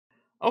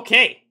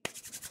Okay.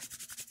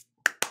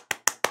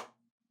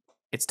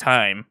 It's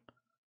time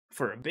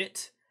for a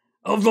bit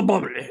of the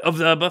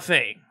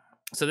buffet.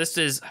 So this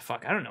is,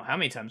 fuck, I don't know how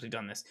many times we've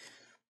done this.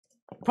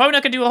 Probably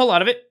not gonna do a whole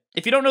lot of it.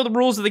 If you don't know the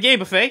rules of the game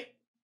buffet,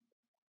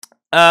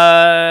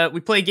 we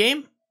play a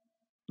game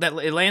that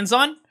it lands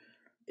on.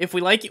 If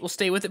we like it, we'll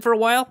stay with it for a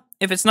while.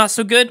 If it's not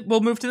so good,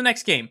 we'll move to the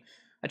next game.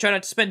 I try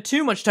not to spend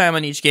too much time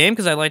on each game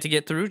because I like to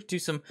get through, do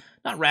some,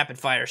 not rapid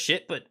fire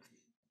shit, but,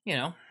 you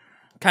know,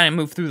 kind of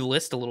move through the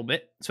list a little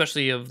bit,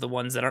 especially of the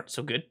ones that aren't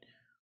so good.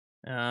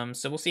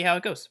 So we'll see how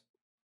it goes.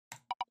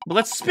 But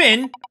let's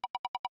spin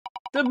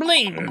the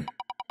bling.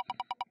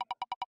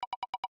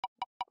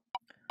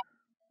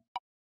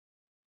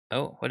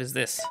 Oh, what is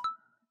this?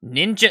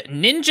 Ninja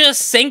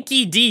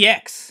Senki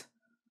DX.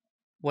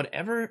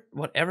 Whatever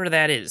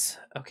that is.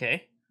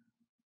 Okay.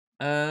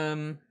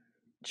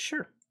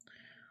 Sure.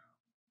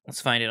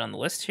 Let's find it on the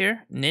list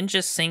here.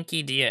 Ninja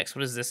Senki DX.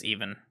 What is this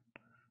even?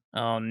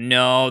 Oh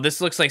no,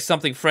 this looks like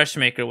something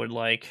Freshmaker would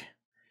like.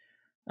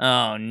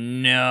 Oh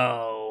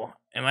no.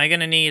 Am I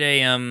gonna need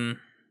a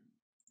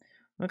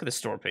look at the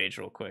store page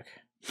real quick.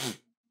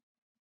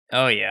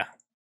 Oh yeah.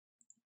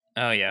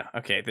 Oh yeah.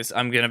 Okay,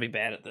 I'm gonna be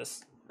bad at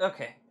this.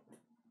 Okay.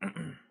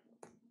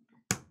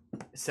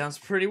 It sounds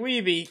pretty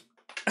weeby.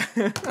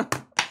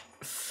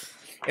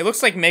 It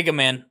looks like Mega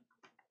Man.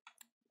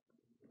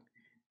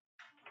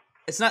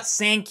 It's not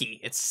Senki,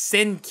 it's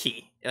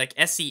Senki, like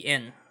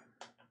S-E-N.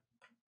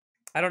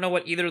 I don't know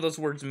what either of those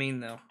words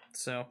mean though,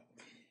 so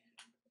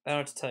I don't know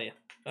what to tell you.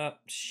 Oh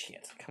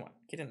shit! Come on,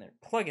 get in there,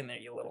 plug in there,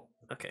 you little.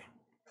 Okay.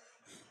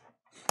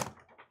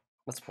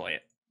 Let's play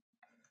it.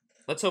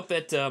 Let's hope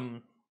that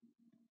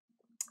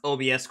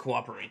OBS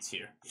cooperates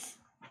here.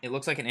 It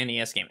looks like an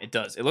NES game. It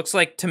does. It looks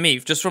like, to me,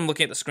 just from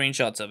looking at the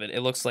screenshots of it, it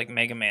looks like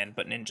Mega Man,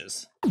 but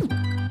ninjas.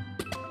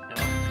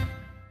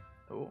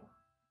 Oh.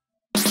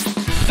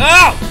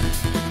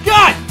 Oh!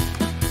 God!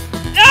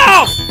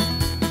 No!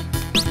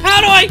 How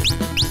do I...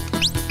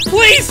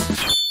 Please!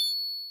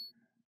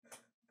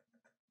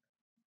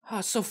 Oh,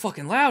 it's so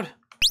fucking loud.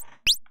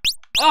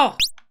 Oh!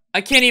 I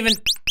can't even...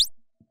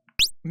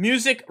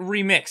 Music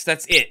remix,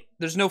 that's it.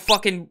 There's no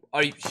fucking...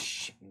 Are you...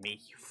 Shit me,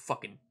 you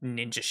fucking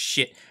ninja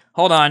shit.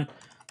 Hold on.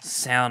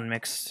 Sound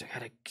mix. I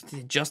gotta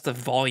adjust the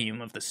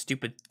volume of the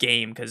stupid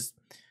game because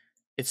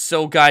it's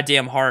so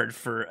goddamn hard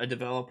for a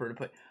developer to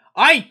put.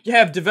 I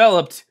have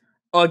developed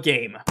a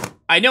game.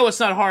 I know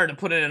it's not hard to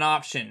put in an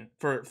option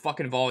for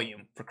fucking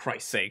volume, for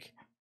Christ's sake.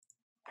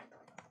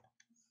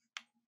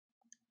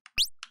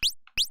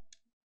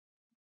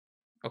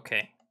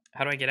 Okay.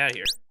 How do I get out of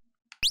here?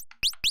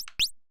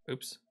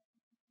 Oops.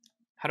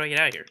 How do I get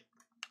out of here?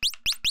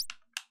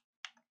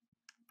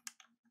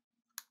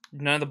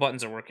 None of the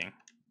buttons are working.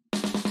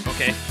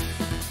 Okay.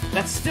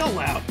 That's still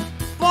loud.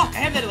 Fuck, I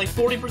have that at like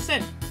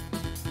 40%.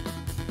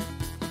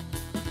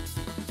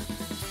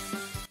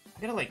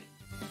 I gotta like...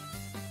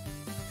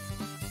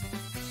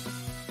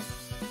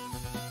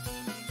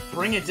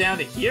 bring it down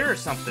to here or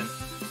something.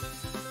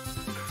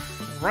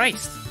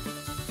 Christ.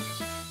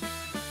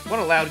 What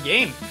a loud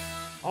game.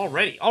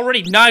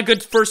 Already not a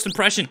good first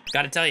impression,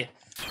 gotta tell you.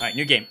 Alright,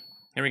 new game.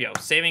 Here we go.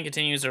 Saving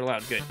continues are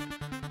allowed. Good.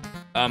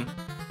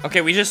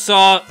 Okay, we just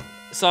saw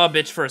a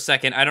bitch for a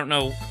second. I don't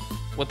know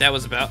what that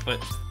was about, but...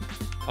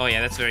 Oh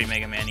yeah, that's very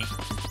Mega Man-y.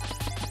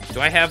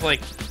 Do I have,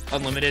 like,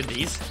 unlimited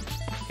these?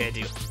 Okay, I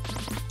do.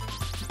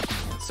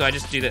 So I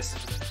just do this.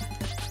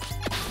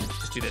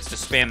 Just do this.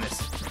 Just spam this.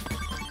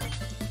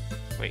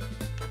 Wait.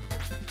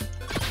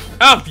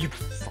 Oh, you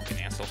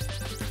fucking asshole.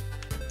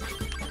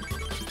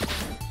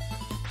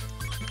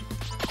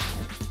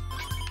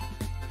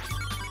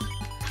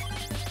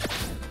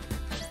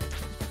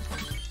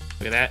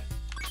 Look at that.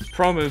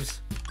 Pro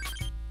moves.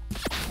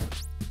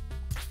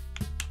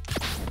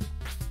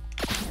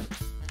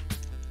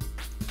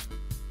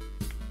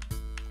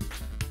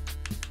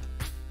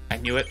 I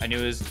knew it.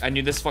 I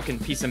knew this fucking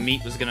piece of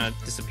meat was gonna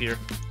disappear.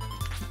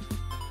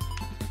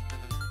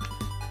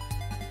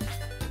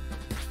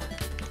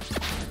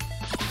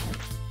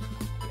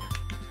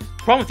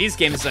 Problem with these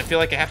games is I feel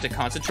like I have to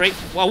concentrate.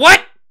 Well,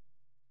 what?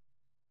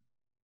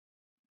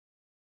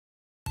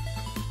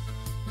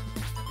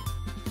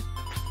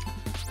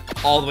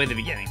 All the way to the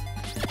beginning.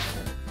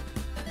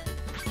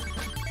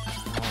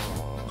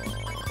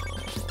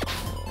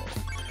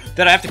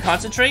 Did I have to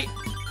concentrate?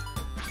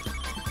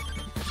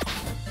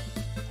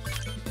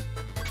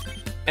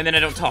 And then I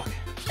don't talk.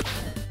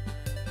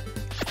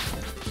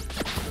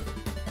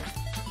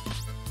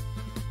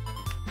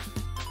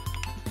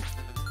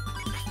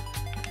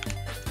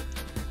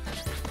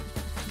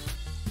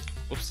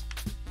 Whoops.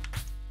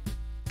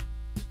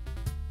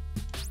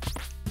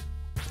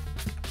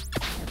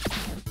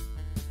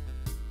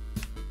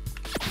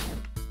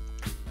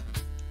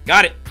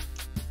 Got it.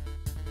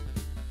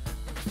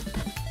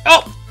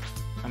 Oh!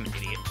 I'm an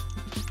idiot.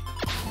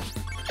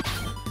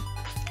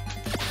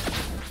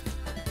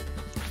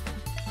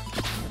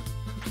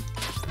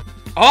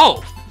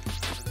 Oh!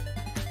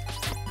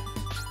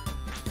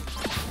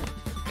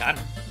 Got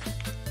him.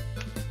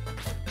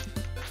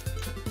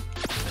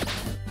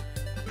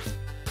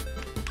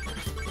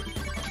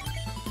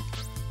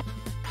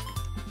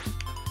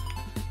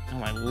 Oh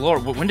my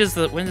lord! When does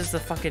the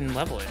fucking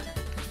level end?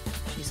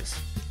 Jesus.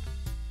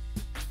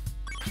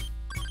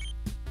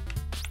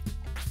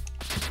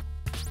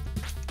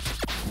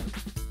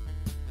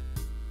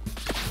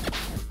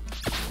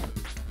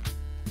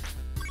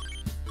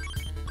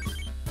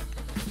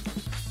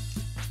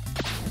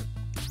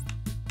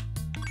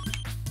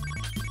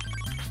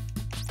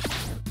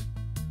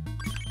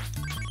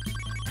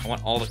 I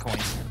want all the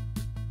coins.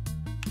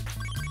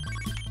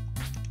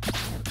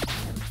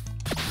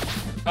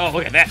 Oh,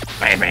 look at that.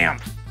 Bam, bam.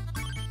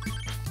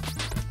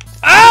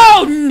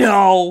 Oh,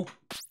 no!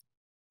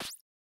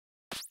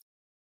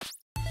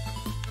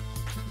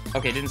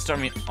 Okay, it didn't start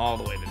me all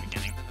the way at the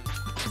beginning.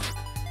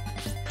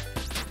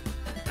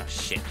 Oh,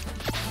 shit.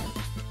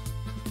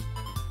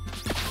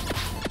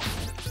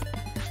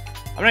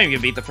 I'm not even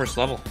gonna beat the first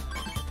level.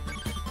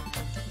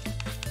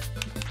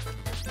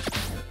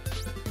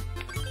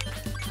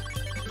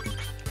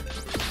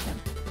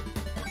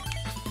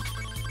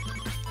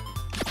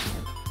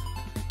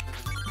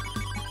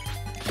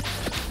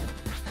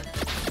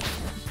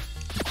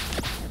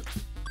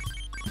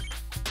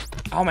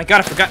 Oh my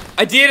god, I forgot.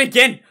 I did it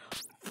again!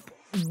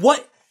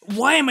 What?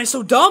 Why am I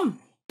so dumb?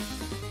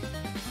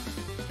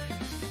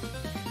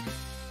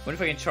 What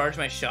if I can charge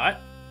my shot?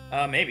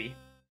 Maybe.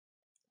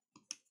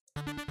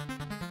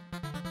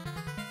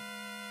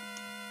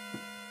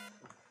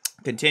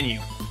 Continue.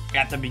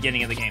 At the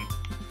beginning of the game.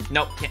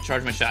 Nope, can't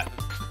charge my shot.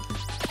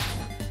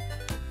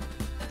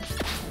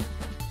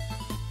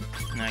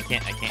 No, I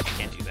can't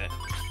do that.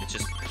 It's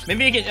just...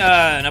 Maybe I get,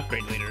 an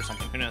upgrade later or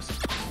something. Who knows?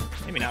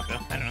 Maybe not, though.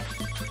 I don't know.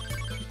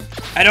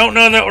 I don't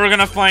know that we're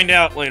gonna find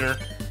out later.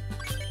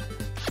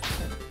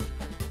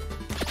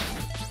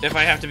 If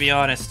I have to be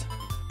honest.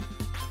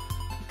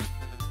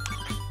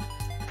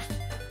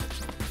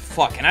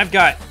 Fuck, and I've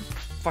got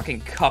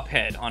fucking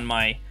Cuphead on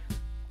my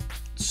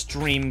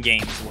stream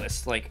games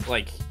list. Like,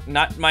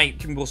 not my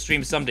will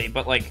stream someday,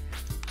 but like,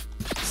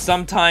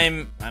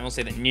 sometime, I won't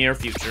say the near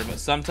future, but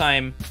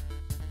sometime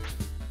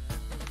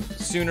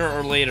sooner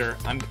or later,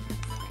 I'm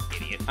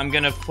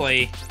gonna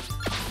play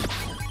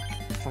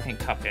fucking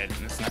Cuphead,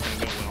 and it's not gonna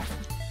go well.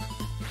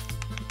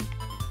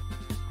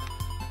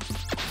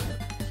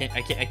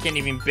 I can't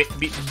even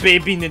beat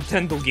baby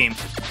Nintendo game.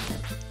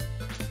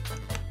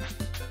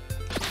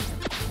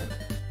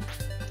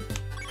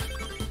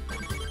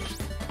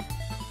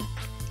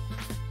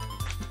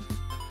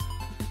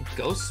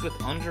 Ghosts with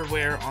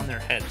underwear on their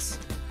heads.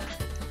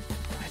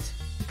 What?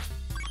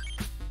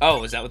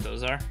 Oh, is that what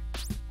those are?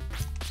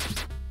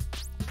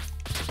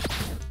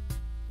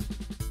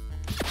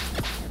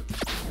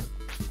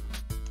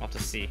 I'll have to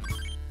see.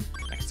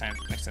 Next time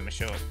I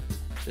show up.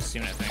 This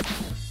soon, I think.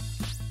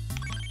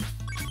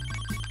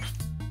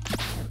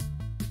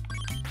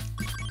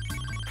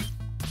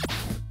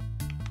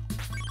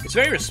 It's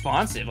very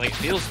responsive, like, it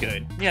feels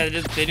good. Yeah,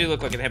 they do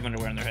look like they have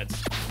underwear on their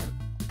heads.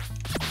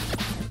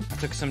 I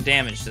took some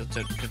damage to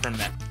confirm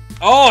that.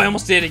 Oh, I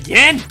almost did it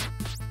again!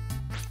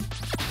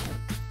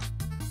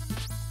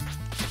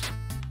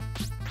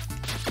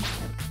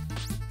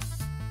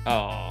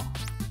 Oh.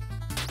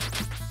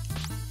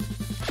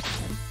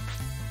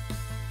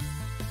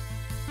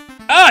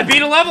 Oh, I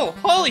beat a level!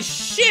 Holy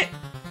shit!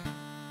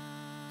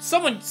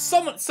 Someone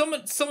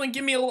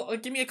give me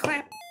a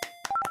clap.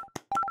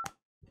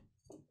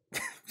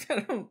 I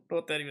don't know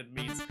what that even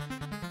means.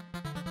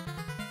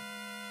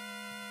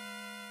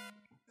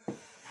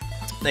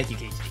 Thank you,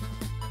 Casey.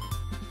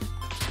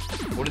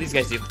 What do these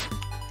guys do?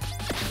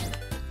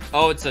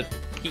 Oh, it's a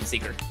heat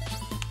seeker.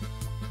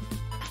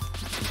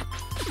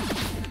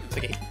 It's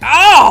like a...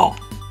 Oh!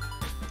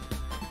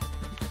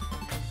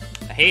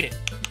 I hate it.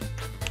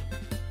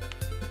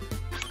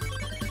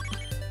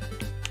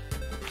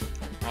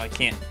 Oh, I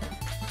can't.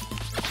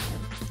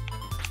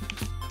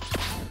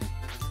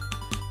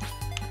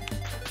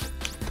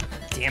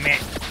 Damn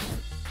it.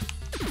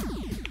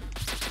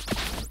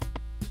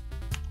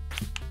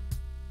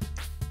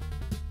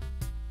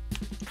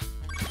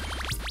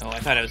 Oh, I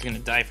thought I was gonna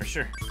die for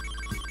sure.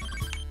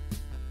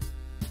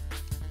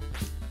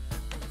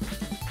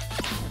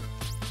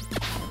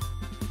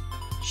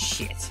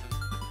 Shit.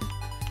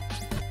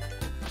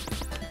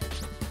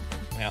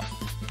 Well,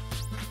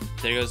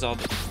 there goes all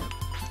the...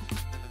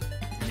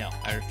 No,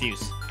 I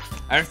refuse.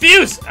 I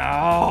refuse!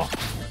 Oh!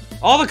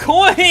 All the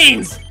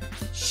coins!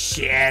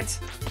 Shit.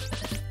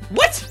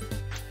 What?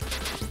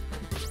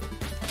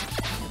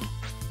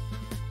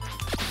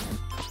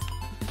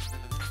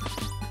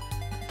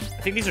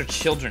 I think these are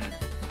children.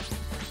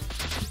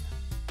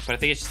 But I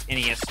think it's just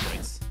NES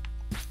sprites.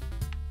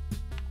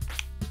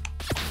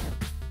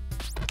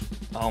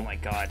 Oh my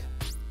god.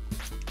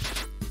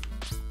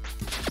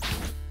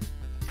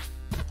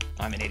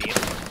 I'm an idiot.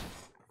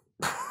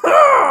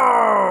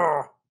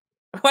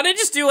 Why did I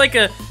just do like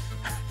a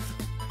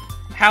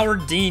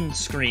Howard Dean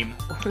scream?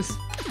 What was...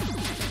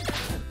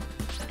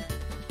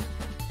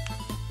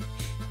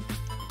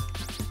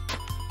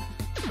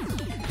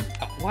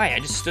 Why? I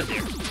just stood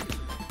there.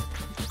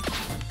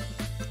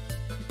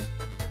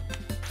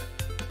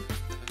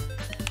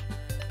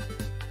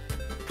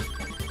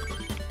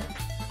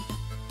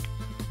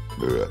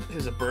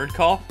 There's a bird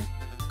call.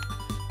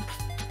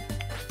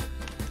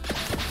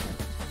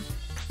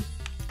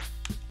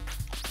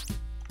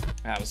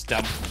 That was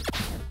dumb.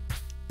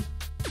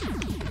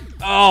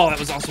 Oh, that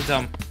was also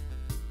dumb.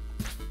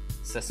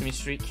 Sesame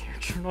Street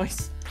character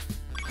noise.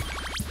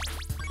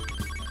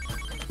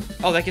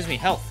 Oh, that gives me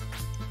health.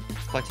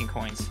 Collecting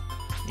coins.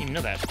 Didn't even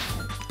know that.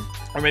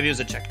 Or maybe it was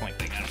a checkpoint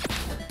thing, I don't know.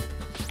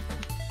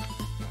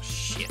 Oh,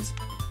 shit.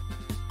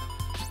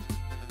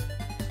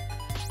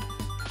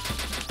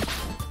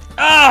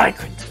 Ah, I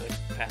couldn't do it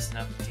fast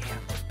enough. Damn.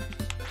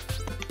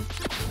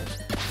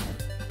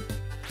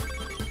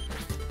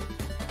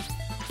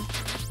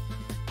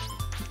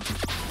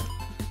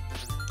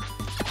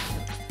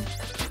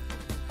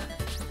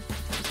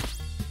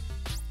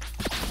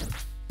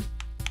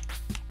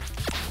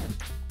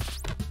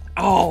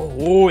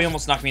 Oh, he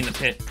almost knocked me in the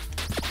pit.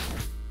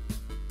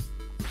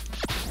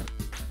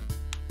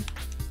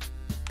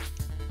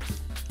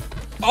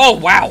 Oh,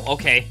 wow,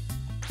 okay.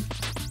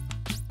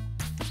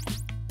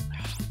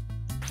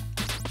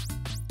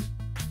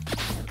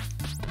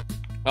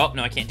 Oh,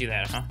 no, I can't do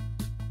that, huh?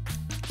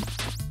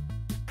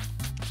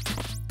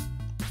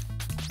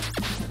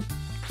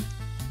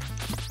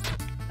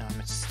 Oh, I'm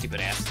a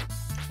stupid ass.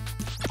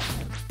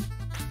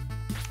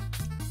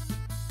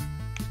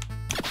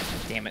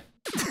 Damn it.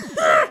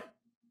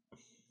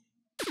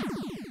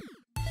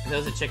 That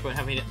was a checkpoint.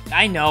 How many?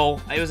 I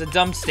know. It was a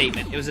dumb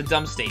statement. It was a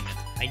dumb statement.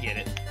 I get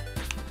it.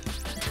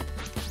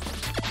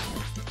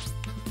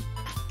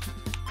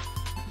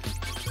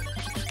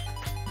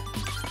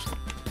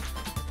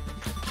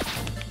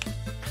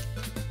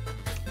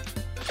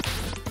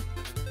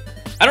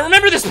 I don't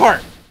remember this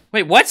part.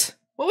 Wait, what?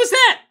 What was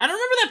that? I don't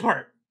remember that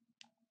part.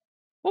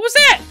 What was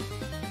that?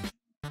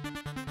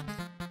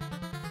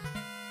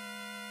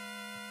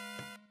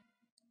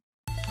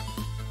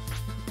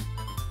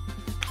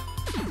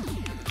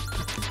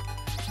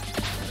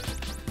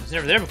 I was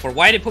never there before.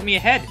 Why did it put me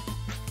ahead?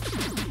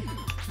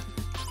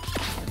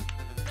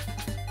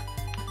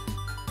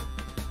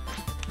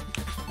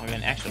 Oh, I got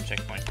an actual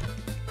checkpoint.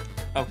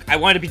 Oh, I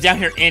wanted to be down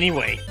here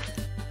anyway.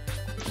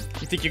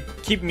 You think you're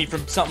keeping me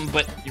from something,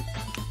 but you're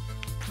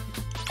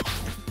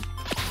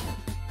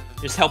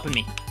just helping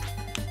me.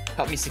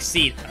 Help me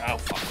succeed. Oh,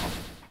 fuck off.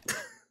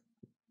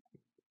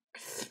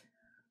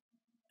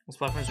 Those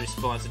platforms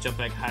respawn to jump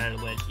back higher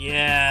ledge.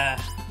 Yeah.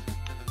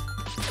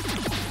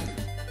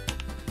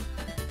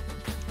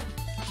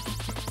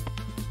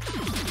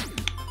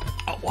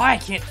 Oh, why?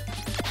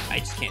 I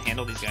just can't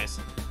handle these guys.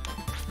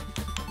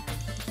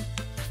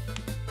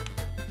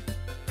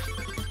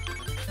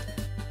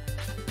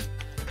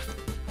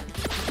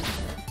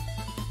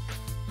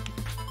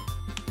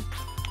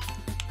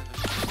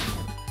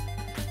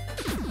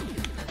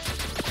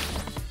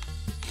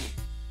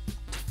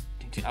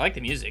 Dude, I like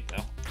the music,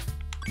 though.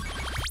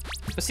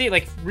 But see, it,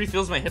 like,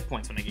 refills my hit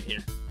points when I get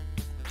here.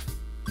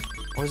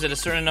 Or is it a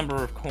certain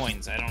number of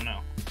coins? I don't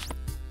know.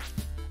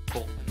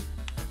 Cool.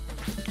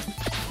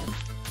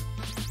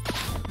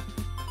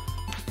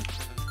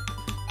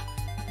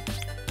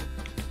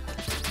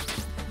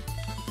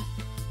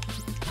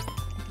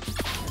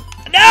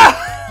 No!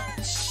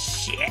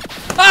 Shit.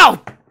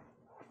 Oh!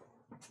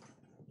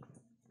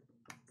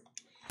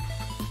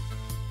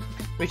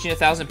 Reaching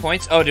 1,000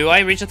 points. Oh, do I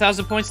reach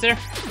 1,000 points there?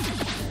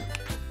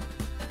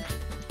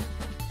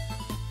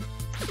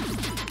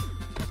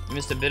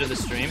 Missed a bit of the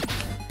stream.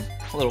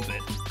 A little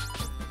bit.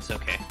 It's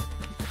okay.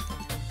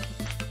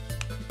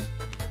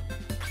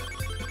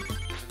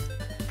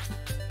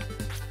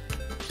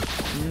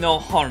 No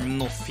harm,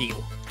 no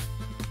feel.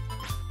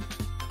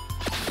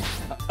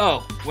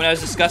 Oh, when I was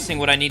discussing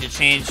what I need to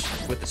change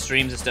with the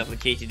streams and stuff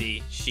with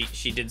KTD,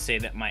 she did say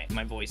that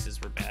my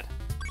voices were bad.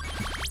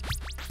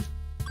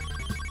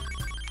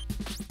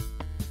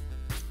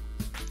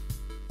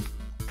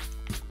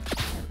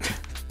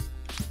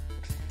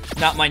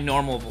 Not my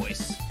normal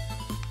voice.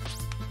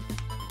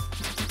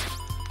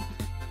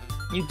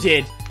 You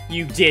did.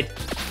 You did.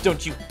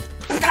 Don't you...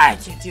 I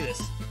can't do this.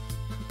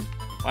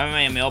 Why am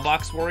I a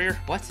mailbox warrior?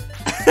 What?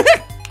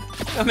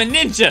 I'm a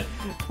ninja!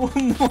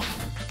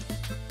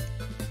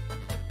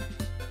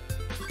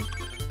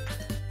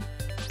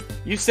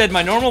 You said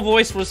my normal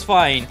voice was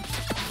fine.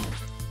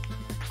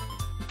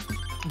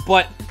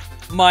 But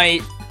my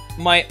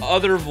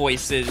other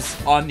voices,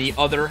 on the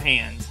other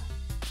hand.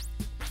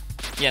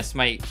 Yes,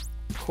 my,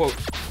 quote,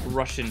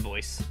 Russian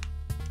voice.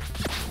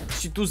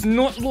 She does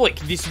not like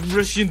this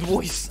Russian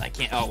voice. I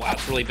can't, oh wow,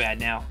 it's really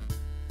bad now.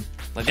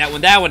 Like that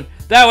one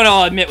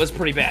I'll admit was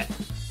pretty bad.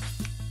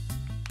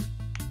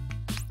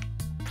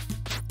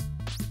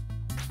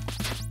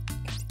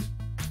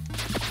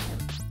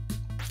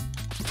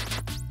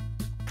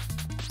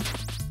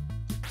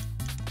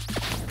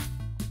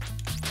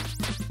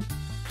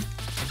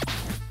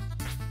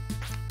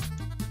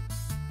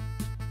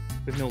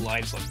 We have no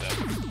lives left though.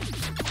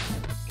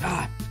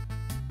 God.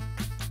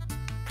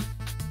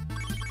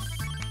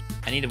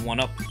 I need a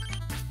 1-up.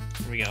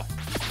 Here we go.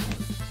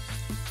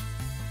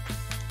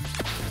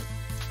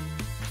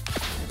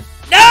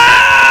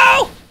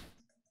 No!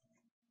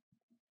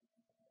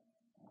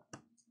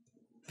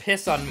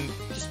 piss on me.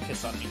 Just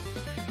piss on me.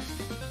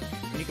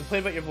 When you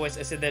complain about your voice,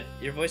 I said that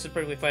your voice was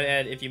perfectly fine to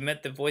add. If you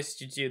meant the voice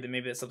you do, then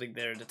maybe that's something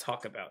there to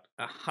talk about.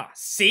 Aha.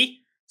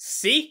 See?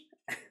 See?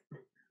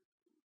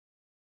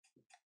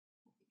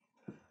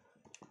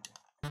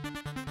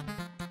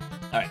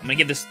 Alright, I'm gonna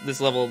give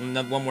this level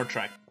one more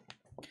try.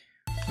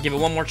 Give it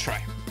one more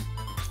try.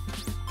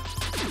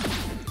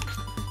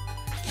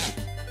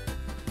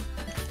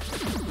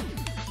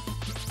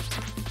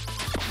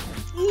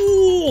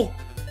 Ooh!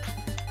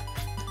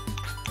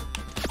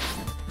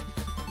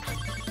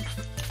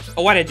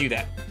 Oh, why did I do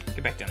that?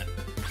 Get back down there.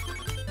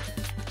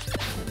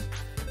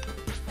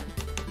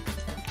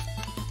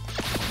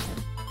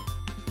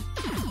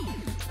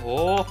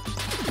 Oh.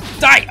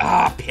 Die!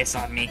 Ah, piss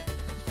on me.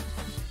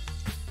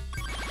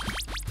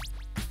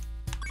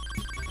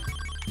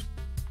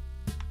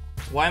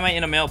 Why am I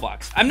in a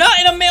mailbox? I'm not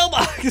in a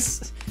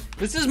mailbox!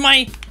 This is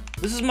my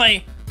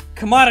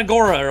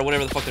Kamatagora, or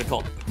whatever the fuck they're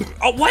called.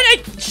 Oh, why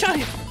did I shot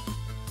him?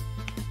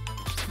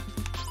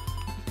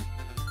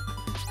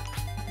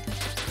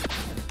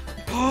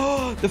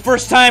 The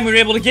first time we were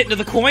able to get into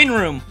the coin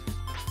room.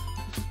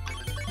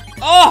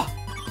 Oh!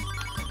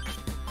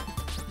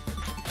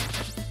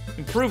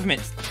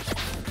 Improvement.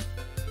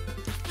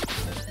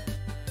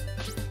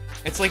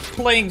 It's like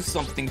playing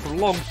something for a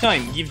long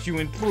time. Gives you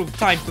improved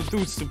time to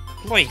do to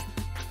play.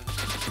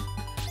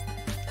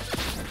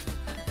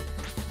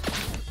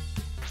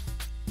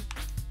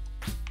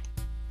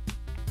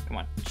 Come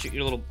on, shoot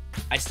your little...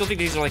 I still think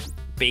these are like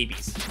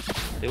babies.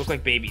 They look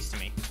like babies to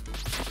me.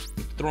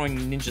 I'm throwing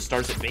ninja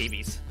stars at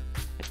babies.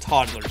 At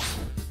toddlers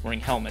wearing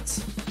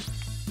helmets.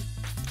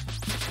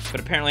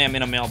 But apparently I'm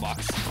in a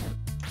mailbox.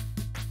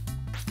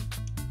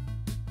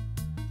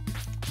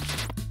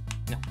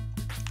 No.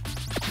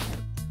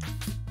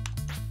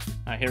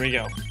 Alright, here we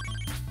go.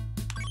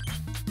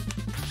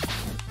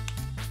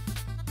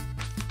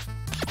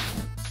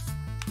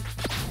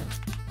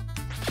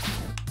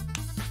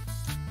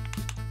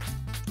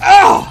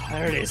 Oh!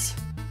 There it is.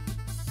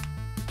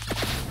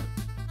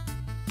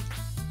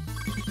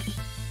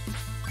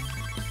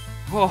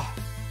 Oh.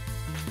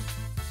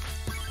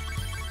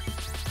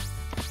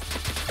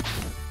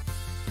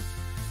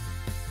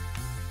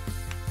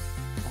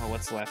 Oh,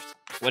 what's left?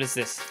 What is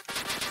this?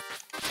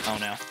 Oh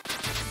no.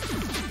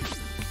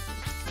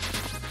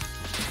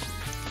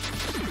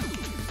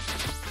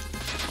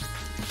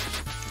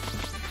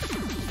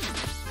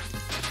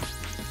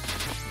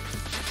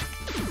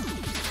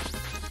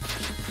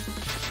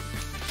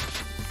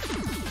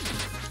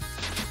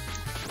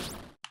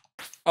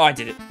 Oh, I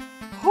did it.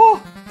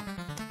 Whew.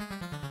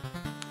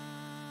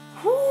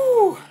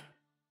 Whew.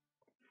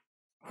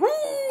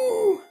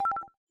 Whew.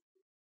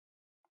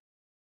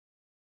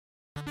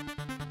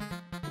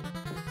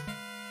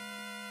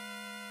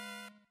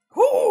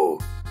 Whew.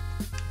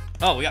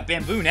 Oh, we got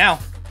bamboo now.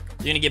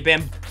 You're gonna get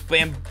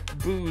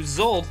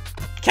bamboozled.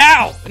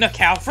 Cow! No,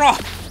 cow.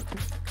 Frog!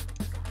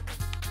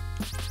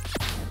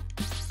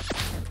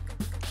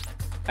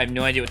 I have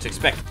no idea what to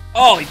expect.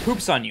 Oh, he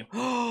poops on you.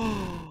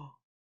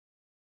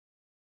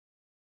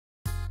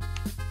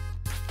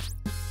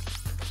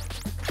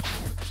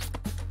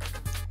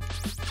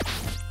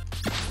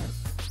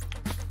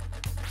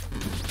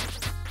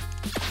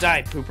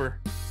 Die, pooper.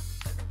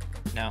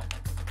 No.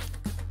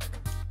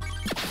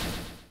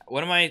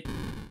 What am I...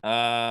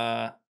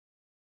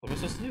 what am I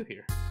supposed to do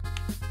here?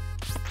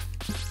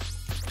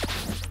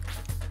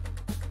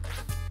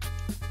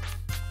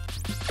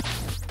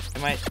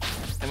 Am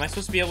I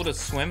supposed to be able to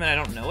swim and I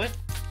don't know it?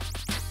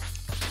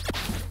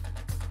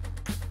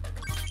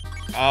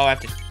 Oh, I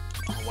have to...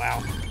 Oh,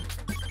 wow.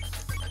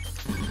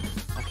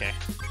 Okay.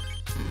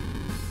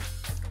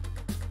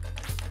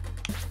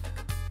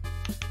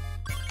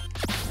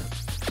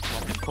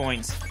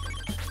 Coins.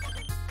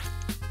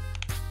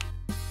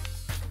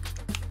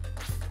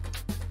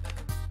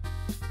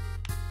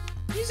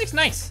 Music's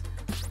nice.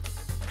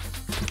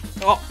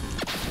 Oh,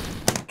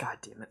 god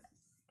damn it.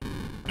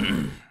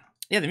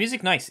 Yeah, the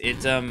music's nice.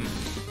 It's I'll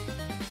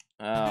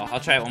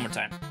try it one more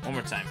time. One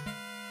more time.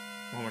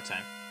 One more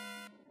time.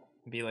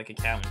 Be like a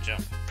cow and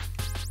jump.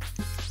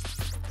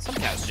 Some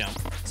cows jump.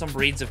 Some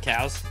breeds of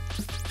cows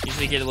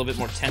usually get a little bit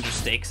more tender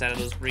steaks out of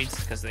those breeds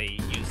because they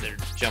use their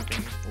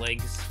jumping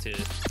legs to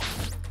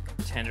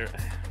tender.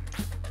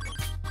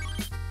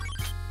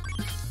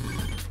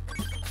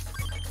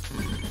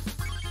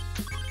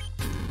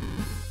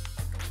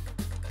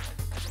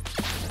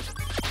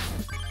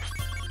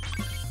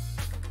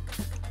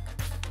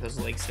 Those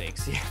leg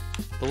steaks, yeah.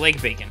 The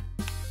leg bacon,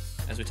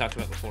 as we talked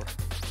about before.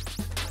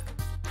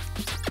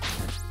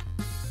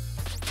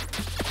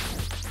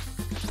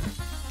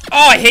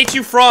 Oh, I hate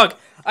you, frog!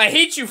 I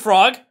hate you,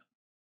 frog!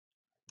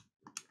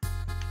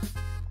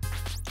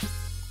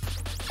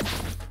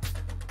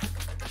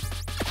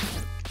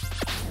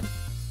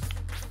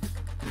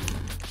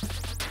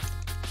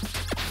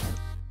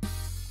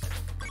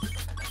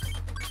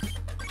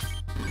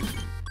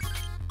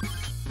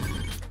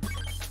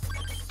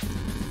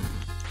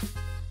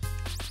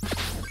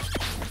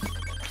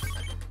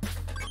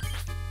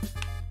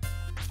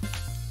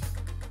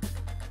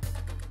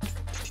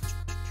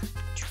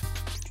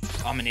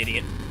 I'm an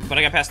idiot. But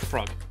I got past the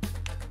frog.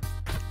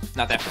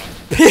 Not that frog.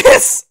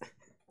 Piss!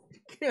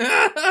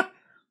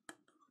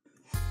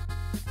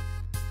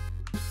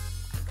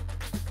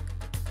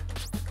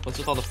 What's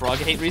with all the frog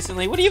hate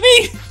recently? What do you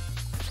mean?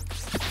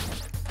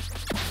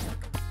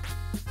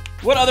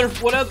 What other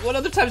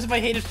times have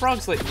I hated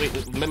frogs lately?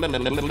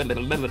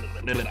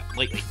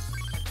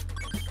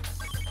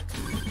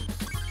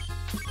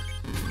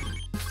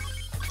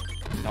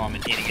 No, I'm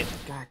an idiot.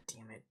 God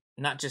damn it.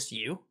 Not just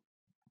you.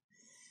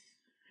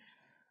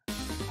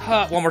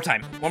 One more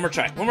time. One more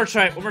try. One more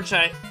try. One more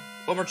try.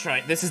 One more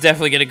try. This is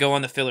definitely gonna go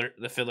on the filler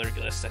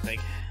list, I think.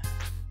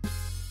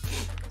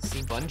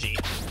 See Bungie.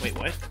 Wait,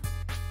 what?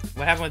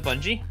 What happened with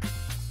Bungie?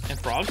 And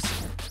frogs?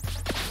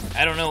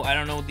 I don't know. I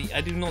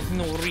do not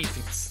know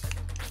reasons.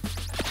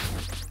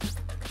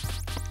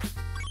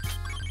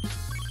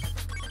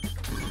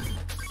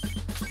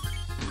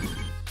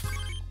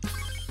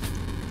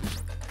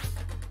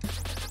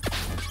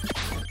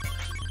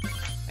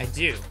 I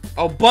do.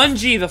 Oh,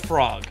 Bungie the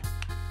frog.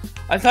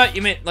 I thought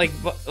you meant, like,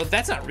 oh,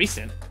 that's not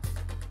recent.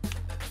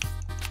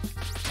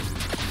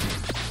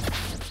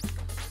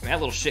 That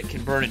little shit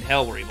can burn in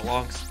hell where he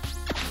belongs.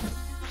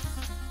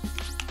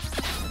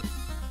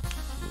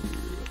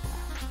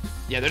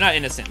 Yeah, they're not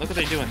innocent. Look what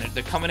they're doing.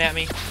 They're coming at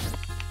me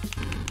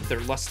with their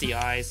lusty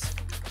eyes.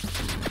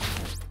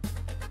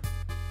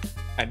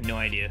 I have no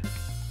idea.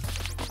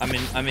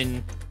 I'm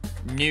in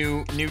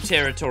new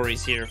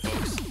territories here,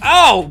 folks.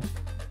 Oh!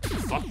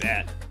 Fuck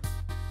that.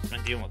 I'm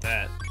not dealing with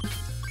that.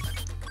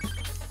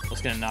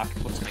 What's gonna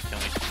kill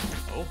me?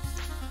 Oh.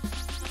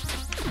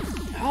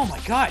 Oh my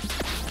god!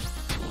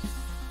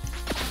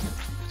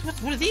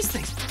 What are these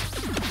things?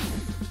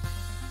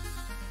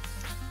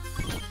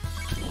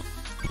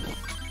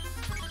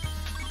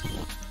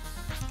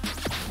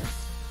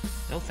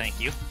 No, thank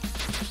you.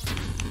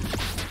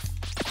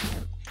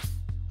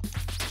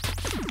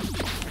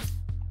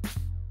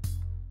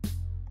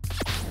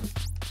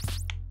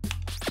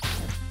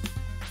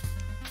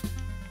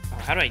 Oh,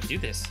 how do I do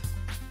this?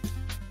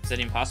 Is that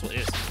even possible? It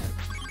is.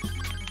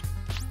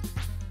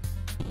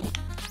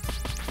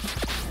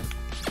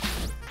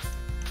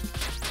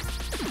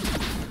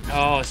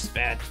 Oh, this is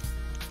bad.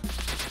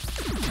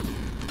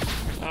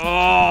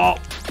 Oh!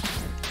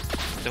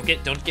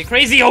 Don't get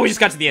crazy! Oh, we just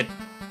got to the end.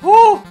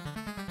 Woo!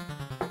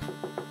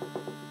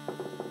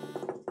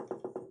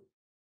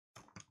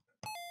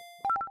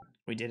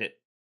 We did it.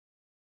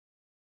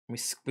 We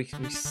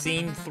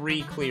scene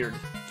 3 cleared.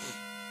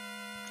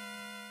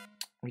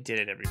 We did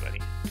it, everybody.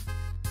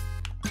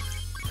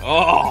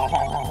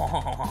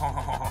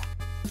 Oh!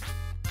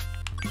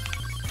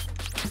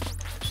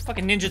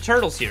 Fucking Ninja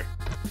Turtles here.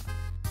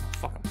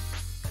 Fuck them.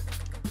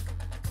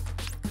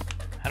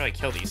 How do I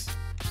kill these?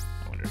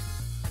 I wonder.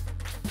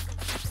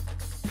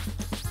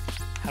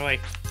 How do I...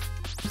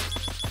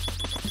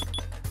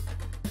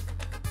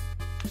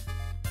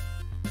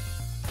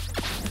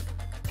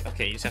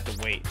 Okay, you just have to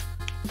wait.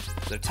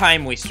 They're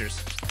time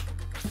wasters.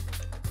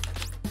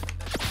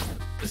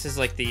 This is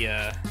like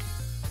the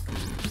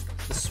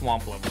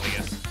swamp level, I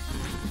guess.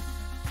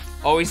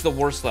 Always the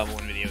worst level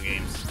in video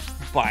games,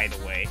 by the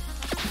way.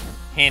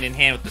 Hand in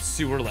hand with the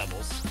sewer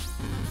levels.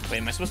 Wait,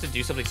 am I supposed to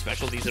do something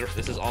special?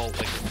 This is all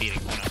like repeating.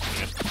 Oh no,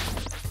 okay.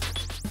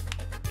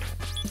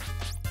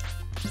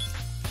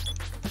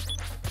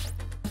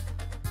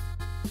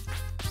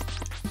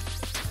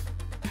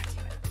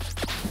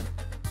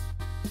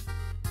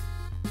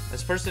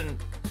 As a person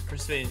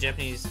participating in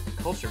Japanese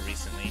culture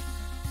recently,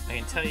 I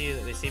can tell you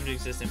that they seem to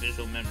exist in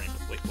visual memory.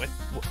 But wait,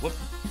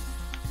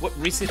 what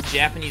recent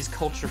Japanese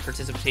culture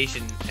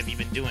participation have you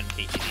been doing,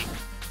 KTD?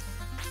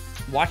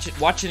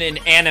 Watching an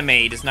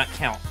anime does not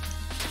count.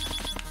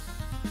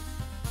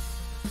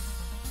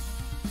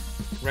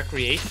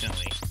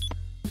 Recreationally.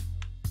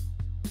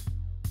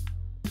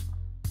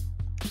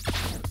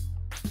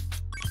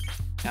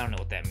 I don't know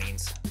what that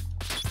means.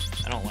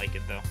 I don't like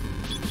it though.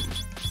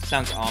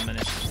 Sounds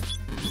ominous.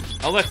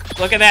 Oh look at that!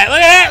 Look at that!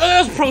 Look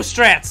at those pro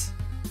strats!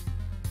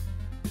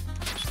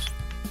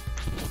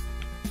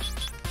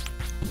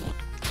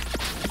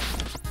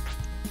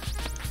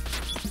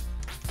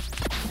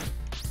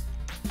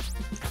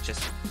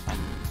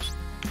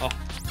 Oh.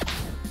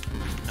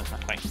 No,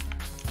 not quite.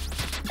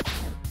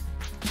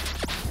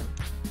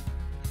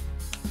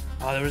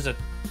 Oh, there was a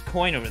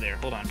coin over there.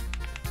 Hold on.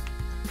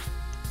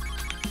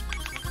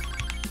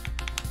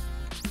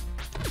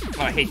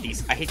 Oh, I hate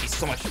these. I hate these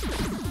so much.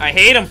 I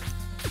hate them.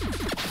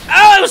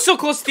 Oh, I was so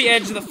close to the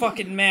edge of the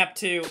fucking map,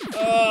 too.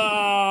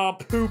 Oh,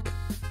 poop.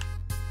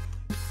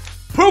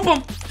 Poop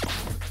them.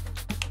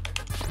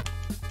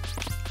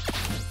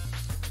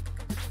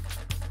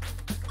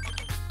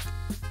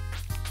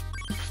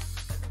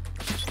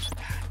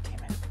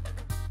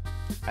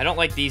 I don't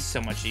like these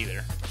so much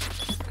either,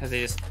 because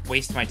they just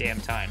waste my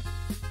damn time.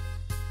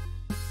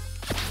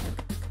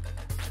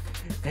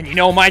 And you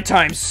know my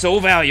time's so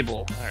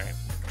valuable. Alright.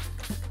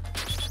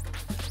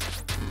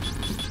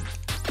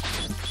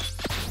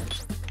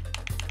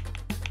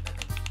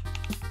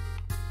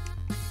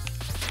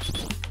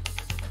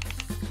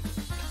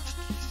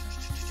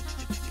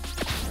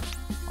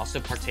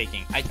 also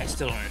partaking. I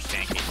still don't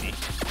understand, Casey.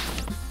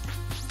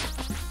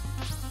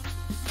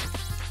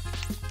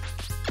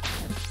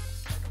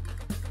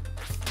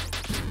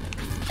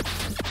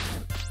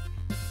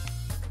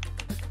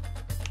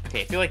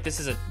 Okay, I feel like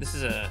this is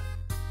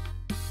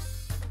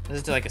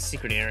like a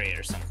secret area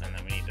or something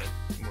that we need to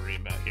worry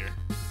about here.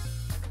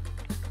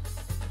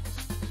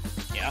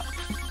 Yeah.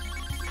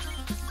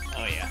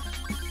 Oh yeah.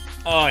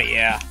 Oh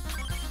yeah.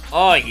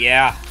 Oh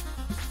yeah.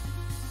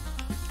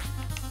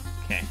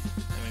 Okay.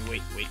 Let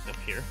me wait up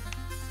here.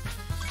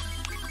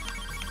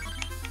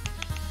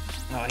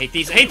 Oh, I hate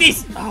these. I hate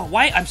these! Oh,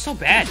 why? I'm so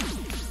bad.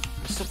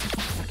 I'm so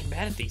fucking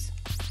bad at these.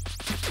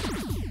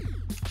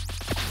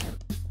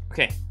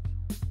 Okay.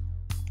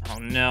 Oh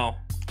no.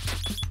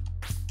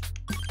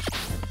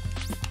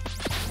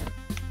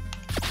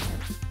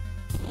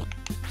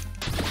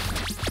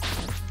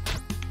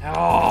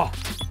 Oh.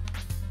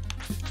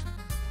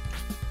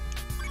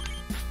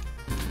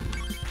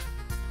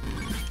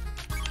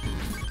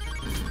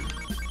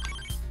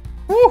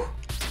 Whew.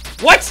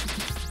 What?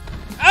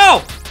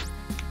 Oh.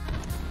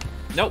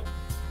 Nope.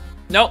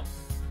 Nope.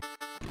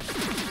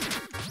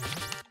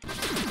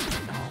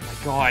 Oh my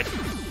god.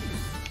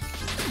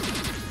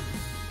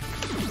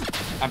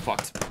 I'm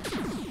fucked.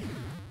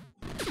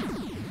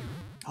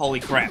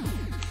 Holy crap.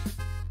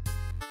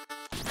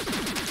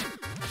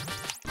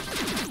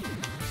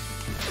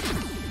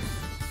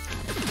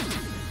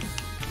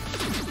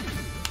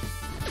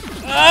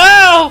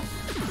 Oh!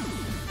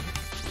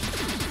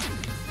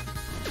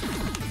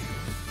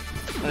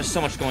 There's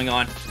so much going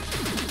on.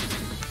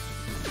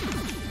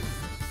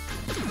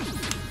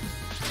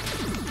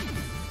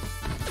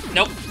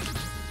 Nope.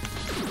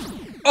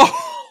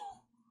 Oh!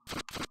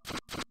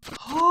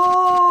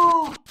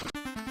 Oh!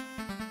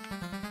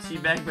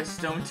 Teabagged by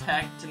Stone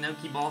Tack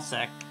Tanuki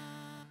Ballsack.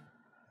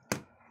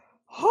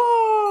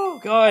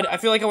 Oh, God. I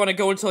feel like I want to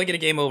go until I get a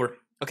game over.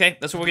 Okay,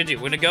 that's what we're gonna do.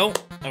 We're gonna go.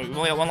 Oh, we've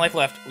only got one life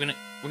left. We're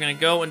gonna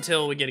go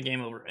until we get a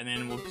game over, and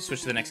then we'll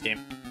switch to the next game.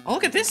 Oh,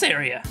 look at this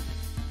area.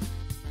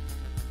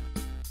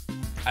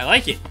 I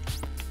like it.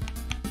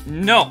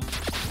 No.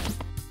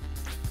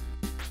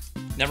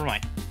 Never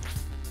mind.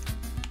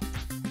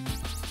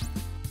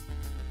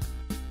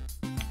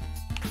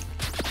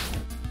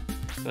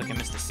 I feel like I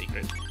missed a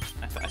secret.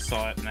 I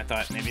saw it, and I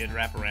thought maybe it'd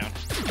wrap around.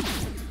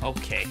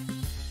 Okay.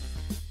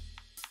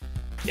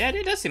 Yeah,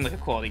 it does seem like a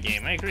quality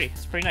game. I agree.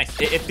 It's pretty nice.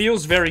 It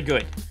feels very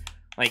good.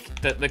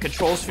 Like, the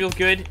controls feel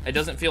good. It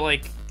doesn't feel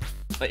like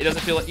it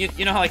doesn't feel like,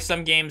 you know how like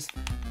some games,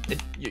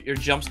 your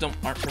jumps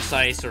aren't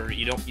precise, or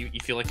you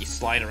feel like you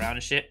slide around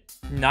and shit?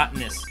 Not in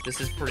this.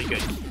 This is pretty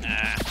good.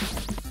 Nah.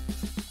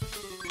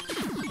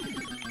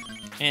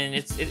 And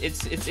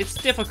it's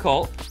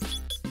difficult,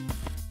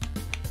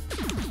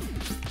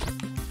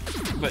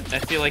 but I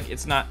feel like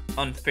it's not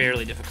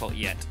unfairly difficult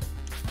yet.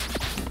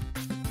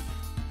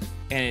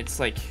 And it's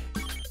like,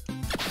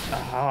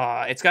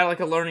 it's got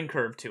like a learning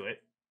curve to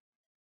it.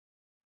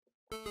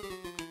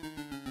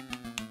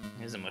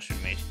 Here's a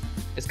mushroom mage.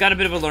 It's got a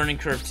bit of a learning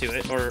curve to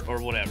it, or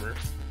whatever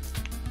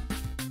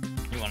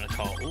you want to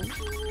call it.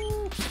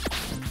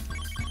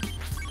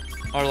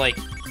 Or like,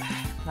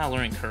 not a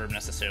learning curve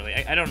necessarily.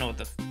 I don't know what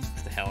the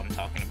hell I'm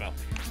talking about.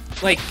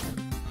 Like,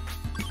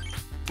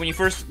 when you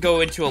first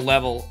go into a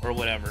level or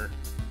whatever,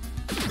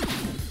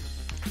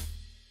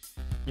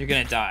 you're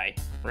gonna die,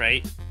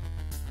 right?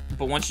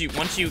 But once you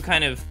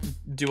kind of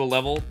do a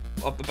level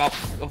up about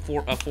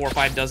four or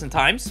 5 dozen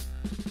times,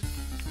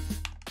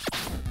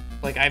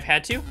 like I've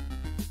had to,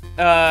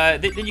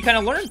 then you kind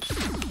of learn.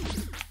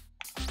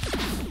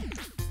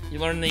 You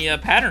learn the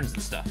patterns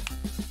and stuff.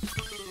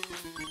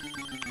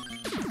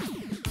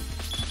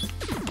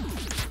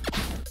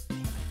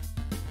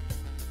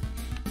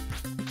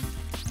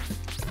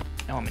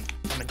 Oh, I'm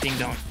a ding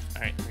dong.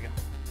 All right, here we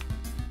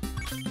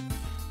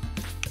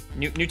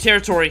go. New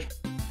territory.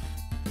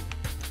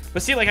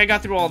 But see, like, I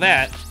got through all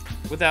that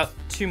without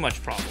too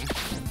much problem.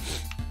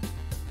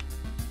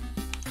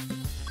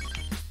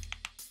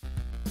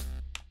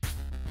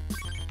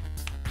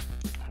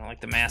 I don't like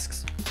the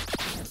masks.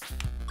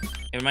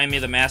 It reminded me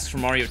of the masks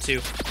from Mario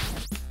 2.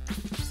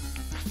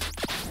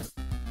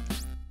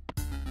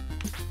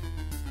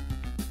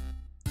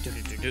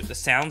 The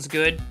sound's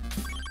good.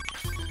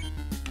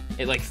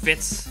 It, like,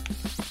 fits.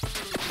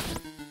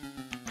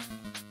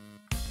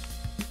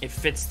 It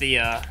fits the,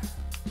 how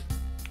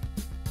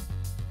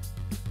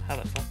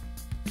the fuck?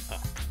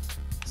 Oh,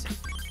 let's see.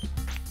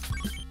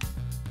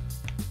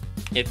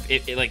 It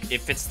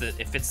fits the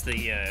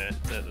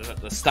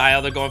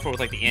style they're going for with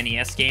like the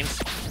NES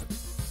games.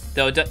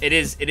 Though it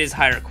is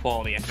higher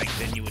quality, I think,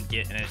 than you would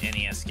get in an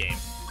NES game.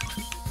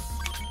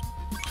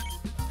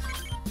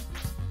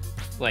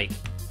 Like,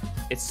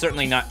 it's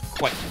certainly not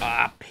quite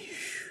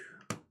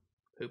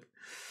poop.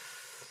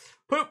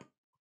 Poop.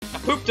 I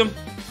pooped him.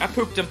 I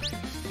pooped him.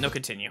 No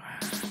continue.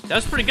 That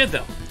was pretty good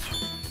though.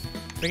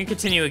 We can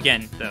continue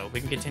again, though. We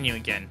can continue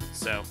again.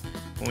 So,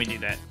 when we do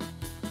that,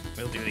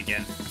 we'll do it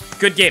again.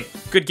 Good game.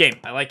 Good game.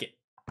 I like it.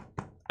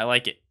 I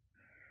like it.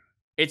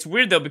 It's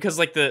weird, though, because,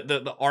 like,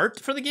 the art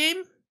for the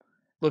game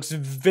Looks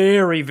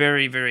very,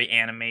 very, very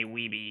anime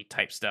weeby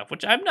type stuff,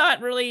 which I'm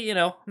not really, you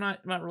know, I'm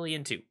not really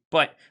into.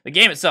 But the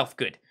game itself,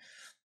 good.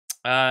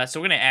 So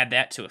we're gonna add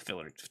that to the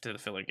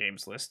filler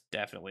games list,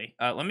 definitely.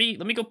 Let me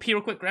go pee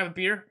real quick, grab a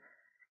beer,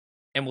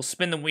 and we'll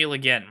spin the wheel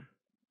again.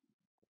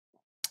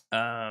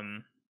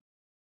 And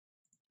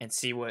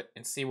see what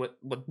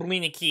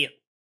Bliniki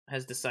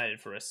has decided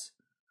for us.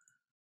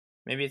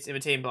 Maybe it's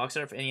imitating box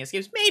art for NES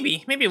games.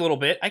 Maybe a little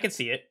bit. I can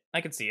see it.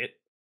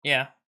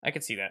 Yeah, I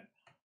can see that.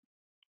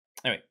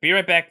 Anyway, be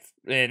right back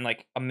in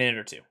like a minute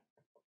or two.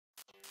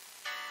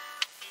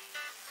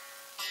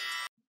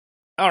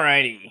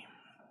 Alrighty.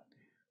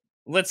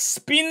 Let's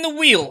spin the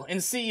wheel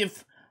and see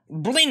if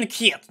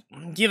Blinky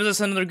gives us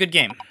another good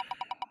game.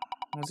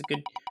 It was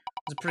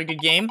a pretty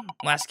good game.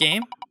 Last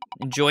game.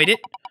 Enjoyed it.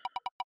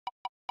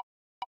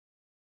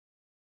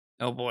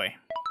 Oh boy.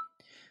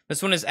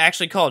 This one is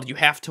actually called You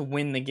Have to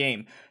Win the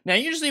Game. Now,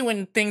 usually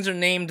when things are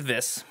named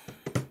this,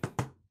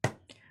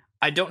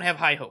 I don't have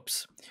high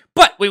hopes.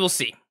 But we will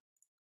see.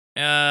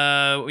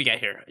 What we got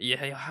here?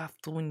 Yeah, you have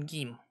to win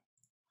game.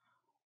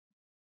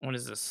 What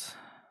is this?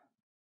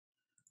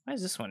 Why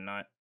is this one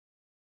not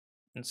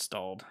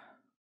installed?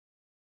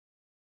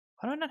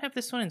 Why do I not have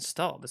this one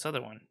installed? This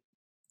other one.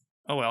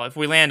 Oh well, if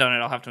we land on it,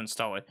 I'll have to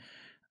install it.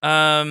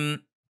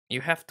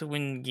 You have to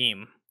win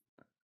game.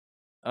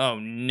 Oh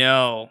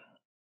no.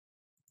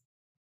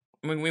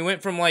 We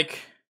went from like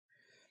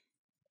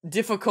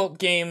difficult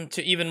game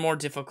to even more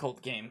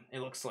difficult game, it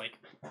looks like.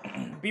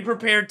 Be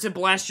prepared to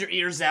blast your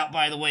ears out,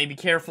 by the way. Be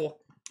careful.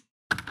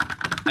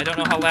 I don't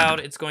know how loud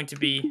it's going to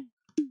be.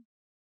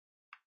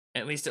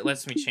 At least it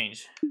lets me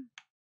change.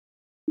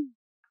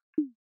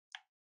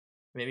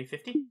 Maybe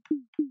 50?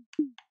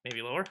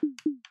 Maybe lower?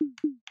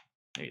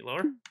 Maybe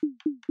lower?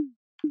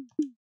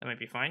 That might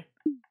be fine.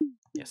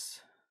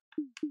 Yes.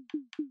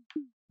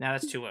 Now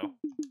that's too low.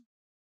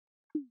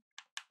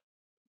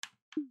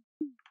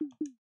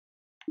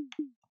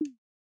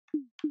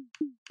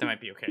 That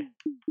might be okay.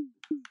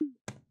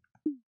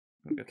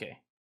 Okay.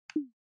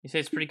 You say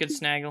it's pretty good,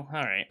 Snaggle?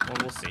 Alright, well,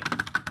 we'll see.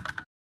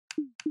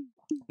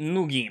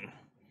 New game.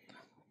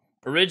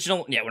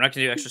 Original. Yeah, we're not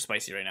gonna do extra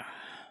spicy right now.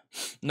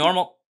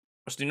 Normal.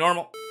 Let's do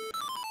normal.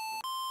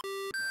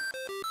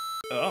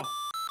 Oh.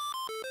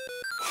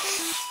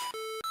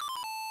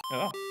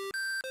 Oh.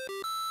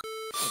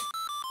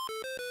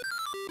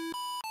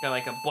 Got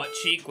like a butt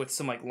cheek with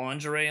some like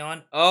lingerie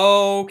on.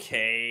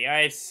 Okay,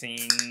 I've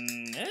seen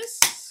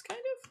this, kind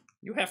of.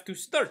 You have to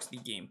start the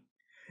game.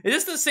 Is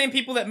this the same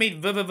people that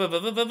made v?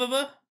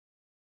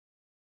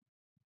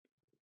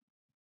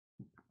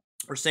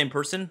 Or same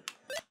person?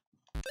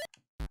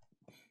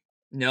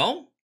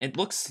 No? It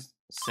looks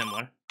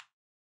similar.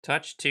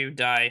 Touch, to,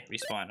 die,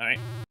 respawn. Alright.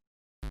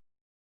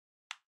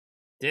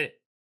 Did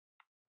it.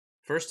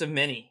 First of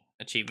many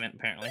achievement,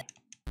 apparently.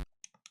 I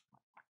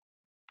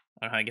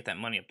don't know how to get that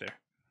money up there.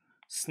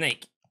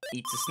 Snake.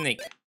 Eats a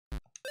snake.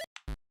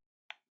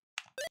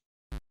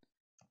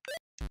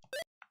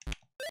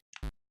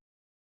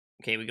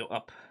 Okay, we go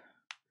up.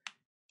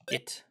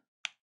 Get.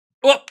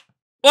 Whoop!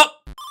 Whoop!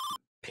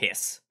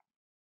 Piss.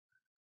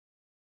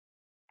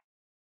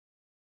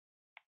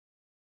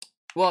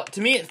 Well,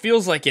 to me it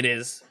feels like it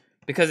is.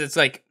 Because it's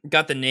like,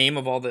 got the name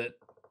of all the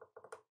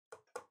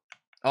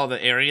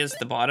areas at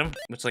the bottom.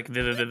 Which like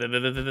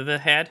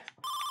had.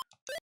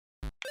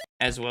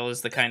 As well as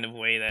the kind of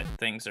way that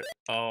things are...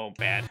 Oh,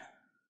 bad.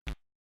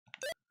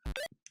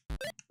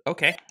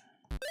 Okay.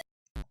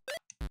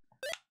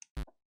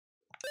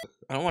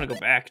 I don't want to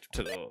go back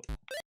to the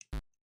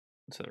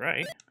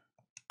right.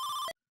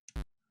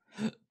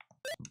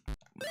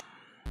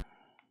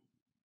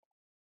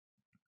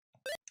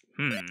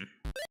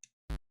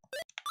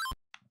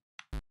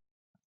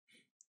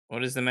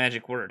 What is the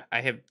magic word?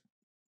 I have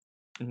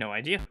no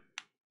idea.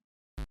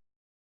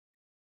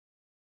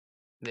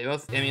 They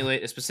both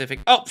emulate a specific...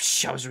 Oh,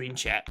 I was reading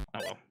chat. Oh,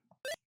 well.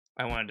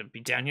 I wanted to be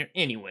down here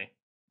anyway.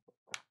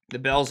 The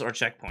bells are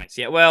checkpoints.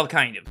 Yeah, well,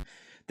 kind of.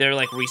 They're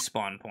like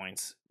respawn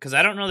points. Because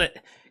I don't know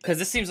that... Because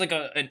this seems like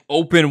an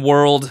open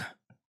world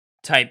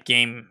type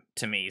game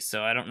to me.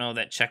 So I don't know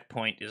that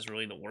checkpoint is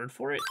really the word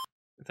for it.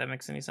 If that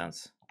makes any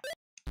sense.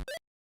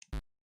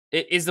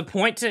 Is the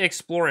point to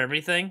explore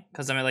everything?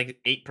 Because I'm at like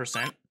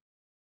 8%.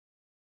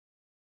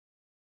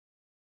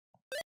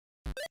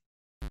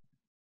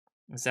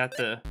 Is that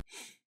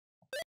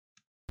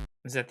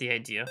the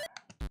idea?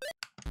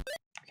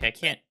 Okay, I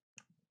can't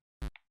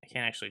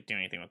actually do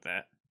anything with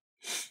that.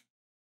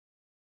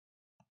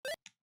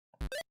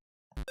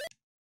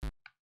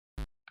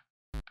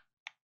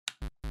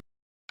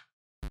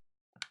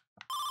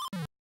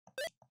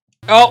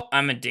 Oh,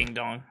 I'm a ding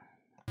dong.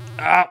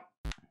 Ah.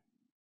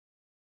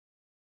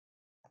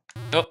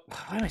 Oh,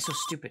 why am I so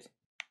stupid?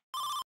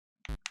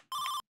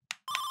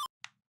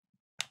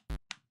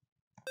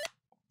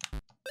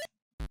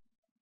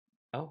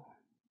 Oh.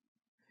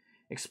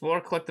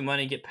 Explore, collect the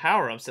money, get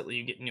power-ups that let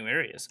you get new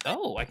areas.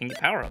 Oh, I can get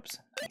power-ups.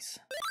 Nice.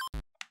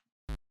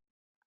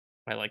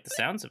 I like the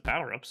sounds of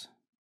power-ups.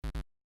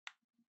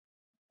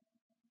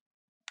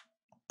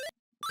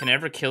 Can I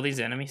ever kill these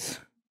enemies?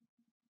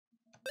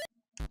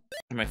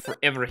 My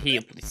forever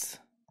heal, please.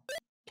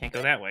 Can't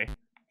go that way.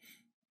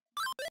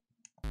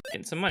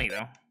 Getting some money,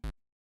 though.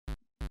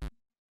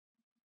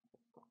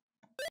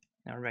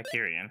 Now we're back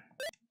here again.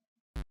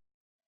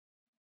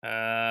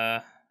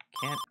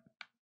 Can't.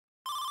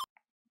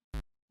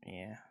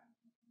 Yeah.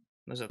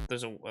 There's a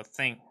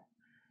thing.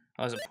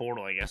 Oh, there's a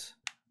portal, I guess.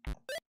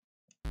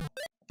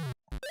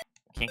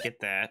 Can't get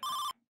that.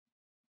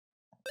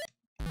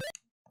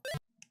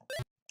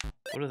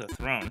 Go to the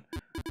throne.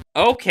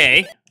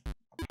 Okay.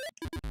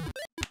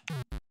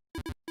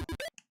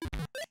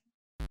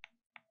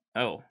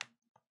 Oh.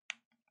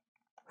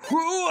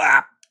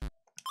 Hoo-ah!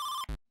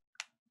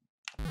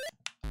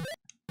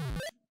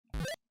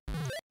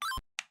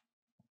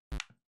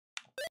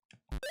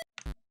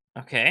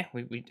 Okay,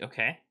 we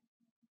okay.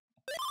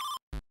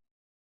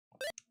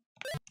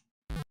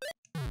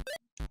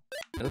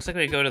 It looks like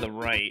we go to the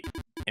right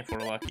if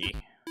we're lucky.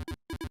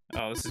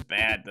 Oh, this is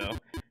bad though.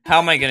 How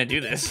am I gonna do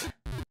this?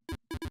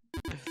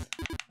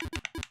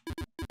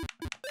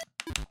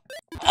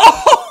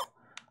 Oh!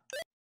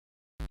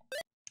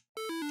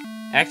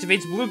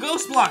 Activates blue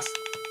ghost blocks.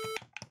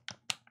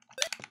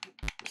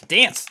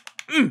 Dance.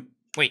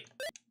 Wait.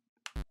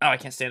 Oh, I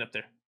can't stand up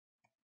there.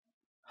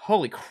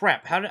 Holy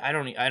crap! How did I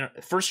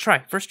don't first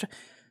try. First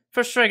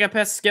try. I got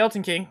past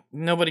Skeleton King.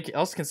 Nobody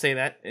else can say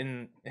that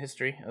in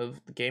history of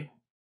the game.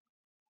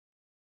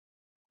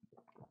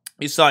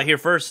 You saw it here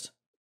first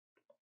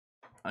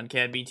on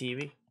Khad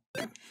BTV.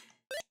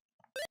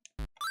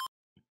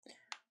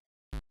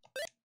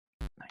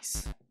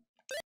 Nice.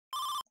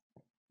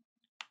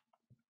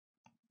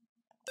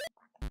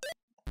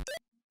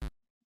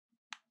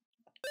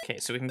 Okay,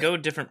 so we can go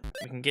different.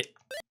 We can get.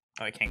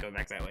 Oh, I can't go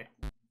back that way.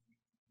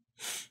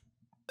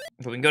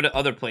 But we can go to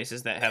other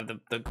places that have the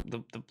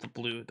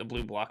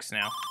blue blocks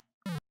now.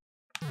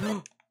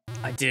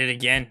 I did it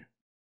again.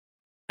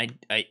 I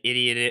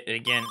idioted it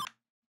again.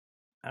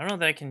 I don't know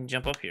that I can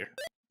jump up here.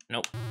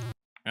 Nope.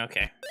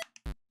 Okay.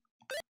 I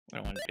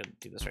don't want to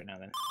do this right now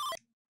then.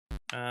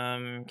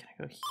 Can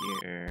I go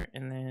here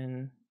and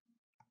then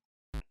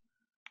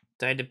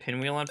died to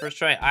pinwheel on first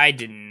try? I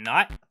did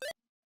not.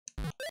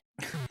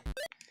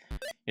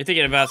 You're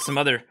thinking about some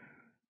other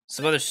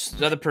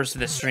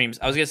person that streams.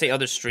 I was gonna say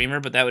other streamer,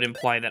 but that would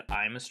imply that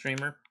I'm a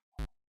streamer,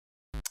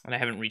 and I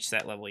haven't reached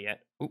that level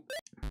yet. Oop.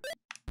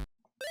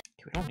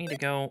 Okay, we don't need to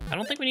go. I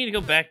don't think we need to go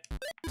back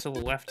to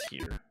the left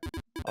here.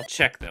 I'll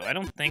check though. I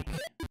don't think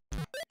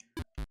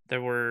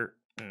there were.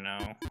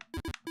 No,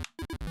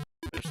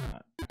 there's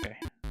not. Okay.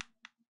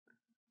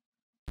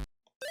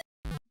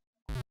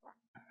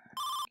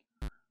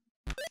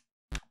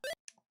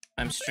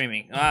 I'm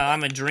streaming.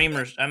 I'm a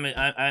dreamer. I'm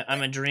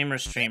a dreamer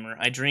streamer.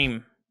 I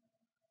dream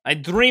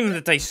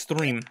that I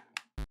stream.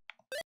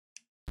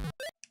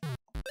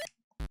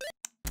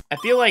 I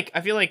feel like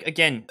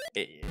again,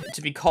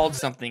 to be called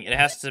something, it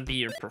has to be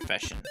your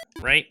profession,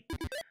 right?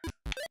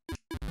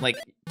 Like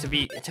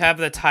to have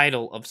the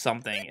title of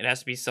something, it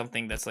has to be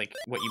something that's like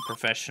what you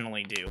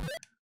professionally do.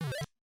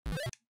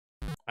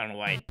 I don't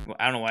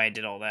know why I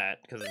did all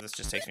that, because this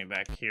just takes me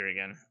back here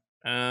again.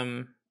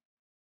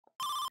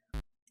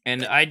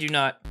 And I do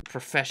not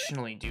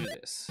professionally do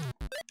this,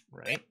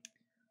 right?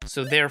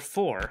 So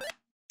therefore,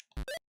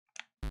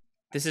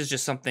 this is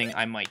just something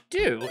I might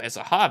do as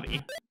a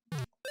hobby.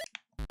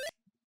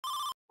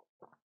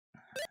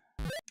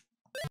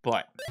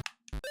 But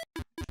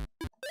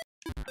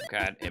oh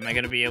God, am I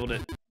gonna be able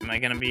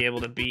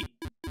to beat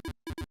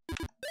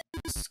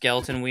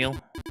Skeleton Wheel?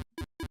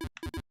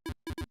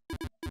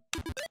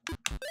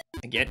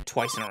 Again,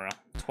 twice in a row.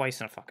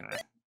 Twice in a fucking row.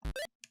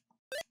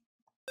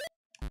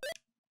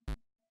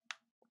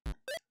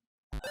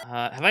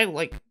 Have I,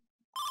 like,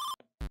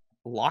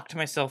 locked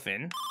myself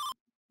in?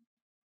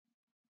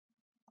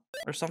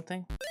 Or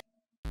something?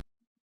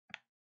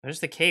 There's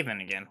the cave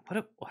in again.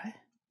 What?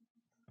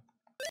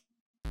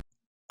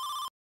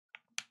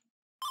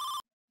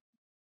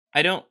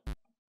 I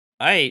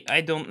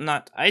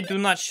do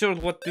not sure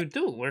what to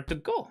do, where to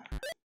go.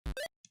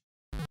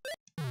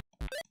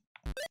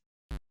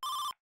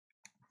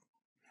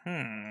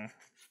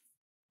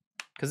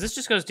 Because this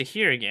just goes to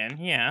here again,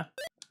 yeah.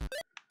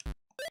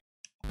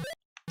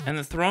 And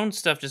the throne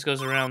stuff just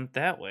goes around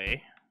that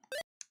way.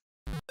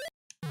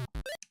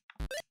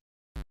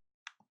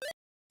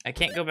 I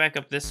can't go back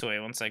up this way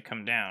once I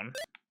come down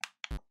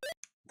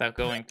without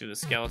going through the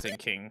Skeleton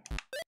King.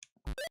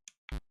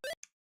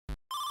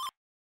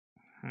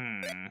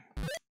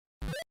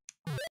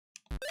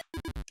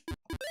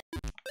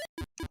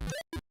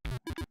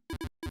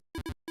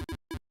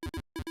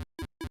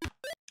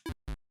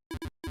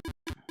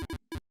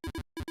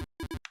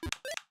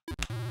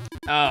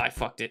 Oh, I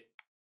fucked it.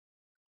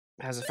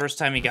 That was the first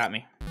time he got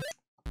me.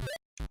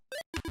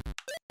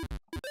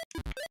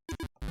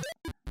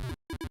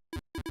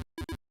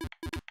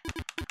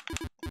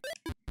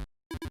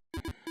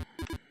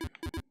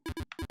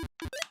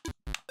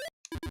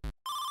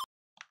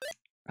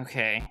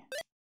 Okay.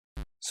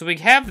 So we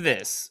have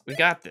this. We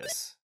got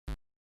this.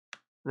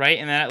 Right?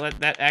 And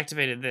that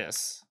activated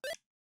this.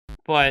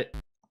 But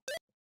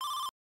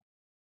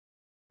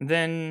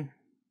then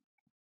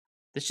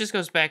This just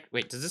goes back.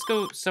 Wait, does this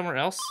go somewhere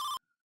else?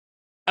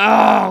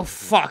 Oh,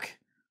 fuck.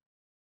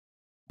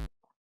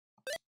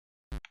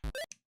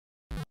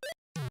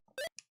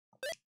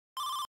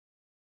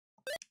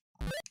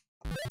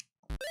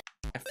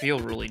 I feel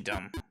really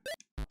dumb.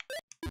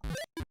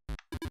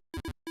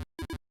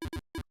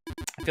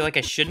 I feel like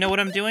I should know what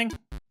I'm doing,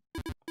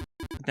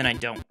 but then I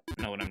don't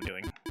know what I'm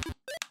doing.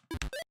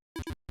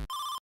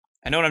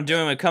 I know what I'm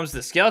doing when it comes to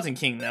the Skeleton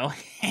King, though.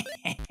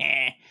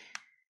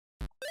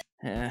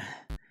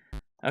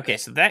 Okay,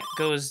 so that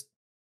goes...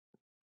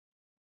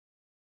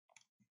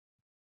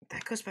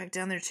 That goes back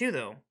down there too,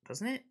 though,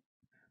 doesn't it?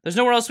 There's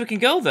nowhere else we can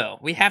go, though.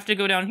 We have to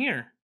go down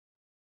here.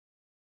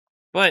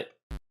 But...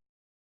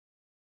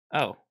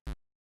 Oh.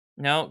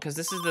 No, because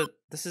this is the...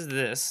 This is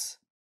this.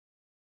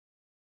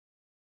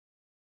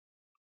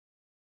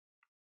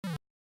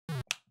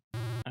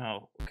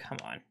 Oh, come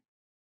on.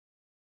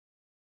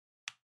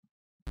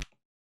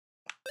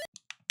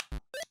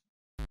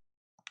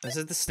 This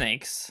is the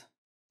snakes.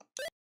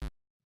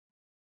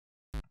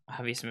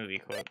 Obvious movie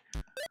quote.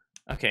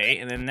 Okay,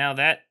 and then now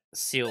that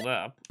sealed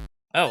up.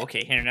 Oh,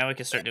 okay, here, now we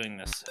can start doing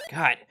this.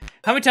 God,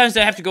 how many times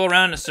do I have to go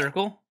around in a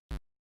circle?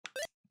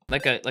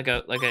 Like a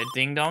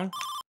ding-dong?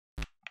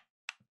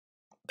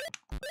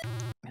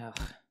 Ugh.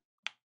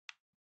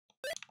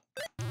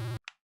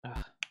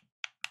 Ugh.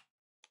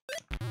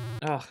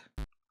 Ugh.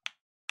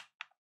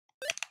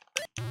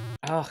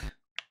 Ugh.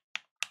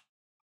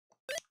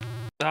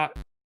 Ugh.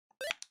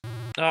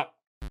 Ugh.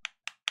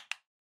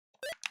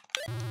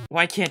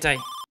 Why can't I?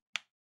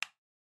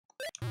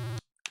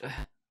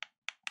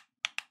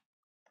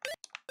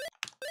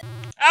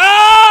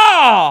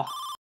 Oh!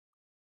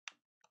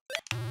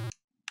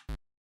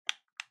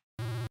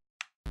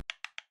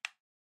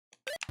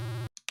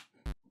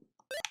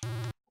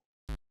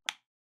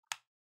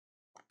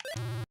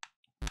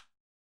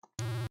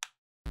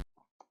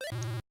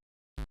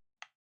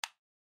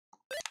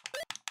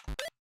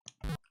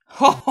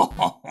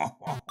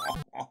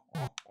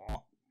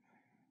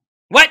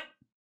 What?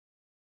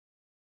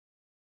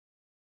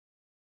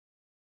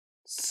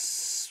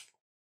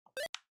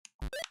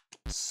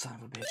 Son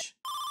of a bitch.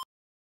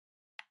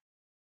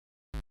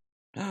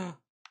 Oh.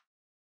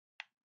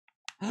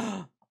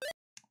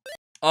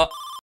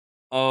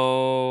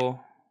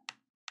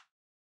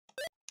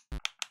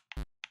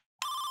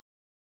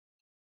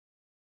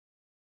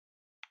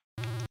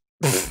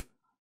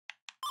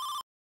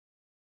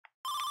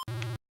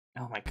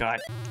 Oh my god.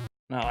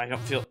 No, I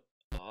don't feel...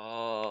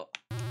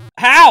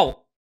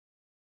 How?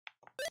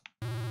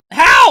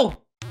 How?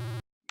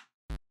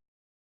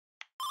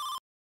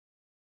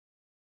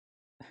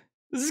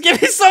 This is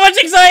giving me so much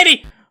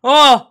anxiety!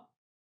 Oh!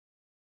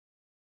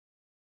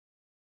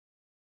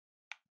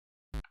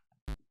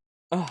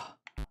 Oh.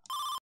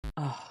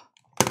 Oh.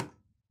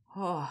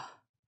 Oh.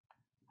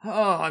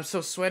 Oh, I'm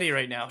so sweaty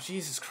right now.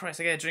 Jesus Christ,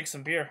 I gotta drink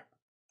some beer.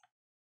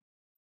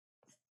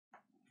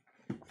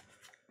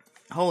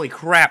 Holy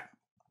crap.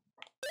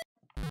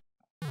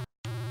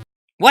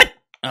 What?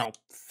 Oh,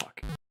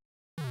 fuck.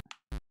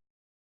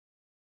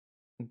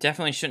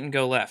 Definitely shouldn't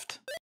go left.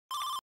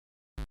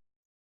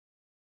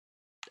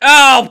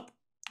 Oh!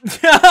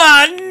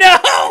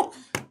 No!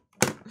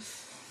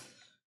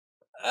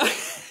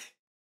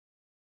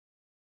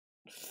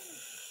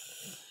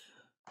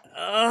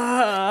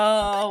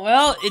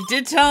 Well, it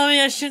did tell me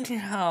I shouldn't.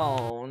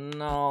 Oh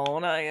no!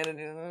 Now I gotta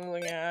do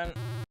this again.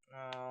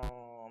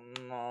 Oh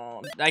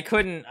no! I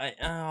couldn't.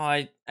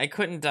 I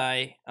couldn't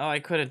die. Oh, I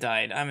could have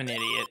died. I'm an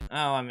idiot.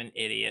 Oh, I'm an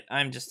idiot.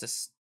 I'm just a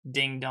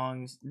ding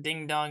dong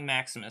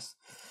Maximus.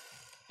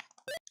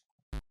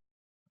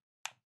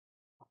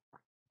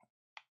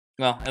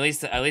 Well, at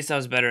least I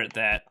was better at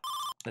that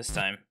this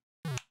time.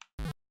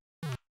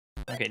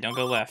 Okay, don't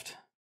go left.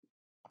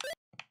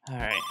 All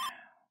right.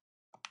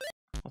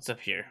 What's up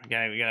here?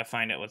 We gotta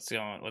find out what's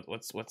going.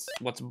 What's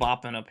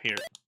bopping up here?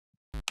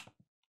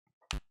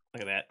 Look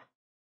at that.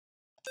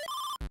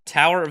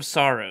 Tower of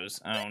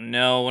Sorrows. Oh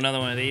no, another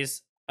one of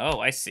these.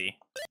 Oh, I see.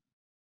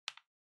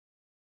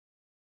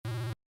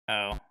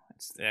 Oh,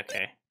 it's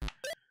okay.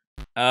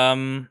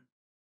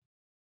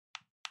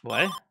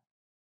 What?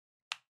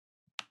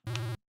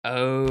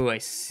 Oh, I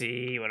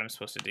see what I'm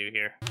supposed to do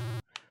here.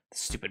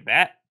 Stupid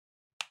bat.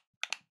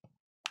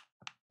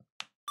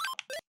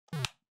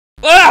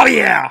 Oh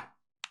yeah!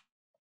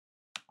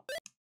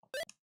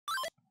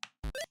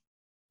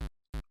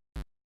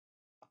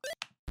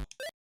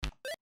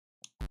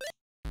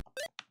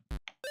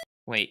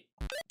 Wait.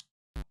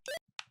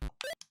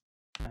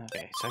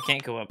 Okay, so I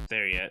can't go up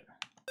there yet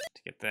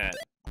to get that.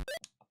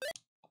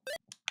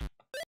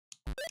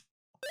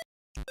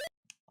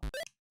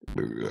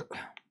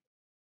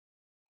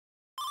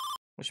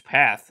 Which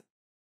path?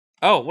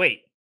 Oh,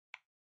 wait.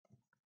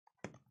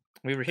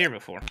 We were here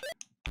before.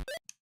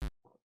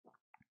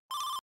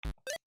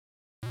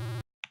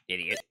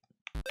 Idiot.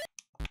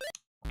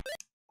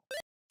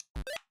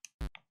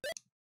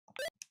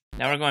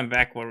 Now we're going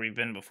back where we've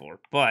been before,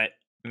 but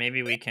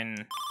maybe we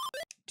can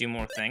do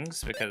more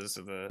things because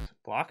of the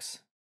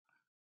blocks.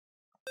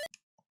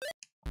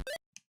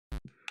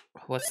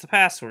 What's the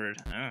password?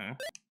 I don't know.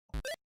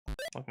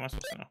 What am I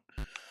supposed to know?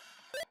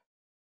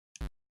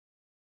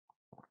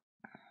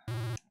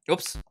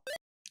 Oops.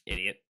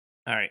 Idiot.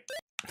 Alright.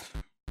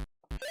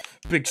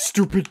 Big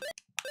stupid.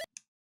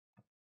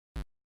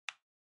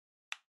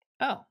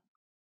 Oh.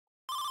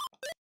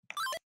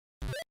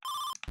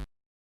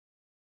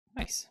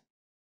 Nice.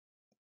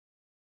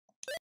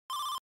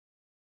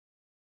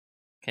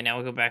 Okay, now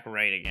we'll go back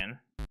right again.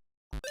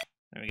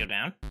 Then we go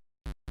down.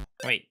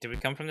 Wait, did we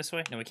come from this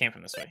way? No, we came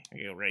from this way.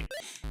 We go right.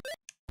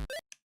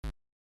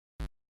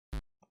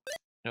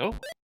 Oh.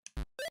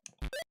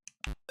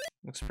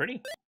 Looks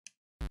pretty.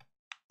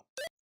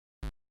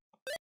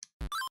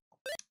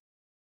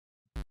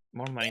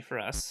 More money for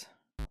us.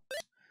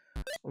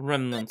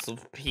 Remnants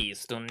of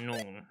peace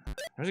unknown. I'm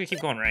just gonna keep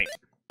going right.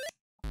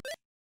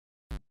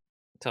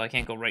 Until I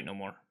can't go right no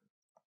more.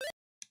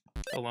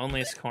 The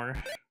loneliest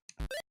corner.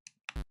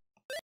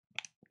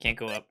 Can't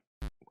go up.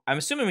 I'm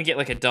assuming we get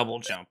like a double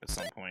jump at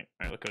some point.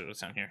 Alright, look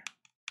what's down here.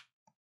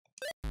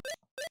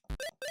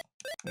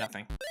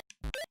 Nothing.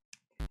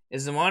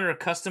 Is the monitor a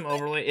custom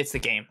overlay? It's the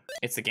game.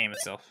 It's the game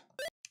itself.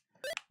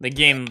 The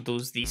game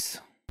does this.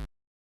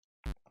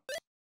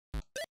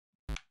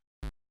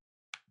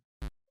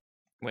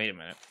 Wait a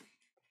minute.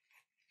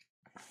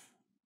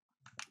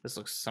 This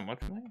looks somewhat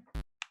familiar.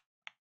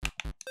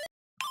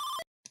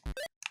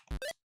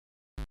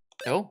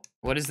 Oh,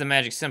 what is the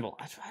magic symbol?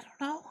 I don't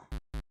know.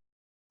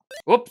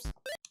 Whoops.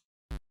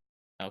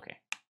 Okay.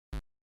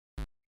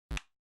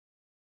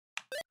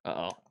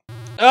 Uh-oh.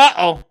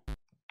 Uh-oh!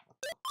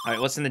 Alright,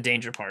 what's in the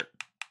danger part?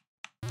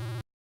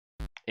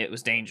 It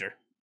was danger.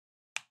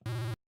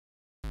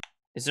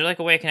 Is there like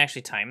a way I can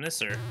actually time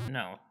this, or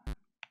no?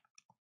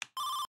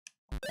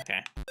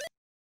 Okay.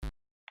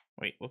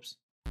 Wait, whoops.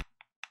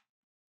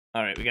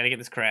 Alright, we gotta get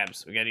these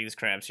crabs. We gotta do these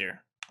crabs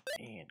here.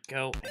 And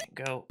go, and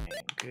go, and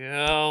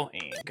go,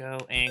 and go,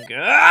 and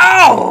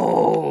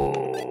go!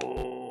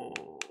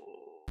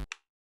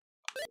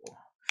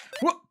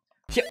 Whoop!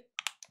 Yeah.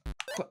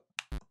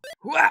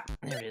 Whoop!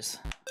 There it is.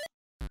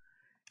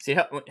 See,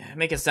 how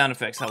making sound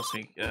effects helps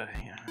me. Yeah,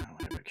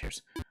 whatever, who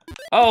cares?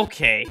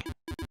 Okay.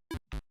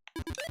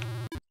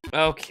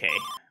 Okay.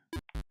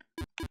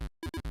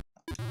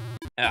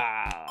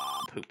 Ah,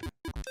 poop.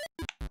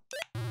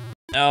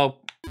 Oh,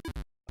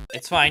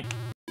 it's fine.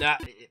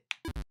 Got it.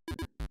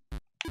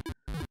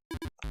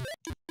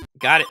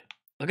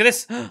 Look at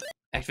this.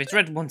 Activates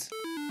red ones.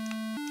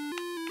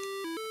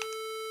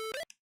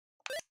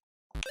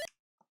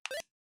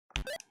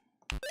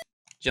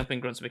 Jumping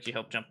grunts make you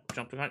help jump.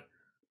 Jump grunt.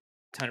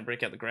 Time to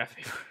break out the graph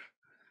paper.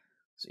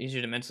 It's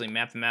easier to mentally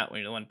map them out when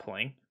you're the one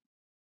playing.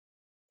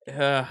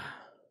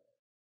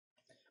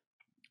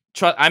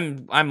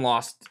 I'm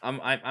lost.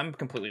 I'm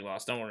completely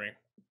lost. Don't worry.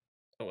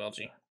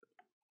 OLG.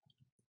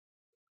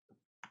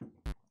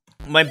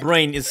 My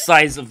brain is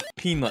size of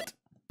peanut.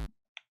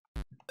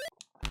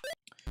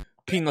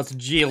 Peanut's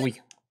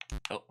jelly.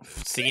 Oh,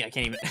 see, I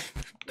can't even.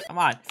 Come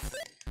on.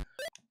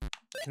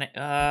 Can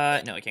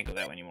I? No, I can't go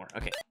that way anymore.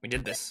 Okay, we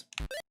did this.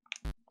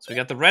 So we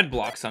got the red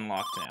blocks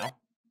unlocked now.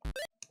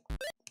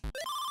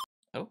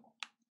 Oh.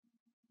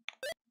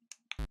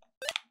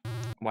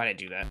 Why'd I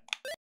do that?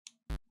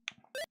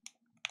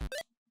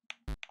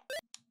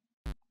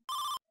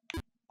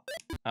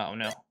 Oh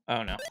no.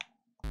 Oh no.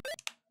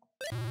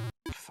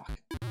 Fuck.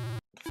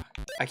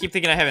 I keep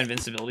thinking I have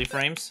invincibility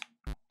frames.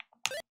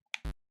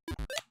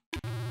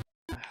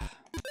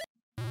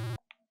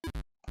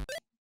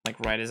 Like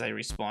right as I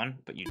respawn,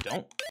 but you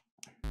don't.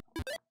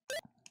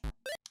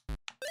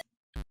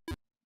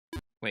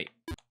 Wait.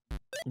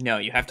 No,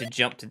 you have to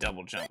jump to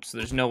double jump, so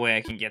there's no way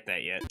I can get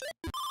that yet.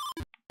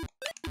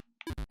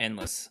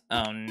 Endless.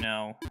 Oh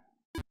no.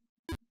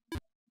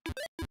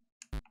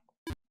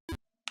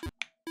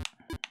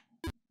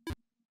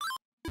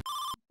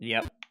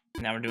 Yep.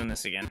 Now we're doing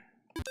this again.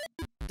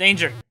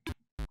 Danger!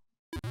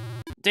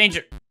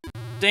 Danger!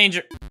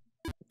 Danger!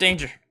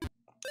 Danger!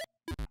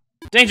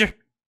 Danger!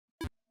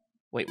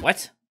 Wait,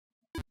 what?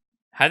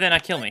 How did that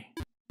not kill me?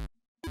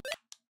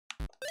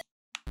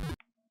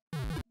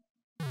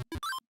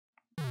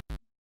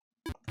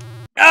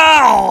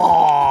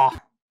 Oh!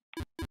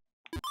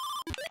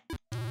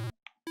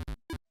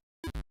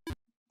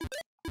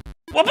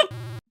 What?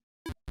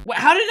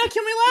 How did it not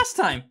kill me last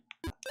time?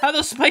 How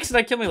those spikes did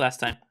not kill me last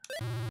time?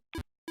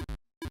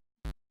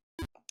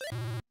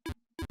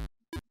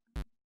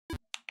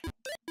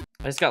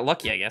 I just got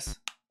lucky, I guess.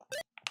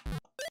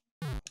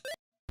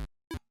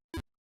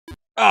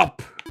 Oh,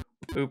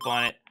 poop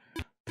on it.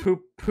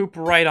 Poop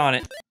right on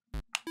it.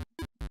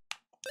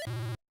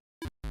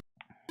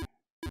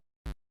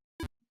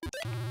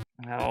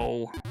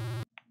 No.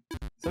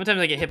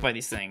 Sometimes I get hit by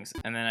these things,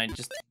 and then I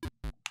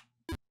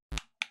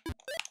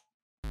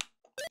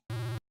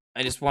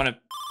just want to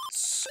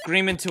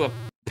scream into a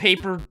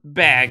paper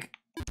bag.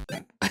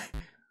 Okay,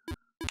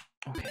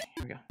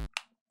 here we go.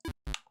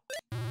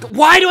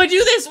 Why do I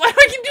do this? Why do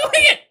I keep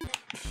doing it?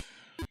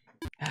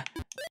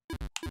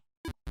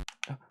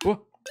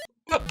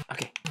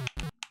 Okay.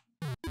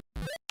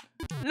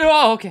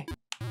 No, okay.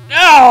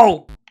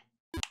 No!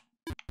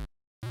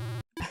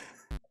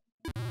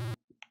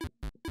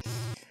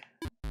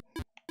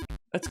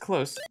 That's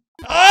close.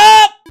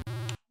 Oh!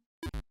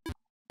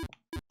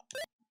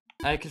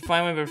 I could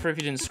find one, but prefer if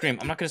you didn't scream.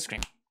 I'm not gonna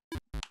scream.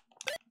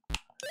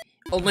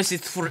 Unless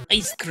it's for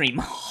ice cream.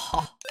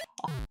 How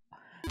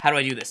do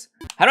I do this?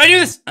 How do I do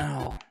this?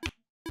 Oh.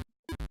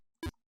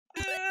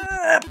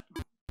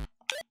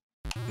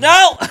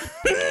 No!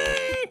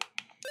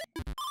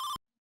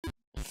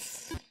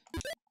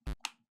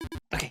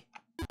 Okay.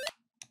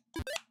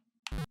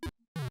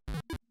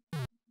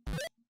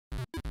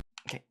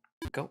 Okay,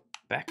 go.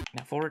 Back,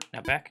 now forward,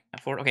 now back, now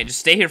forward. Okay, just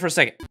stay here for a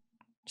second.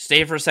 Just stay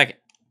here for a second.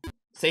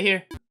 Stay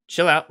here.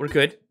 Chill out. We're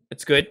good.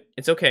 It's good.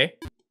 It's okay.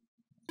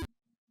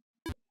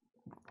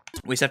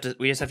 We just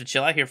have to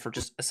chill out here for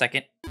just a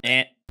second.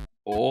 And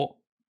oh,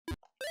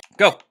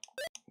 go.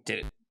 Did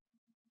it.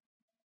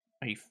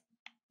 Are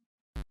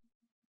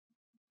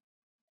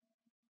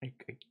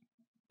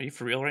you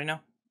for real right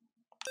now?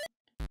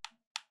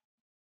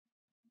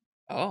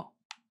 Oh.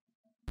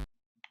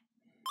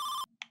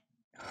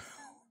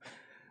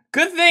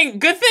 Good thing.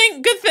 Good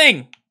thing. Good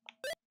thing.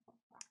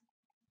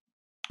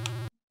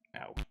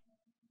 No.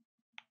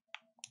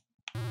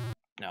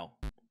 No.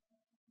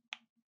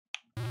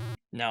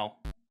 No.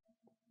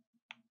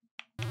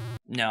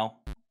 No.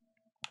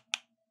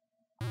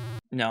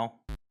 No.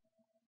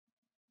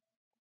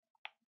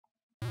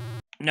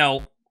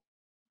 No.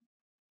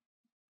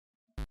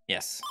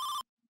 Yes.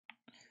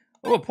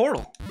 Oh, a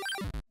portal.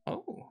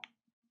 Oh.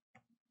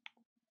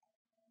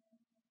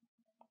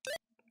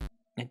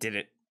 I did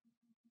it.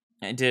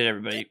 I did it,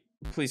 everybody.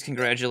 Please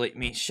congratulate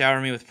me.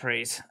 Shower me with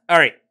praise.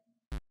 Alright.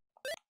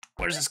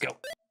 Where does this go?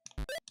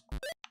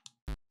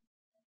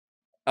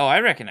 Oh, I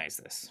recognize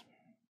this.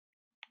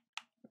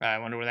 I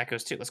wonder where that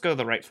goes to. Let's go to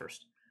the right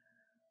first.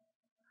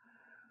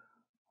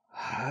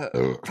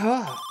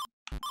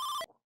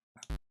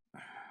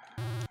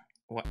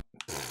 What?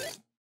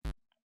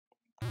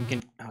 You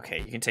can okay,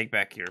 you can take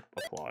back your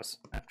applause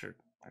after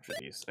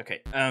these.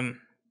 Okay.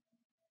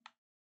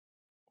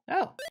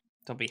 Oh,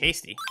 don't be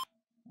hasty.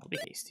 Don't be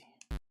hasty.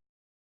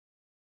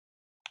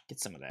 Get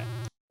some of that.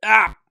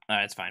 Ah!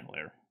 Alright, it's fine,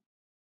 whatever.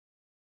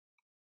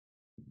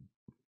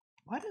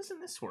 Why doesn't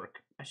this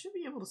work? I should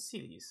be able to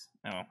see these.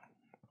 Oh.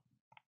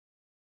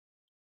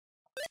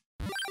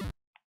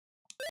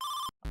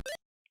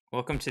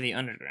 Welcome to the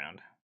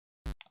underground.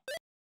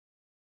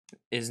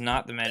 Is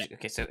not the magic.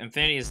 Okay, so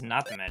infinity is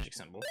not the magic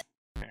symbol,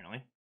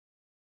 apparently.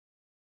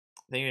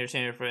 Thank you for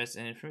changing for us,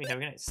 and for me, have a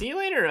good night. See you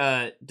later,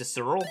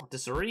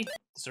 Desuri?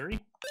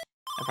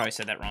 I probably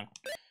said that wrong.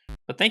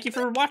 But thank you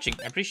for watching.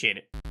 I appreciate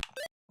it.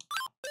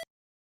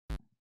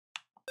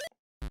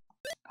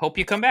 Hope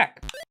you come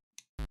back.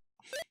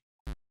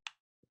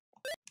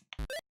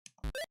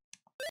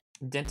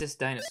 Dentist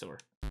dinosaur.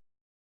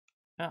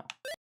 Oh.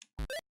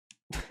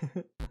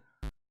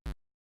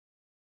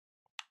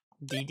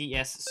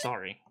 DDS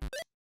sorry.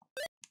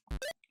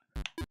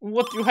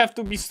 What you have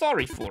to be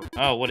sorry for?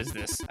 Oh, what is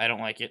this? I don't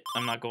like it.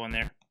 I'm not going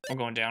there. I'm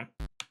going down.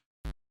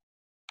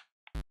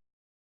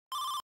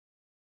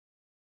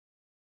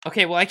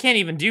 Okay, well, I can't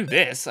even do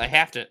this. I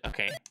have to...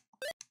 Okay.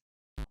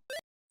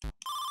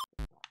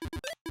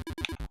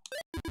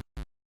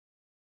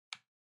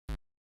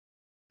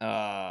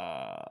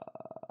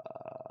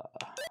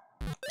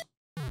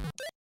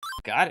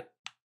 Got it.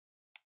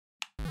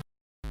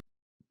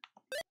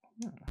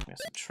 Got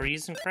some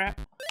trees and crap.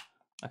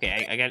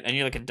 Okay, I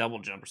need like a double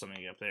jump or something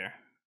to get up there.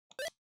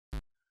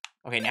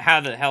 Okay, now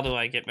how the hell do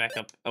I get back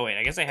up? Oh wait,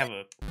 I guess I have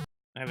a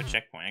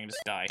checkpoint. I can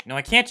just die. No,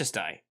 I can't just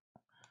die.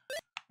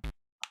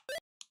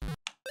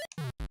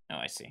 Oh,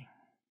 I see.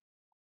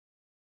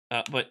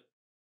 But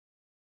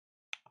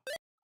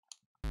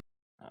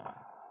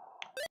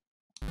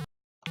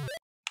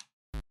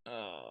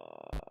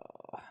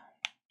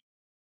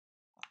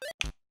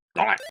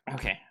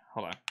okay,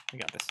 hold on. We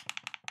got this.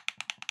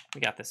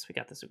 We got this. We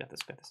got this. We got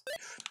this. We got this.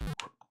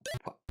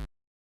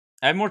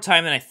 I have more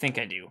time than I think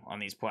I do on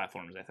these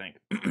platforms, I think.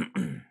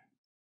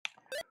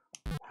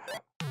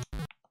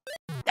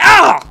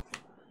 Ah!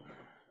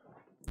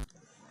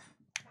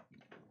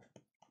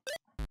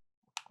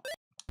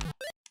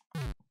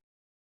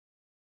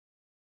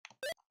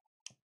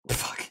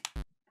 Fuck.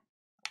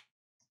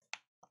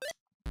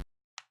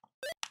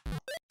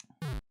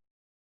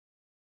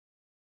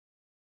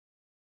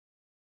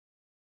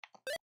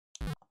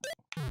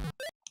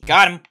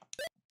 Got him.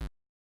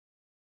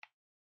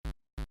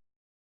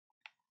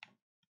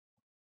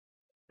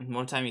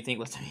 More time you think,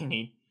 less time you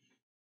need.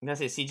 I'm gonna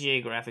say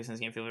CGA graphics in this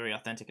game feel very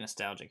authentic and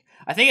nostalgic.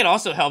 I think it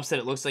also helps that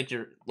it looks like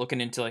you're looking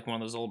into like one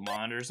of those old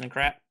monitors and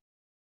crap.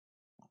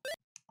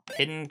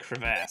 Hidden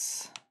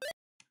crevasse.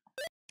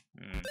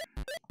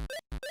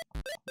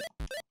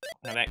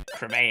 Now that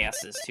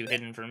crevasse is too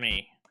hidden for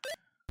me.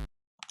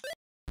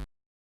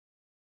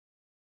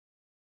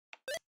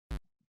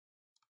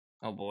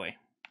 Oh boy.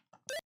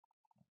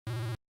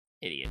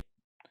 Idiot.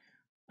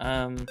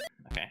 Okay,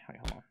 wait,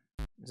 hold on.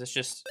 Is this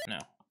just... No.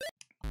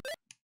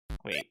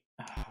 Wait.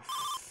 Oh.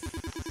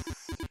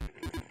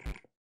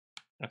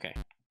 Okay.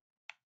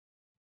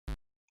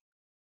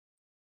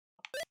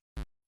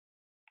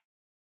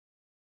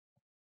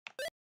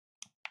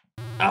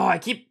 Oh, I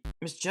keep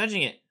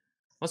misjudging it.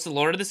 What's the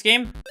lore of this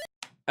game?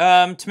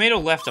 Tomato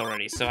left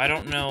already, so I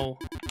don't know.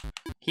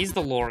 He's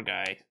the lore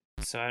guy,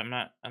 so I'm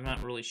not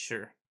really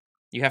sure.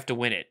 You have to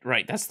win it.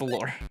 Right, that's the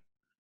lore.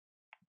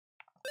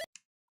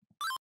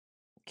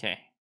 Okay.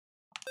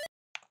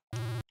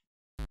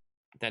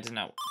 That is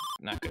not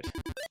good.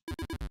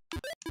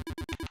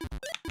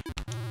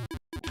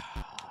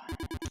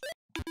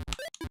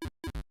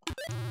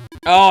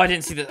 Oh, I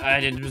didn't see the.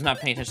 Was not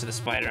paying attention to the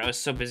spider. I was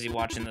so busy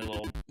watching the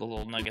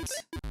little nuggets.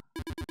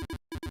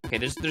 Okay,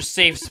 there's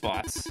save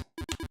spots.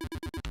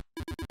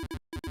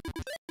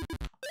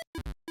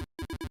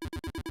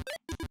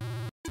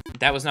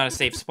 That was not a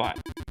safe spot.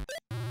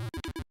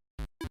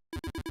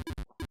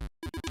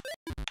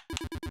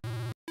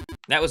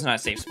 That was not a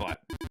safe spot.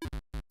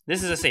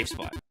 This is a safe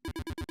spot.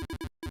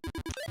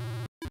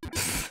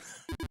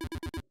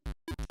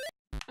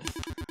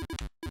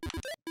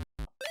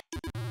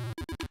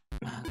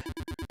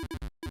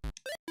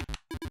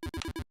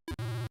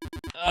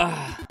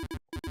 Ugh.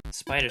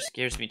 Spider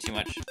scares me too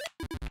much.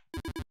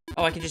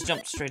 Oh, I can just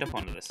jump straight up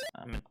onto this.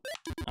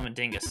 I'm a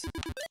dingus.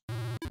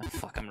 Oh,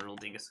 fuck, I'm a real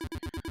dingus.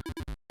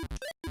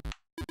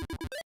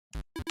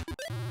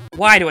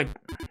 Why do I...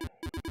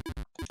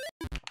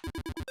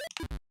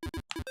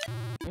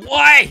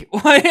 Why?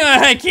 Why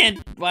I can't...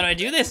 Why do I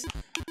do this?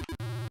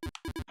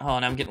 Oh,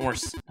 now I'm getting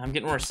worse. I'm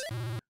getting worse.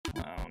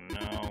 Oh,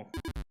 no.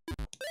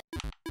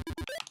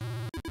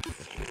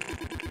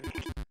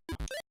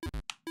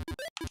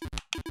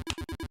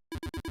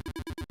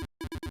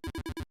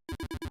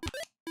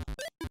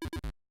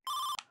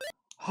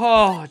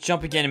 Oh,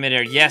 jump again in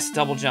midair. Yes,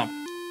 double jump.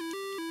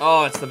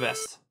 Oh, it's the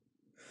best.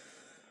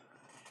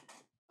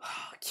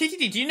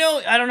 KTD, do you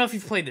know, I don't know if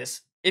you've played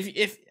this.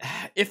 If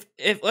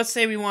let's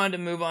say we wanted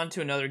to move on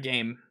to another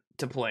game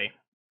to play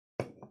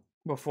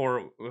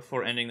before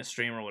ending the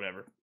stream or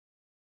whatever.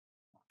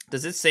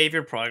 Does it save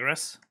your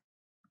progress?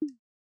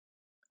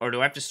 Or do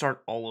I have to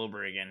start all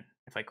over again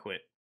if I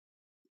quit?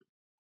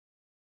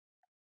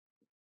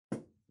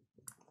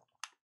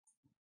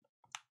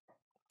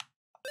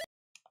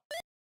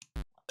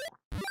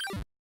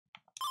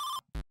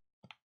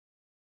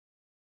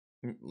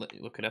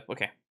 Look it up.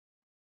 Okay.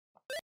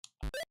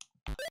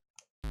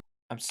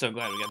 I'm so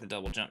glad we got the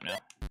double jump now.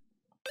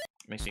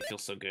 Makes me feel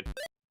so good.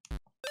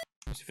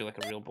 Makes me feel like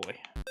a real boy.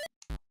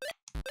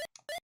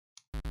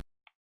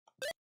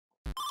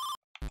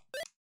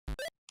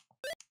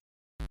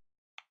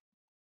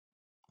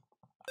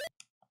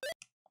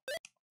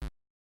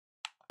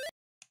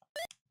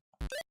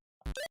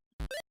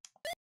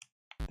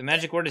 The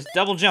magic word is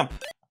double jump.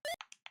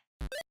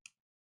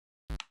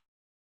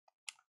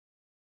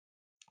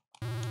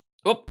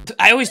 Oh,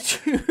 I always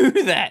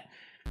do that.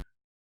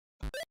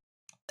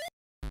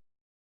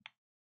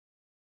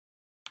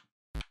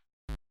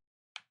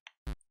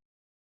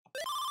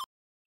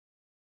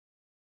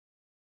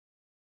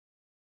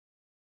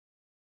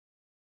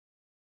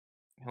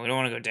 We don't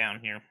want to go down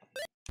here.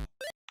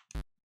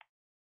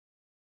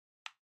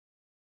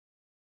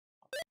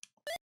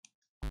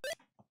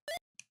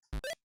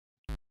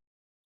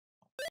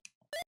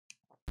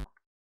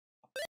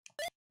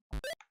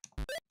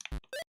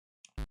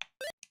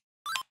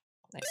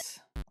 Nice.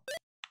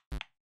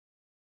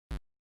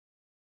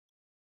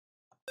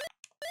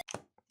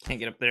 Can't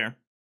get up there.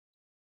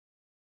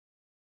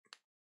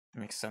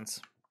 Makes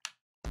sense.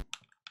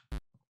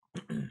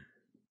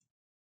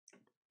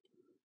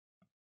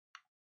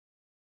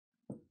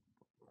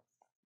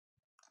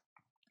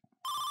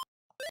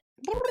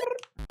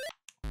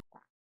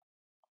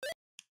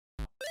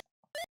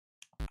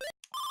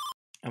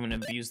 I'm gonna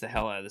abuse the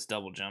hell out of this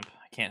double jump.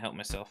 I can't help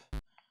myself.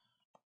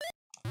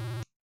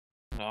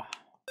 Oh.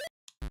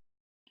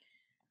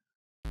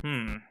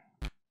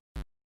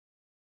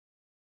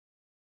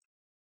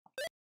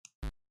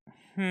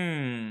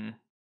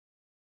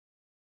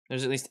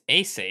 There's at least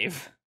a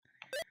save.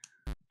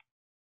 Well,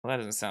 that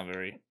doesn't sound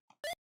very...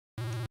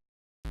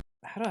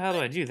 How the hell do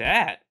I do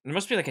that? There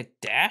must be like a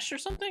dash or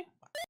something?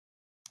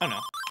 Oh no.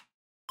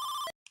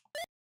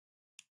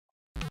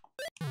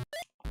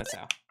 That's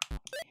how.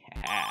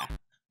 Yeah.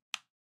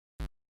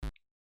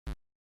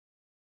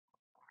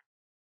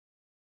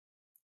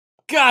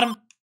 Got him!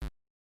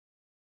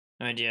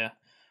 No idea.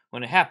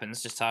 When it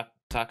happens, just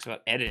talks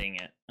about editing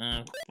it.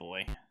 Oh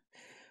boy.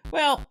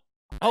 Well,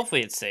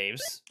 hopefully it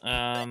saves.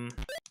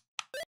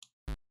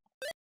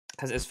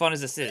 Because as fun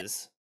as this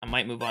is, I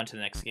might move on to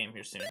the next game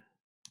here soon.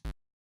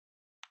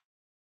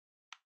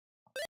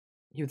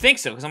 You'd think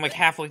so, because I'm like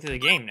halfway through the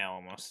game now,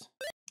 almost.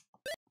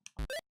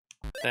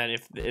 That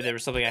if there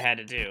was something I had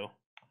to do.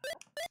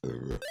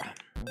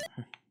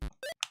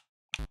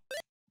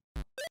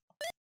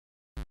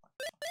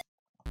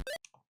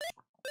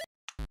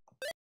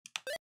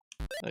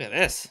 Look at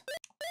this.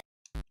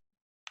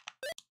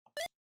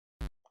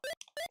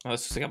 Oh,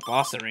 this looks like a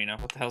boss arena.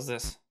 What the hell's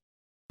this?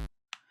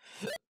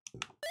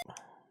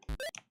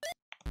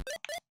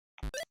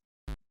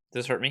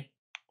 Does this hurt me?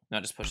 No,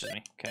 it just pushes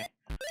me. Okay.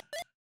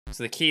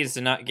 So the key is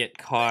to not get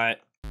caught.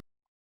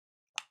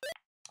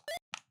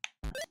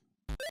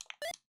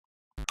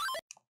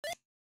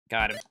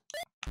 Got him.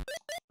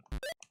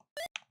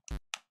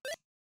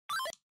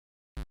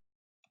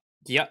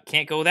 Yep,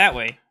 can't go that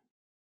way.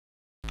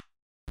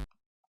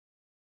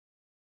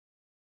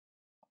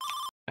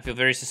 I feel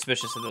very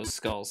suspicious of those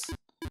skulls.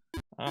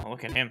 Oh,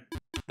 look at him.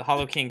 The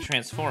Hollow King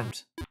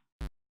transformed.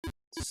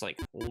 Just like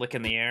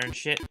licking the air and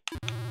shit.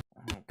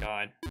 Oh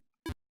god.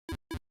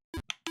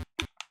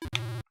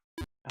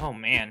 Oh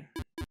man.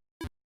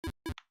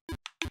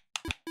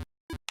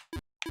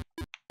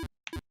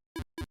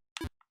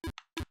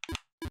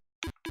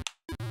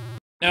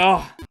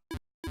 Oh!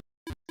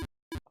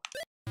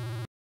 Can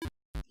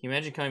you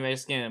imagine coming back to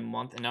this game in a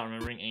month and not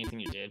remembering anything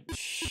you did?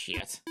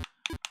 Shit.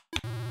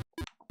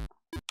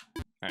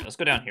 Alright, let's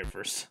go down here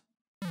first.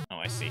 Oh,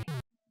 I see.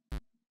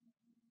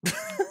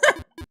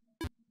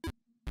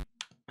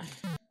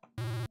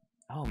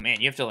 Oh man,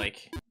 you have to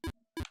like...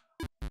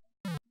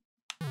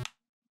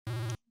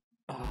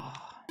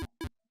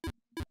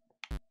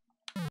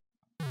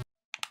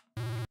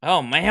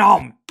 Oh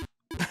man!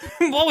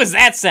 What was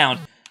that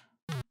sound?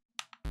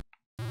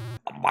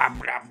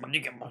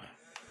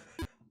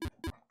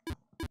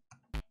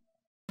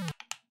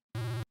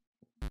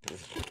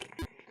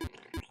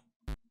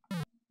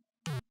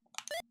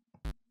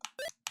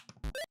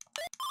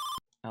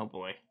 Oh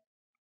boy.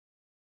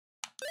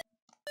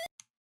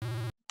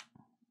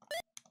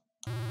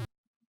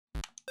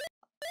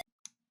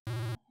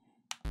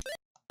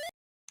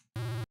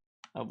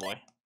 Oh boy.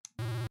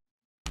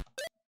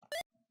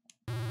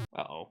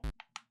 Uh-oh.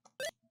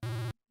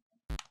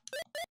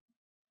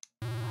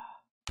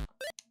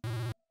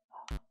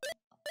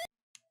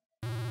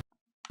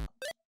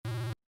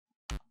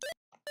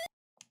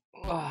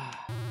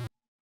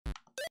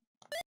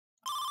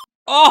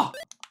 Oh!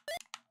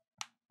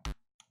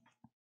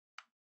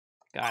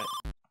 Got it.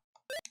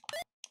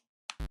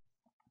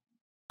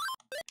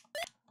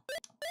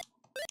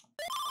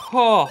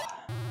 Oh!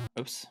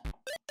 Oops.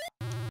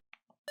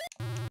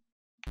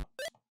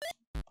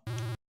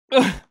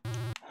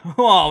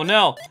 Oh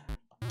no!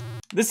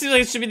 This seems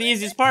like it should be the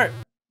easiest part.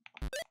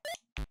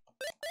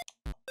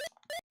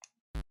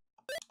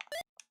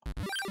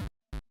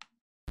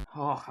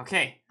 Oh,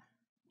 okay.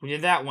 We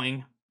did that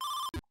wing.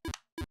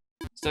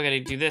 Still gotta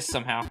do this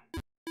somehow.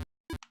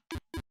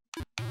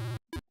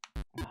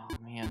 Oh,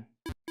 man.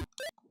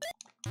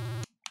 I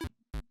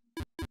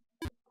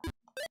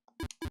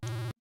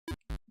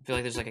feel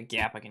like there's like a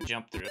gap I can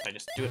jump through if I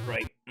just do it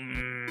right.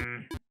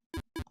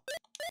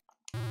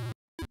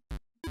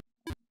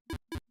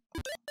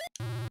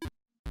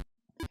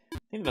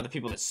 Think about the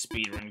people that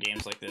speedrun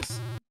games like this.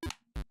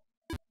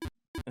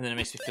 And then it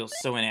makes me feel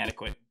so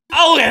inadequate.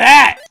 Oh, look at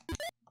that!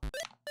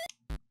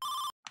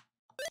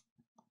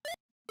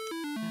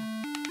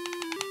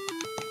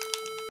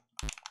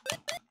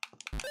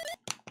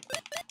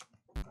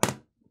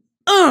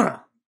 Oh,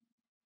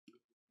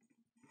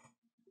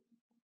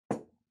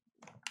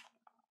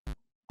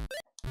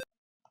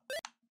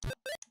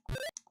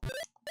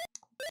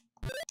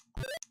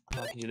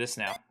 I can do this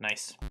now.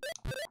 Nice.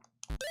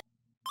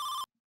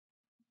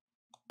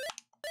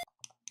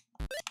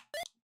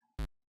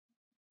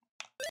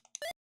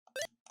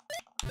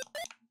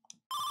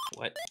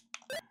 What?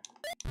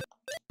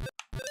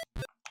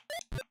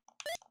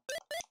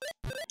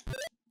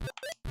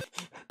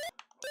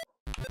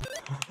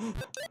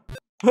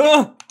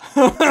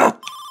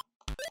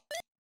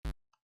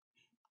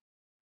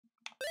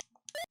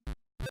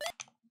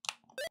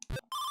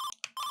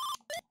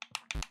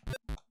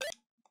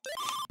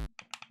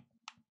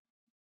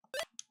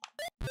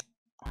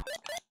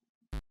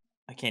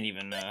 I can't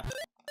even,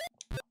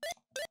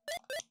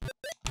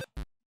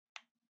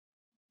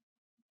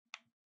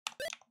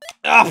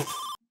 Ah!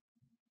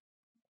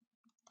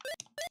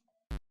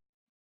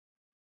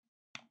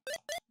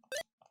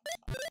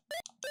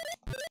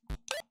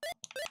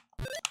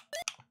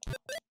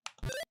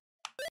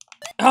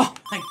 Oh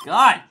my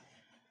god!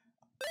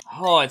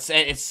 Oh, it's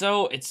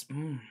so,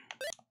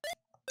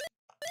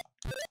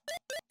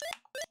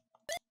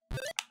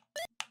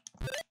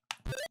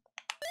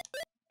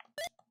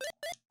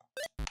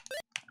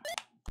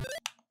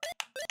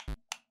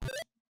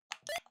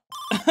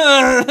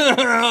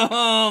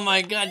 Oh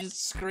my god,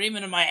 just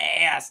screaming in my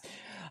ass.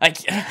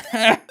 Is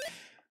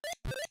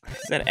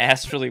that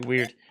ass really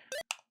weird?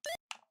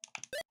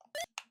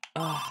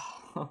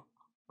 Oh.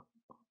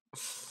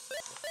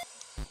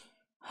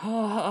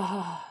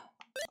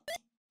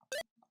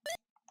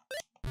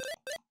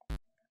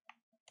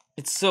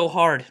 It's so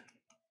hard.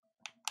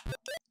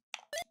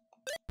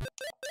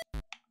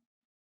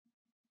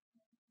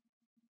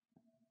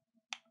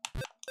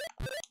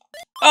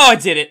 Oh, I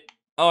did it.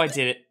 Oh, I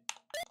did it.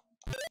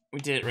 We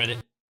did it,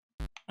 Reddit.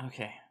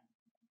 Okay.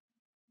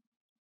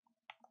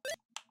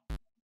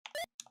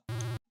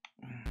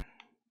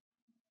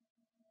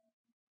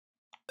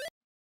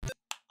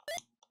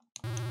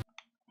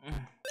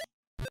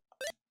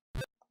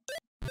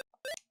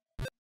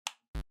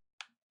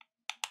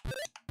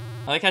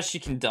 I like how she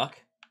can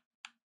duck,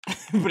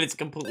 but it's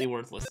completely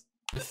worthless.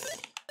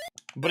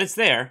 But it's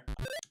there.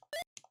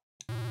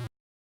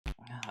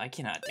 I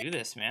cannot do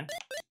this, man.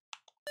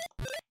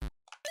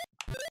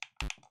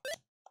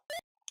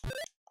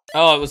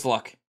 Oh, it was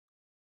luck.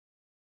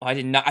 Oh, I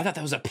did not. I thought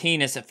that was a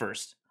penis at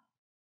first.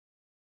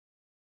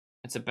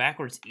 It's a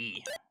backwards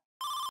E.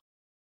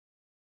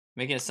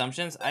 Making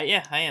assumptions?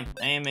 Yeah, I am.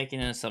 I am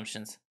making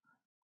assumptions.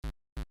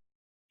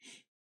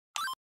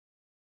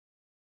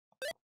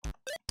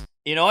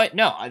 You know what?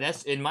 No,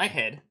 that's in my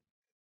head.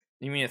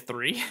 You mean a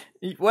 3?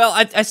 Well,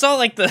 I saw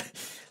like the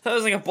that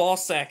was like a ball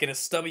sack and a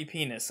stubby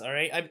penis. All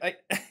right, I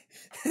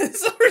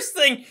it's the first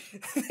thing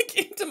that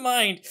came to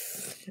mind.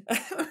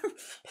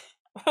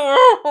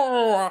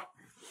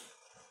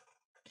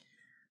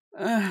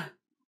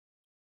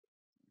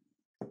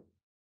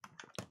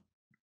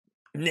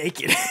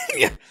 Naked.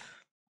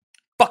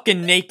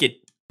 Fucking naked.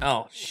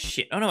 Oh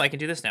shit. Oh no, I can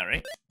do this now,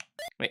 right?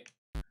 Wait,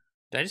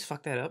 did I just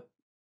fuck that up?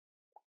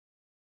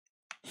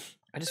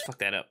 I just fucked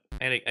that up.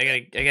 I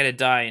gotta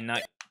die and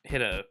not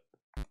hit a.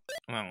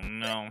 Oh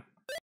no.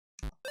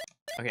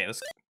 Okay,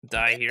 let's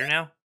die here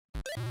now.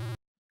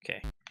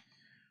 Okay.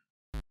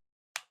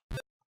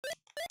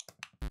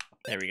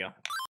 There we go.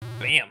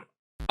 Bam.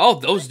 Oh,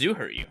 those do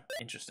hurt you.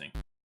 Interesting.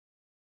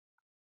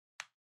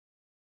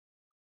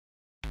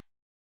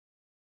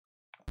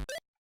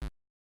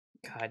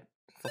 God,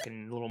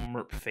 fucking little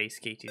merp face,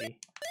 KTD.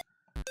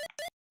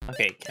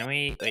 Okay, can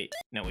we... Wait,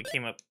 no, we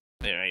came up...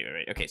 There,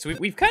 right. Okay, so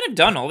we've kind of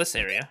done all this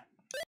area.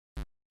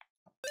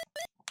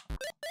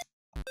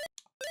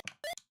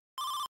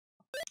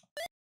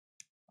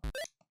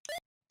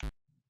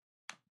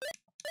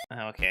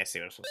 Oh, okay, I see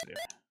what I'm supposed to do.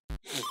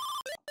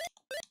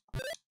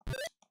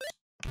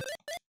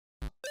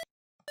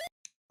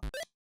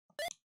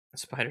 A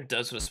spider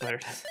does what a spider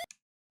does.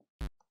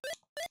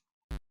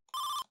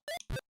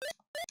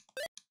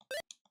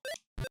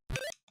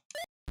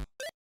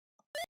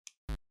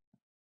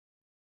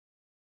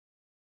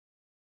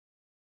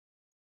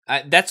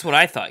 That's what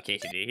I thought,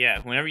 KTD. Yeah,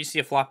 whenever you see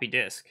a floppy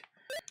disk,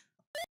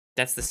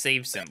 that's the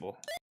save symbol.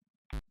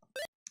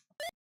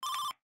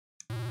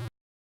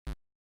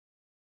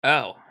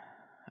 Oh,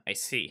 I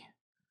see.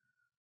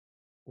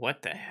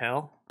 What the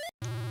hell?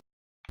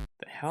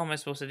 The hell am I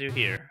supposed to do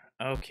here?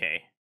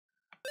 Okay.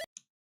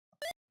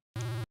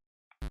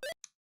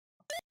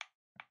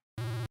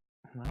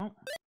 No.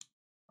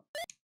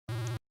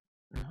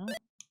 No.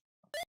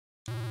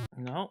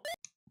 No.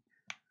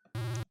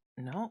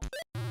 No.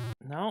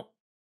 No.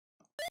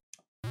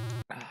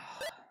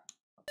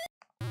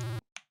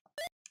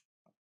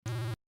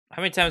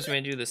 How many times am I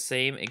gonna do the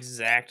same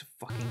exact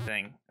fucking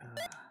thing? Oh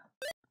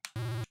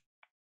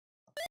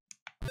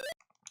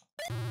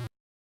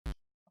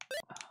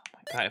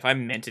my god, if I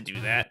meant to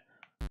do that,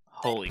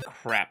 holy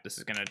crap, this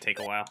is gonna take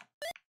a while.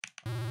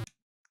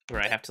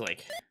 Where I have to,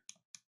 like,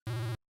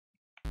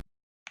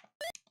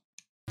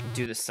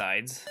 do the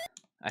sides.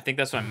 I think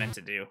that's what I meant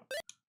to do.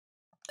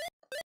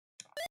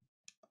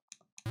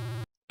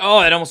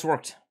 Oh, it almost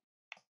worked.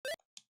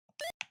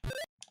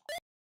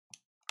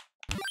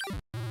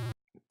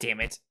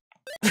 Damn it.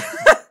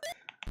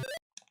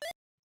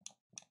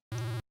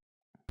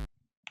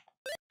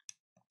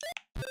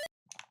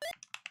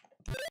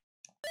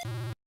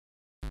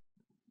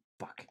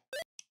 Fuck.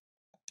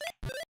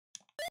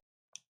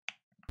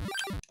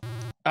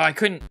 Oh, I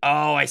couldn't.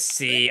 Oh, I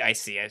see.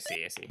 Is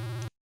that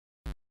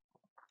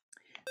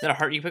a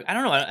heart you pick? I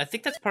don't know. I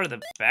think that's part of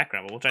the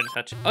background, but we'll try to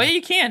touch it. Oh, yeah,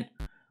 you can.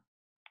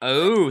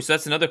 Oh, so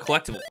that's another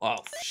collectible. Oh,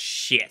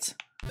 shit.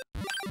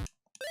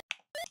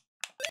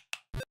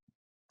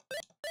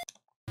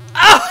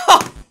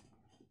 Oh!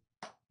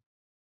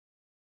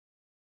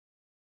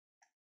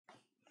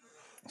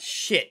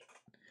 Shit.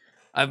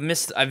 I've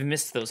missed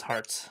those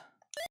hearts.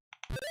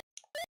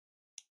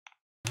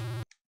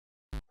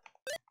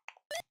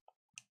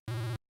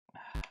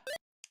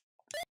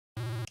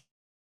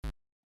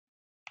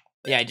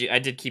 Yeah, I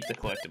did keep the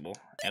collectible.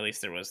 At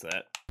least there was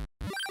that.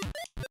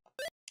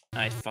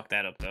 I fucked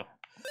that up though.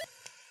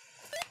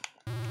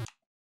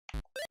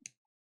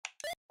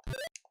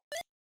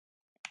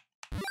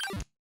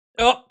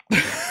 Oh.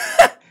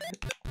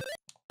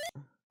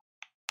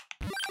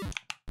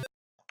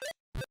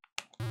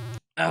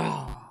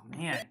 Oh,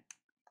 man.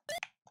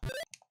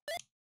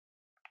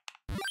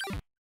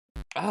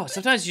 Oh,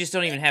 sometimes you just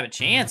don't even have a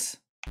chance.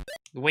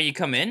 The way you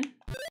come in.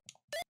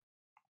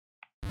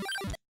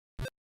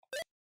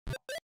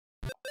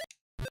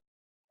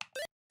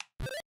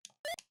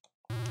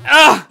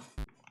 Ah!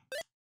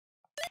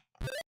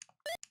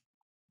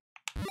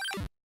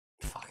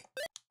 Fuck.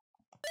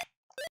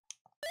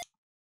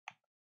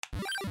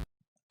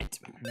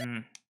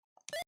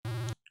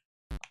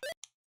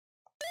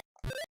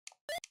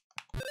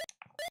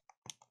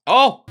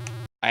 Oh!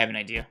 I have an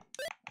idea.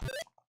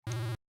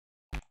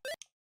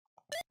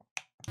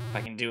 If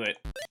I can do it.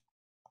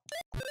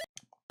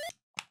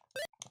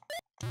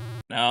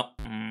 No.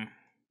 I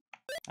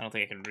don't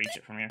think I can reach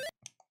it from here.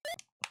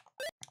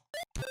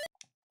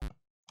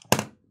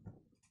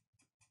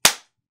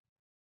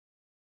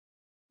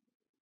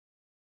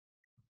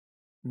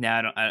 Now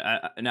I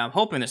don't. Now I'm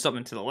hoping there's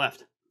something to the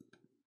left.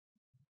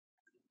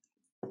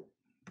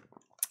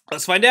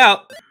 Let's find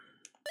out.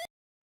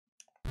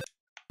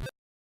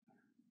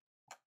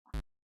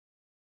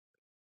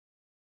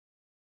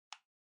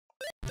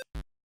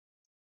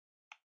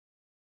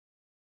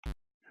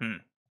 Oh,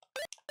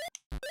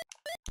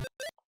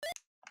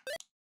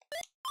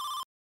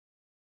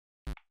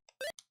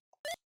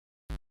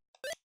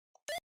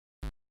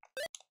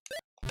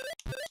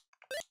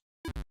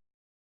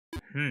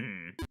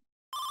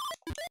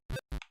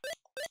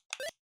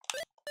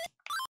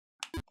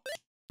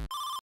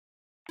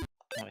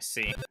 I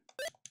see.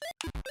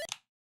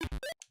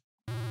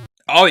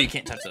 Oh, you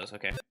can't touch those.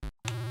 Okay.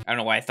 I don't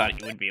know why I thought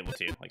you would be able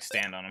to, like,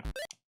 stand on them.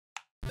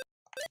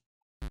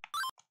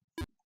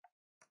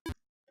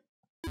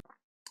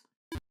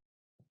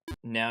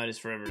 Now it is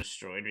forever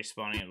destroyed,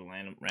 respawning at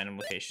a random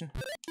location.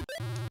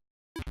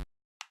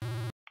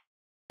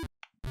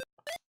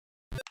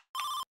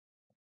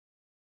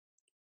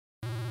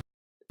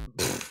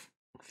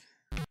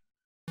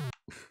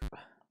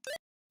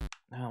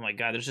 Oh my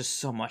god, there's just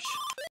so much.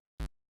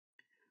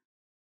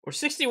 We're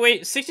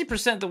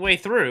 60% the way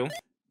through.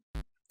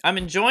 I'm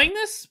enjoying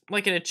this,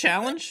 like in a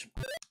challenge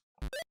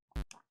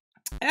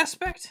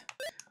aspect.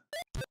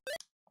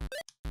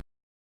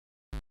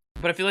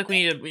 But I feel like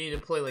we need to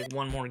play like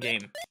one more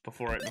game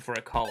before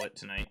I call it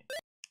tonight.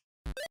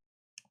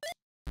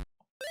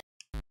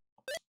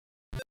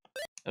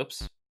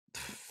 Oops.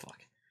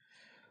 Fuck.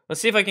 Let's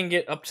see if I can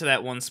get up to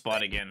that one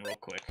spot again real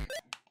quick.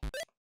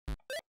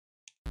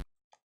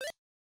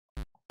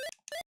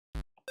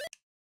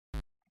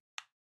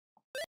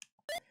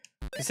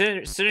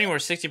 Considering we're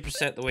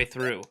 60% the way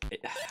through,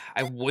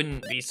 I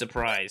wouldn't be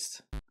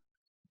surprised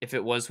if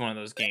it was one of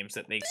those games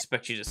that they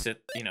expect you to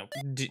sit, you know,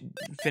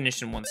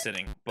 finish in one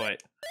sitting,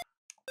 but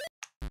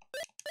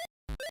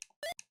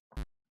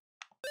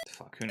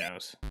fuck, who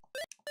knows?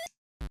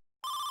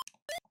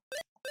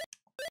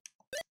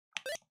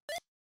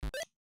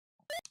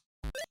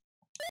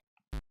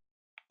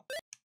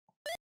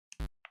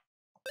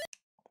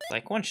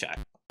 Like one shot.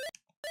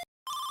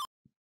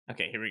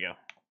 Okay, here we go.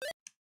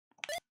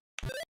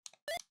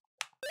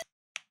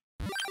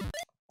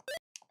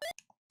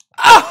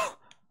 Oh!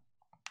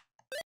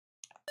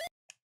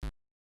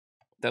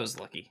 That was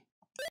lucky.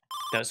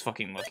 That was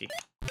fucking lucky.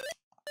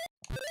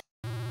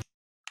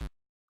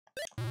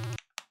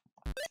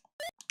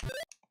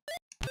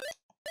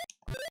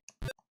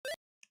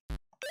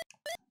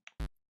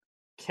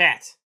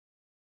 Cat.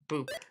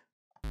 Boop.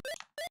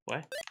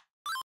 What?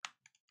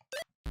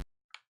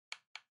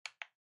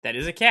 That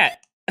is a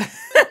cat.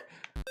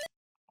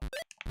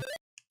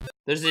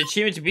 There's an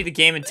achievement to beat the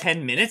game in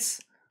 10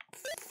 minutes?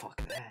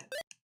 Fuck that.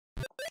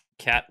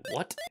 Cat.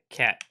 What?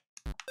 Cat.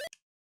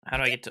 How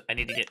do I get to... I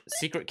need to get...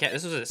 Secret cat.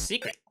 This was a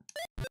secret.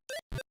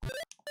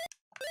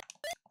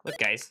 Look,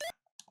 guys.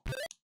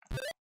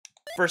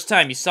 First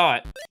time you saw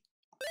it.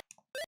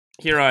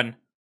 Here on...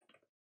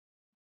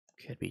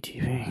 Cat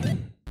BTV.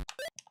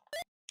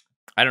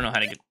 I don't know how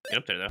to get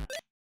up there, though.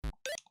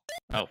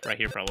 Oh, right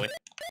here, probably.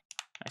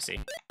 I see.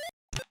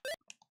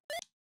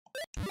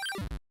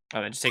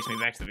 Oh, that just takes me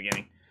back to the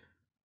beginning.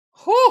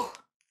 Whew!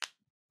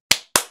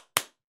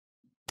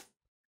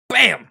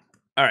 Bam!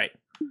 Alright.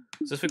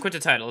 So if we quit the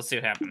title, let's see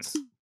what happens.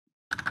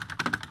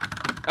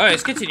 Alright,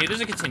 let's continue.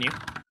 There's a continue.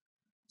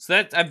 So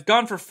that I've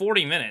gone for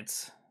 40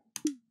 minutes.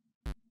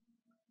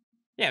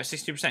 Yeah,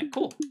 60%.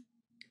 Cool.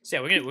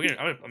 So yeah,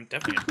 I'm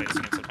definitely gonna play this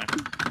again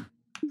sometime.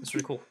 That's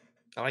really cool.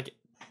 I like it.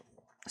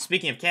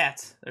 Speaking of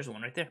cats, there's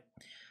one right there.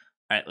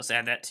 Alright, let's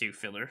add that to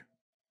filler.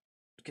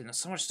 Getting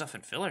so much stuff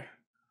in filler.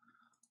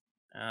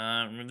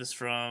 Remove this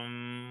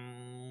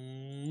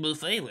from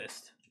buffet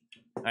list.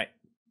 Alright.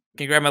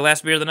 Can you grab my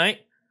last beer of the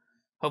night?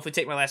 Hopefully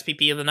take my last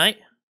PP of the night.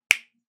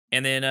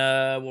 And then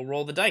we'll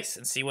roll the dice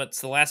and see what's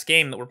the last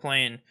game that we're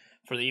playing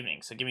for the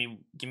evening. So give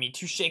me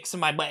 2 shakes of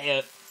my butt.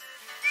 Yeah,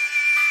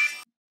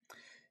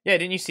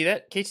 didn't you see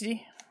that,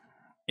 KTD?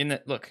 In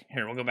the look,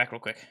 here, we'll go back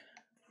real quick.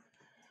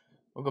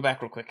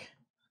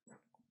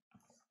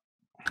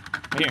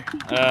 Right here.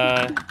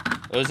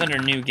 It was under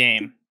new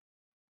game.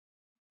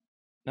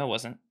 No, it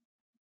wasn't.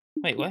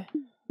 Wait, what?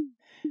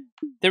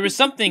 There was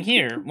something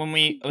here when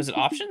was it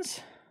options?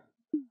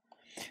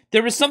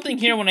 There was something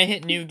here when I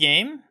hit new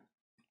game.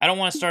 I don't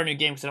want to start a new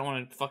game because I don't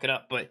want to fuck it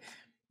up, but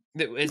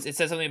it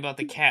said something about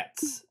the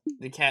cats.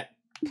 The cat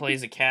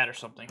plays a cat or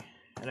something,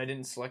 and I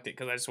didn't select it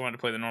because I just wanted to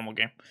play the normal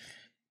game.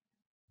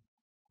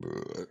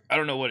 I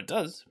don't know what it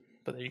does,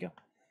 but there you go.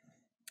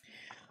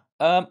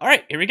 All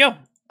right, here we go.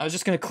 I was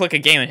just gonna click a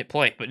game and hit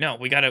play, but no,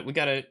 we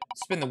gotta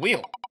spin the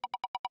wheel.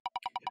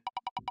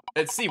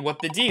 Let's see what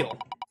the deal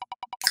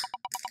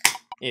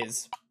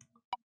is.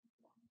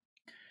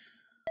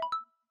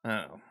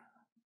 Oh.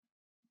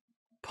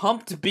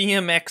 Pumped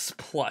BMX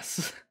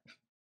Plus.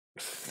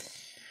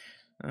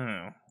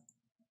 Oh.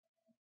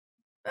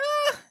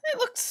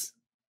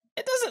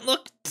 It doesn't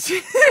look...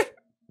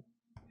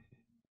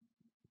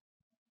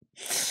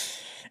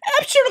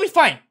 I'm sure it'll be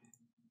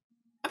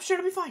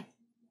fine.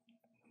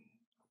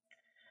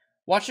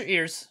 Watch your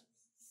ears,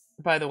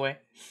 by the way.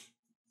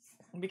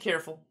 And be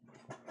careful.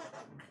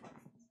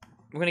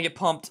 We're gonna get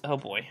pumped. Oh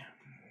boy.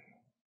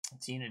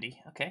 It's Unity.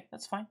 Okay,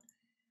 that's fine.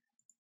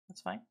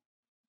 I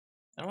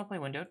don't want to play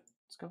windowed.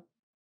 Let's go.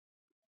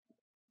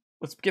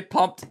 Let's get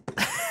pumped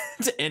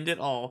to end it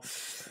all.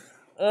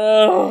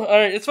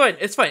 Alright, it's fine.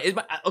 It's fine.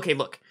 Okay,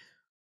 look.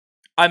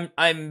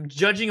 I'm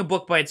judging a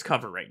book by its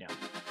cover right now.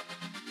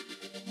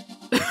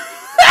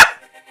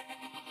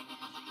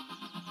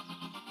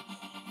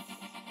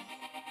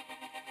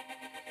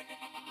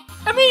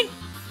 I mean,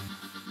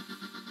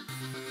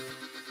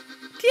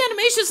 the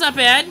animation's not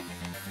bad.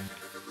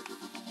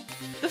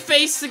 The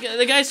face,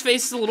 the guy's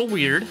face is a little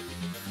weird.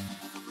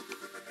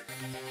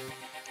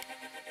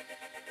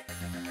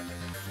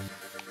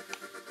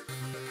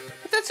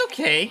 But that's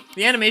okay.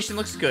 The animation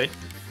looks good.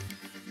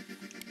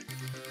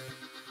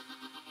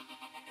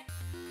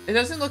 It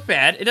doesn't look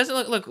bad. It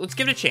doesn't look, let's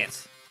give it a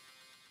chance.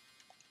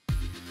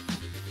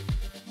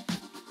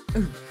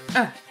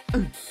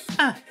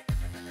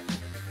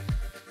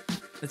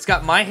 It's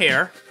got my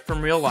hair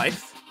from real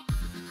life.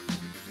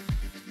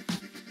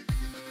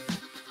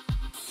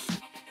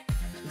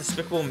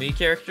 Despicable Me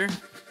character.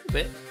 A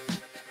bit.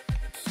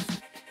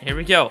 Here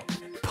we go.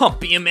 Pump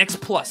BMX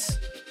Plus.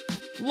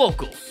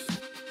 Local.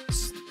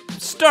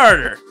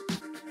 Starter.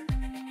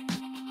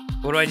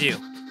 What do I do?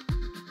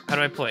 How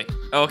do I play?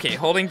 Oh, okay,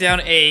 holding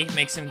down A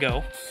makes him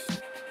go.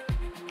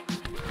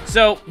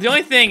 So, the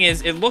only thing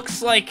is, it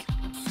looks like...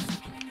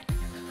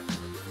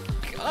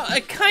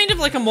 kind of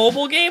like a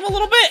mobile game a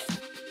little bit.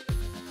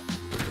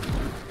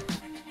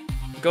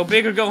 Go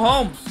big or go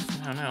home.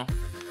 I don't know.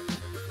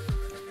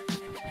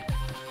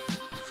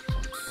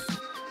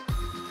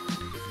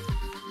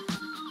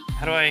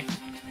 How do I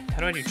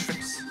do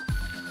tricks?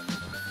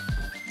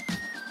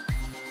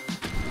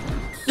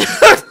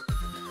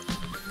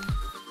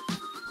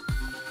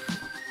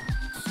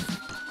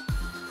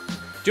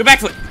 Do a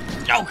backflip.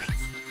 No.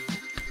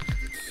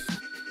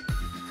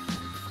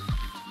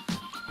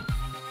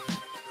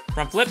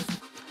 Front flip.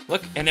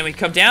 Look, and then we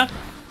come down.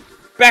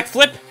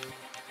 Backflip.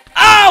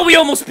 Oh, we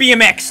almost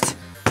BMX'd.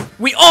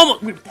 We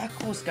were that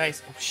close,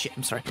 guys. Oh shit,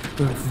 I'm sorry.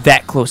 We were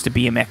that close to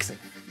BMXing.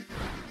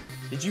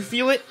 Did you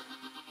feel it?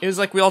 It was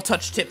like we all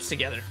touched tips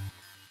together.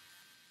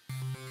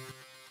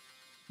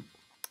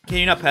 Can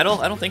you not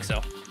pedal? I don't think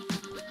so.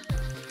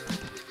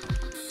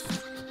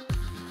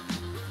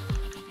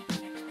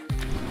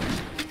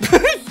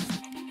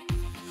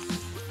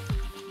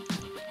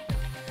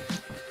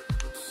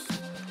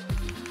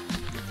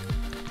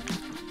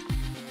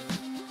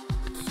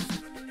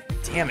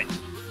 Damn it.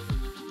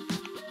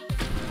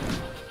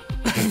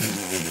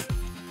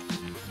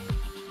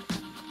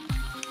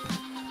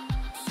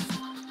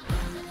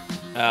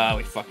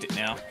 We fucked it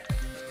now.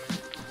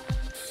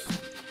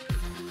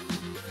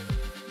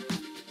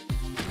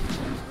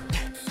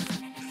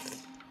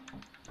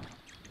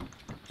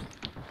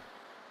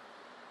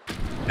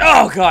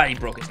 Oh god, he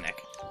broke his neck.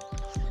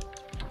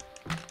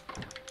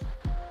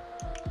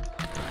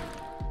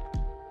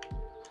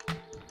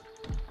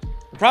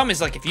 The problem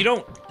is, like, if you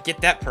don't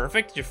get that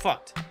perfect, you're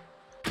fucked.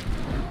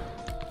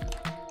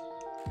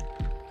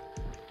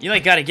 You,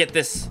 like, gotta get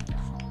this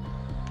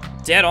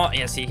dead on.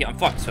 Yeah, see, I'm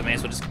fucked, so I may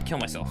as well just kill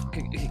myself.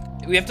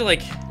 We have to,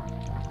 like...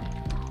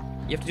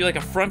 You have to do, like,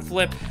 a front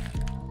flip,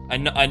 a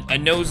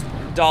nose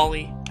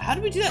dolly. How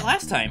did we do that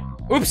last time?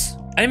 Oops!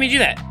 I didn't mean to do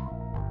that.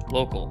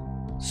 Local.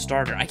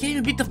 Starter. I can't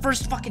even beat the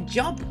first fucking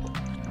jump!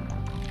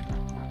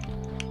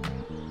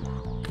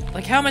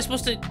 Like, how am I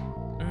supposed to...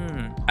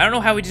 I don't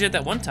know how we did it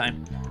that one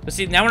time. But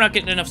see, now we're not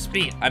getting enough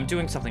speed. I'm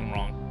doing something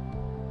wrong.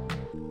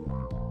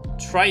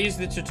 Try use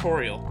the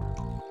tutorial.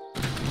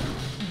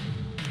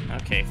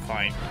 Okay,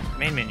 fine.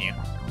 Main menu.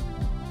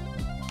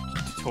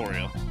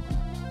 Tutorial.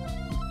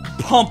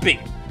 Pumping!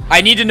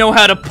 I need to know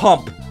how to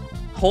pump.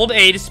 Hold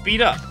A to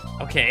speed up.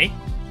 Okay.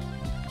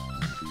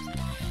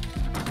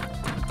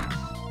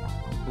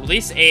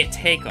 Release A at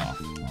takeoff.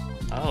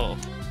 Oh.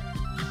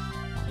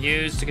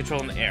 Use to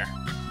control in the air.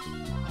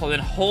 Then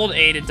hold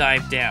A to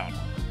dive down.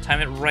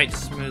 Time it right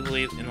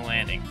smoothly in the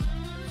landing.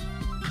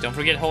 Don't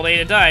forget, hold A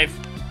to dive.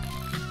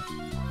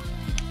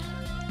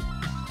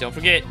 Don't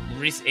forget,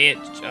 release A at...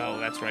 Oh,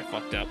 that's where I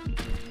fucked up.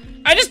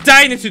 I just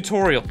died in the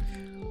tutorial.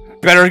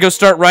 Better go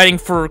start writing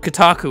for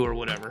Kotaku or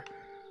whatever.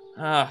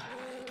 Yeah,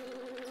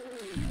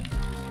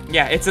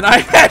 it's an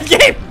iPad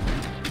game!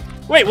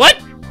 Wait, what?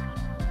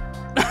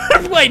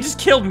 Wait, just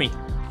killed me.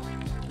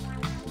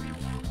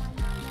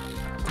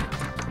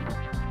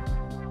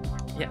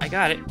 Yeah, I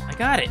got it. I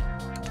got it.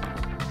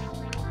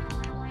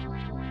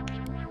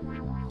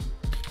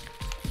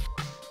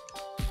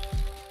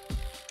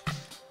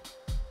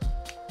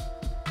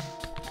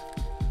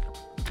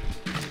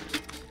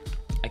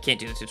 I can't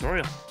do the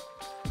tutorial.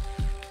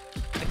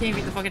 I can't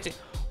beat the fucking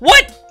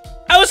What?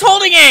 I was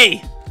holding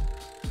A!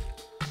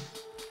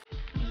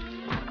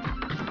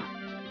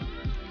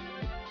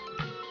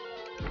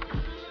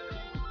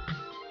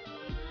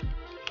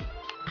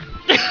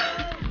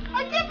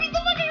 I can't beat the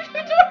fucking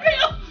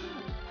tutorial!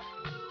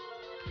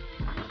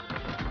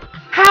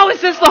 How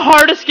is this the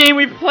hardest game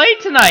we've played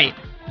tonight?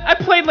 I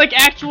played like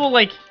actual,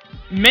 like,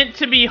 meant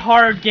to be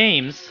hard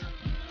games.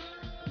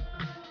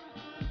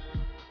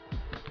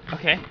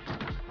 Okay.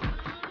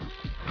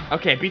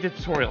 Okay, beat the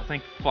tutorial,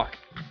 thank fuck.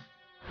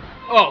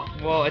 Oh,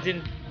 well, I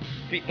didn't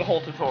beat the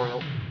whole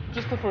tutorial.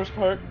 Just the first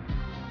part.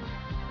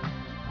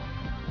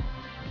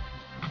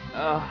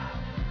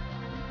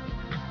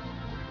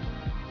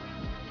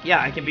 Yeah,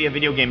 I can be a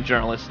video game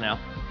journalist now.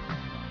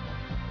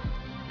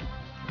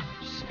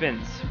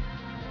 Spins.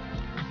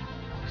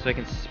 So I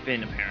can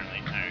spin, apparently.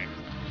 Alright.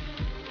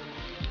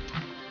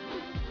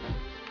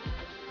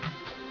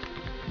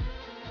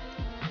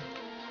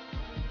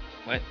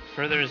 What?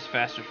 Further is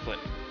faster flip.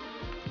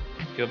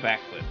 Do a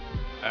backflip.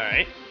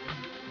 Alright.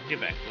 Do a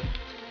backflip.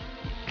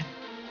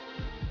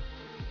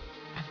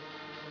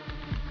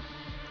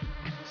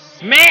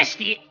 Smashed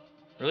it!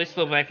 Really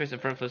slow backflips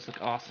and front flips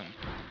look awesome.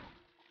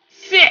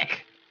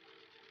 Sick!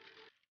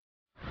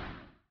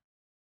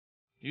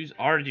 Use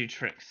R to do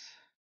tricks.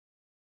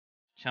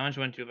 Challenge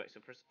 1 2 back. So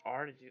press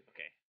R to do.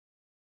 Okay.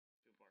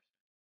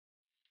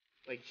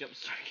 Like jump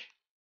strike.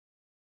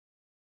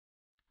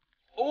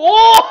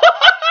 Oh!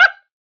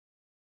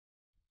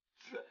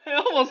 I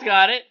almost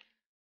got it.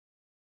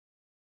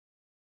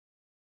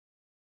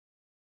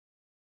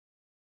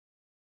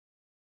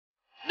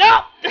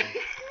 No!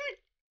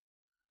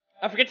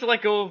 I forget to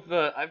let go of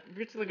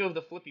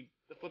the flippy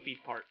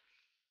part.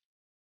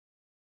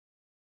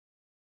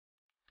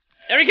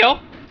 There we go.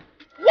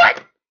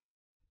 What?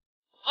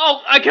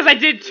 Oh, because I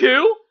did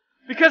 2?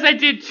 Because I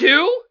did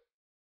 2?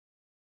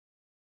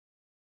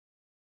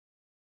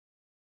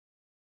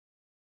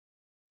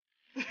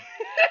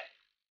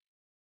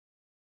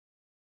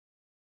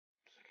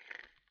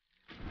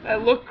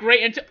 That looked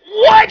great until—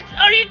 What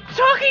are you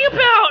talking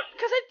about?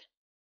 Because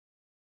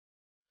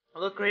I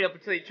look great up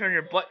until you turn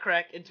your butt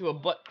crack into a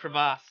butt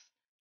crevasse.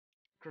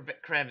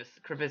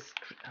 Crevice.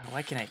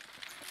 Why can I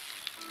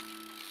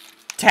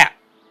tap?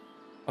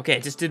 Okay, I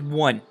just did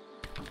 1.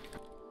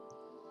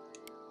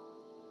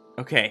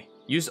 Okay,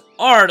 use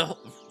R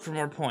for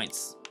more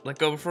points. Let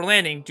go before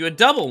landing. Do a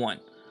double 1.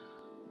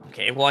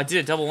 Okay, well I did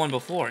a double 1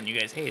 before and you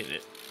guys hated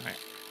it. All right.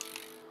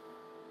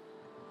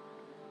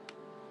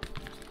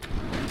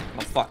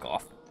 Oh, fuck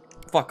off.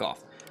 Fuck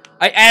off.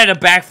 I added a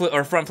backflip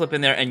or a front flip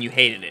in there and you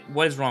hated it.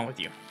 What is wrong with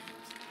you?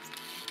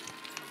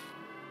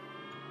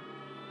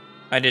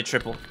 I did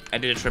triple.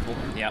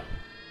 Yeah.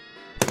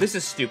 This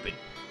is stupid.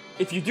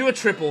 If you do a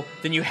triple,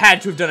 then you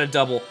had to have done a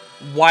double.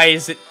 Why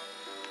is it...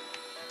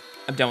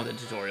 I'm done with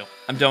the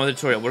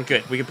tutorial. We're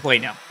good. We can play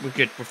now. We're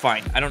good. We're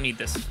fine. I don't need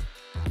this.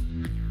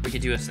 We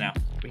can do this now.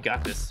 We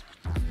got this.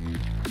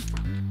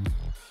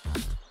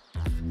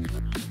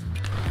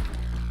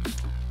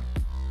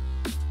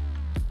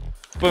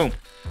 Boom.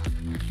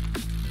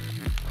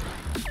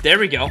 There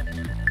we go.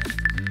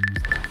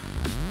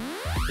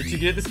 Did you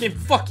get at this game?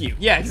 Fuck you.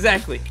 Yeah,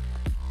 exactly.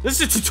 This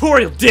is a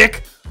tutorial,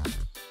 dick!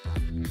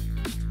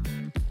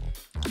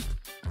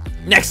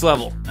 Next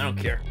level. I don't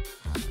care.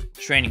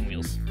 Training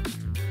wheels.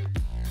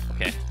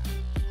 Okay.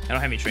 I don't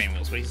have any training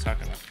wheels. What are you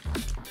talking about?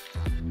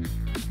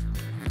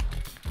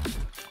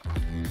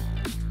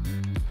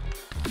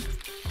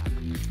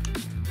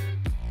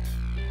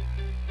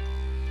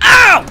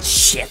 Ow!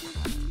 Shit!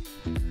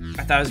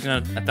 I thought I was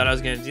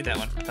gonna do that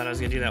one.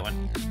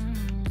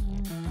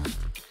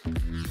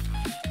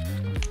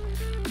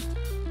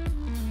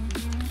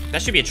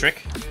 That should be a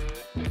trick.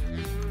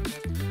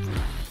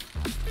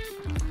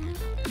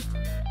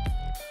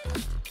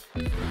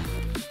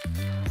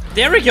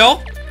 There we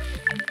go!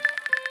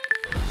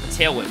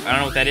 Tail whip. I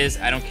don't know what that is.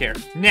 I don't care.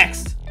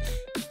 Next!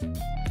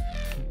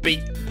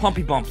 Big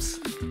pumpy bumps.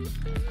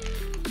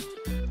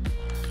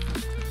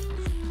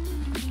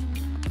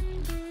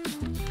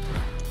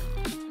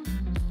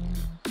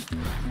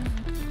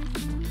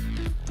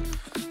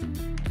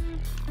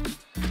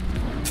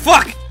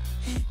 Fuck!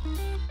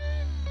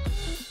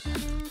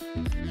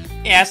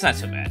 Yeah, it's not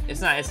so bad.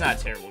 It's not a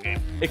terrible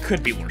game. It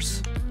could be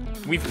worse.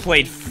 We've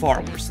played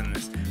far worse than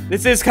this.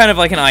 This is kind of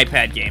like an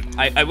iPad game.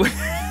 I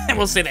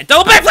will say that.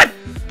 Double backflip!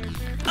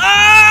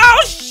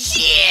 Oh,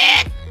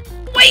 shit!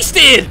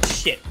 Wasted!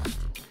 Shit.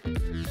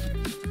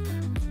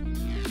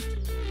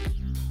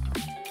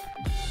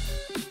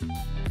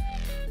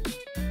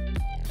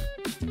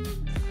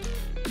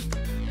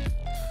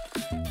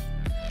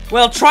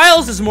 Well,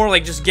 Trials is more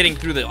like just getting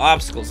through the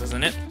obstacles,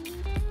 isn't it?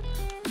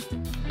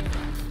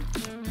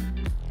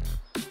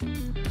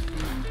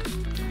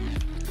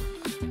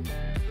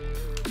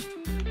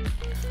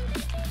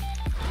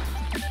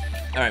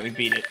 Alright, we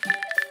beat it.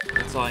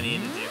 That's all I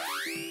needed to do.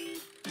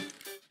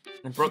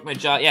 I broke my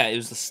jaw. Yeah, it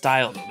was the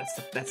style though.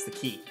 That's the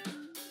key.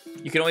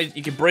 You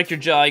can break your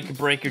jaw, you can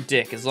break your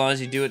dick. As long as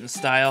you do it in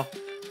style,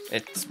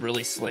 it's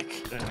really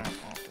slick. I don't know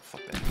what the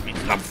fuck that means.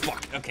 Oh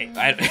fuck. Okay.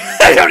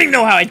 I don't even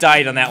know how I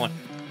died on that one.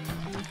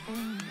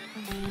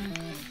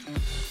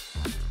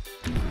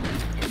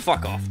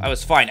 Fuck off. I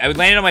was fine. I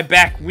landed on my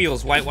back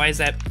wheels. Why is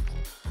that?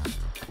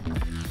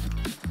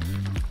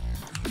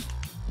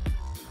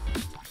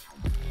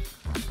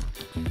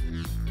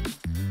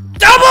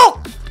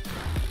 Double!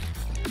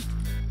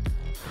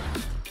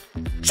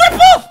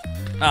 Triple!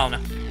 Oh no.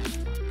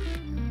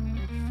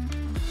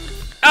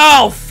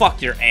 Oh,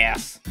 fuck your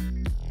ass.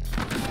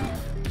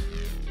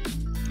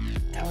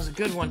 That was a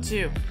good one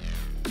too.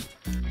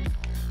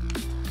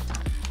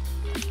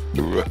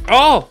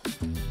 Oh!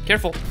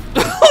 Careful.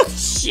 Oh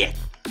shit!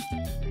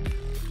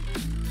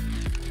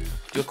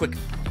 Do a quick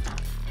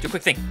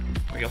thing.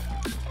 There we go.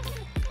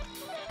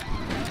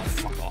 Oh,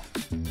 fuck off.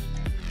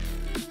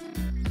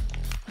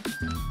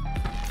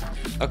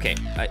 Okay,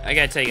 I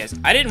gotta tell you guys,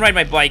 I didn't ride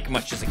my bike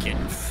much as a kid.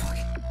 Fuck.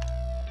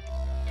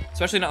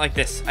 Especially not like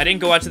this. I didn't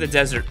go out to the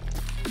desert.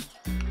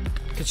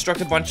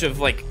 Construct a bunch of,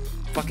 like,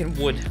 fucking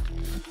wood.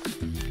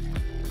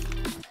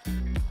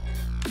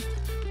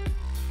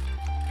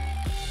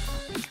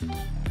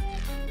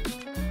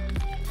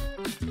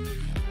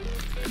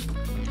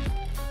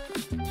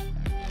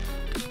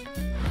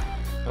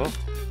 Oh.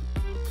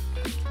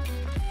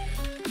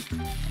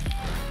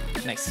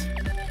 Nice.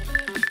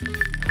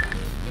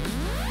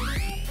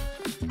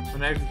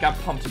 When I got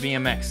pumped to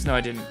BMX. No,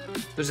 I didn't.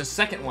 There's a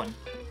second one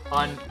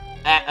on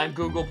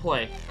Google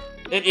Play.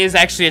 It is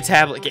actually a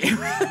tablet game.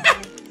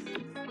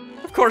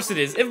 Of course it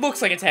is. It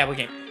looks like a tablet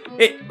game.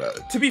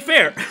 To be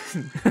fair,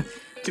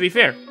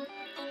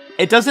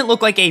 it doesn't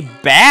look like a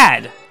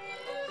bad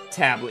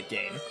tablet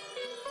game.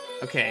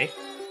 Okay.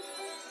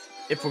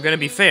 If we're gonna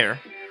be fair.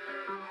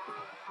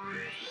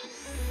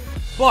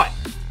 But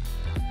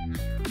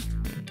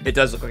it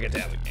does look like a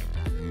tablet game.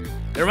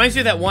 It reminds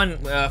me of that one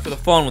for the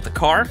phone with the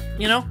car,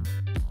 you know?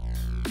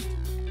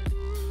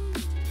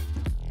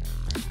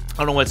 I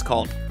don't know what it's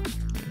called.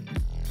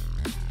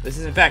 This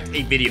is, in fact,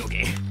 a video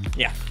game.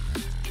 Yeah.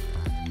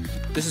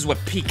 This is what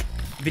peak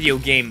video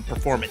game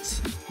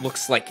performance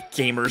looks like,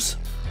 gamers.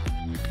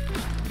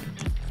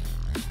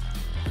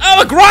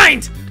 Oh, a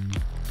grind!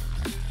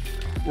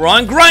 We're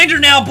on Grinder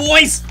now,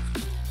 boys!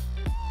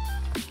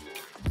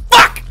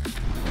 Fuck!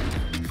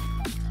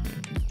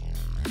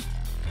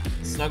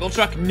 Snuggle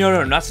Truck?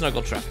 No, not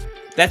Snuggle Truck.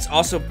 That's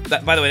also,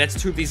 by the way,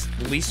 that's 2 of these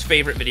least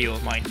favorite video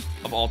of mine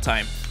of all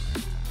time.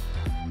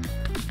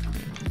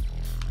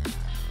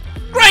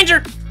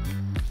 Grinder!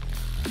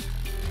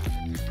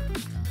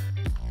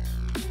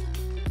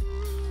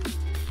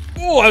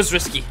 Oh, that was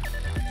risky.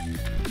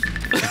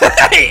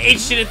 I ate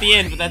shit at the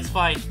end, but that's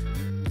fine.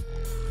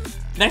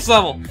 Next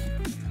level.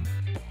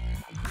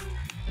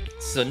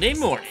 Sunday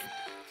morning.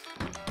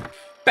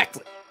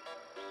 Backflip.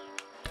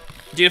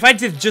 Dude, if I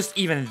did just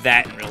even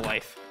that in real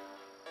life.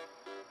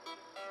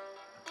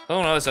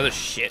 Oh no, this other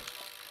shit.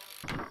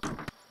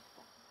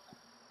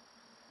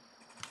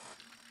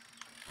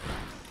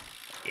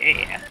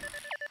 Yeah.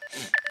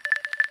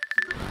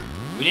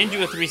 We didn't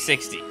do a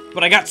 360,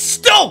 but I got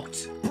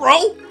stoked,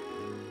 bro!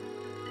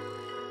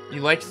 You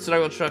liked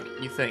Snuggle Truck,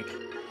 you think?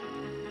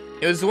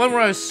 It was the one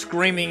where I was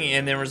screaming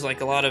and there was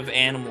like a lot of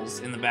animals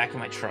in the back of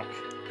my truck.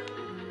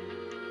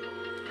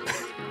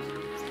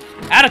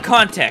 Out of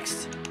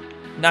context.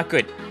 Not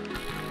good.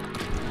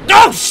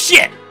 Oh,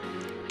 shit!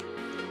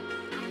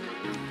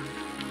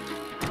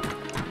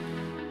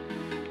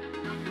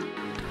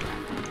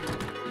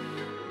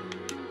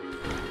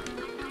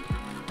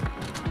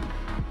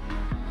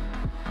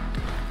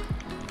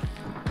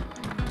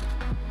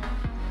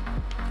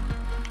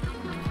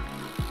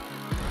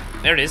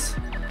 There it is.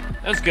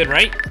 That was good,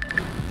 right?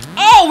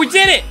 Oh, we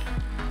did it!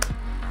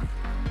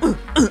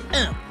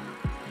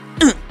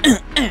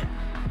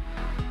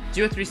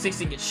 Do a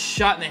 360 and get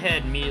shot in the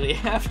head immediately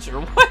after.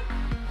 What?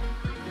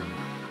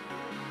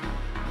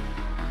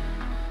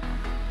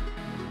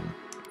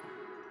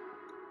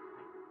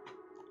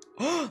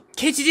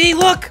 KTD,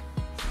 look!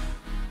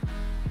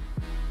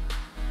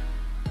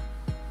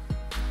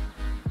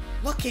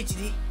 Look,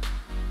 KTD.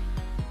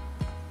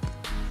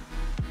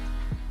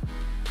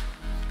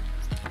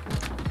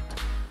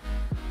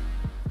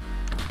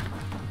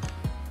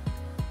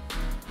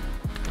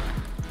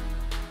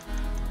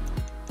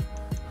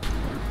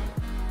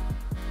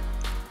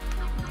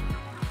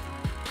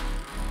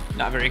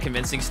 Not very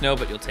convincing, Snow,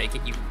 but you'll take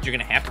it. You're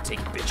gonna have to take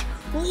it, bitch.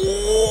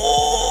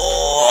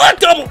 Ooh,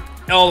 double!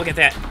 Oh, look at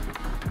that.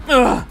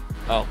 Ugh.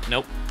 Oh,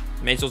 nope.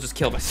 May as well just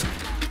kill myself.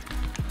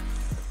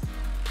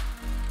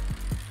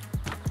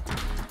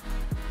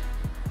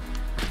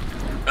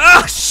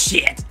 Oh,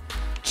 shit!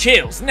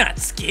 Chills, not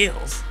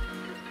skills.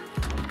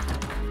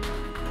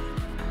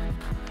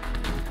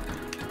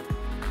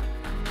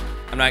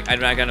 I don't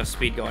got enough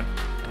speed going.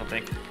 I don't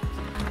think.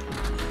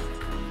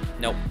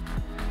 Nope.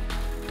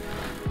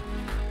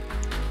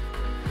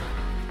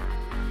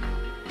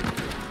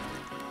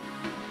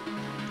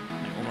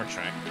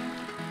 Try.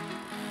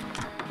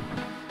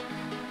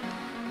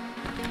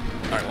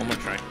 Alright, one more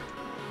try.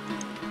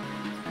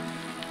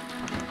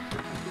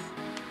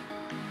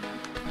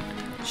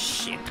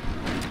 Shit.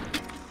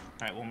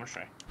 Alright, one more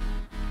try.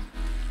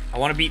 I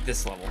want to beat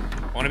this level.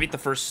 I want to beat the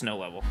first snow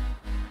level.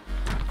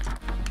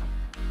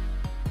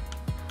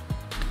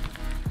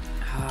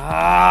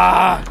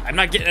 Ah, I'm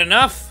not getting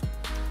enough.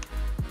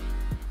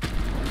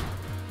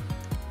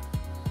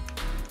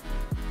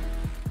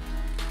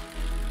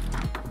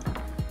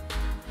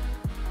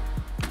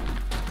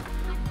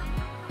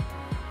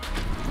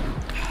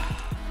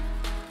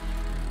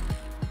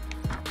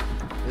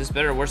 Is this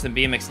better or worse than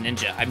BMX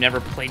Ninja? I've never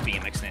played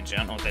BMX Ninja. I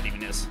don't know what that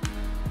even is.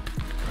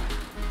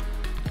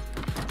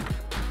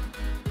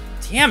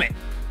 Damn it.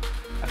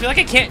 I feel like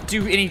I can't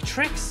do any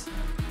tricks.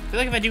 I feel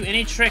like if I do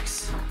any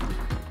tricks...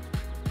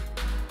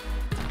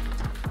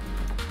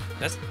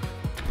 That's...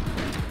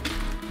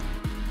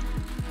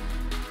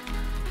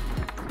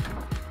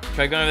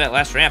 Try going over that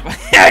last ramp.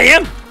 Yeah, I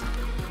am!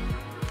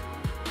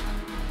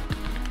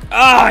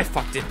 Oh, I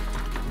fucked it.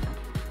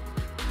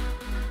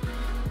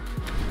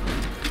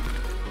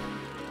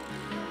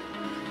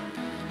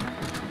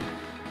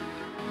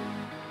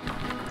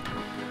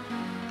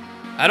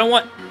 I don't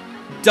want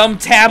dumb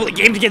tablet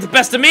game to get the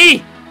best of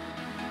me!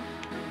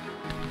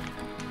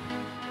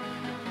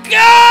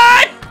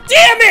 God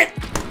damn it!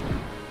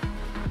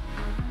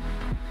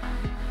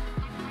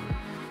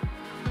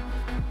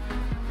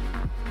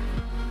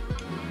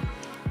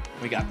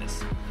 We got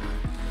this.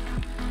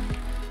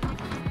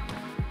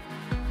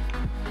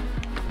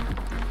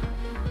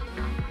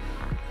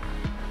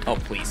 Oh,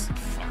 please.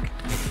 Fuck.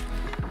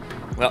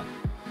 Well,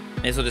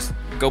 may as well just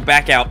go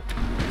back out.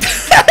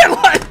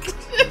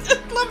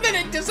 The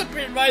minute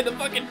disappeared by the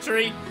fucking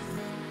tree.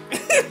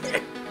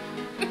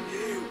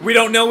 We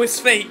don't know his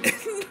fate.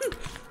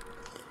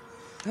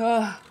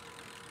 Come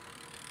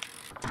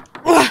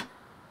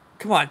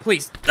on,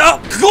 please.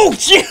 Oh,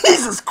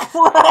 Jesus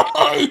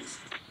Christ!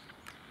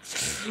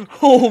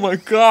 Oh my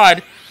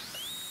God.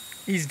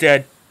 He's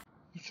dead.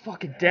 He's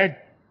fucking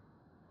dead.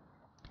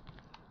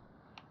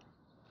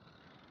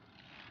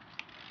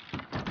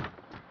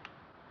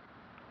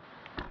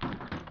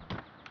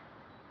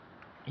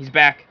 He's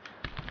back.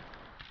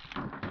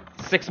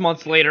 6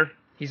 months later,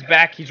 he's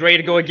back. He's ready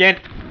to go again.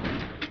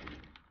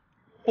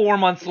 4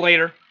 months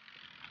later,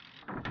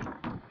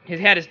 he's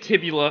had his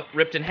tibia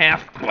ripped in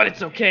half, but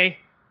it's okay,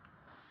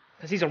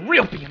 because he's a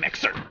real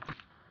BMXer.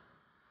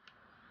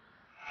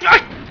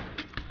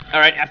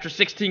 Alright, after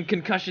 16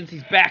 concussions,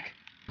 he's back.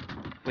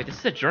 Wait, this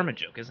is a German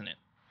joke, isn't it?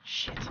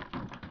 Shit.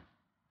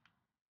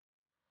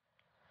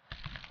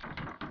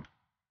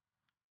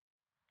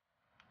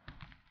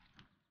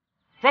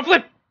 Front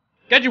flip!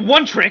 Got you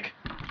one trick.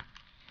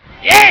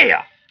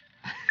 Yeah!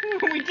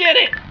 We did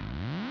it!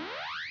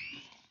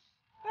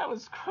 That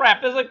was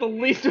crap. That was like the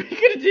least we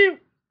could do.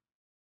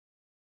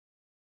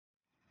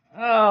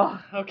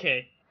 Oh,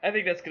 okay. I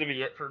think that's gonna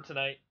be it for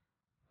tonight.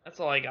 That's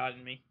all I got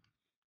in me.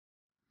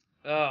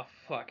 Oh,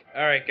 fuck.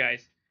 Alright,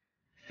 guys.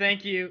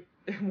 Thank you.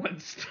 1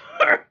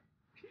 star.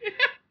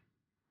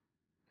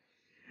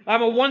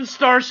 I'm a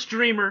 1-star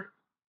streamer.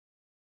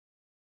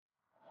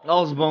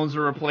 All his bones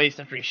were replaced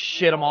after he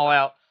shit them all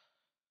out.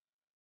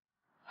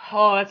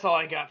 Oh, that's all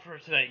I got for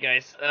tonight,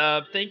 guys.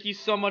 Thank you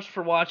so much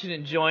for watching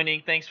and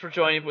joining. Thanks for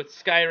joining with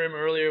Skyrim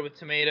earlier with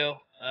Tomato.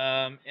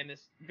 And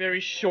this very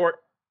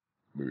short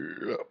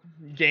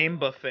game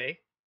buffet.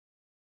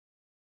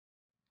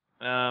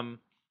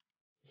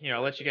 Here,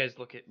 I'll let you guys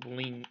look at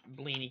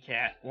Bleeny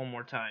Cat one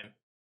more time,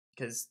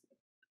 because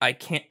I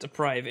can't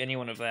deprive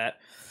anyone of that.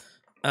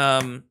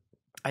 I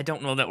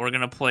don't know that we're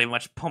gonna play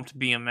much Pumped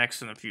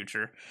BMX in the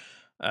future,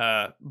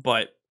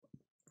 but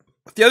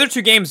the other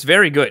 2 games,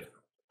 very good.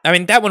 I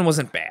mean, that one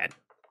wasn't bad,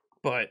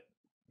 but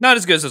not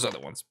as good as those other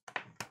ones.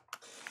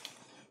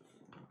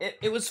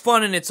 It was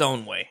fun in its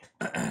own way.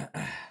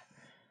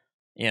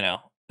 You know.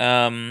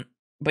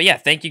 But yeah,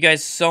 thank you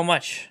guys so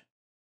much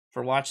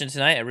for watching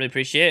tonight. I really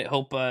appreciate it.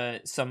 Hope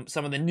some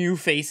of the new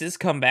faces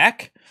come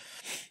back.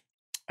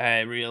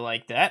 I really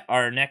like that.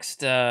 Our next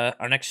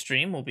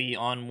stream will be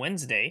on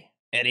Wednesday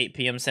at 8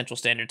 p.m. Central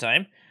Standard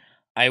Time.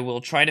 I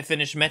will try to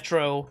finish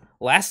Metro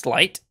Last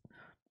Light.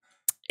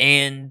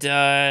 And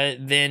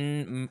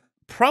then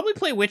probably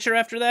play Witcher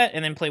after that,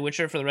 and then play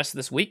Witcher for the rest of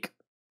this week.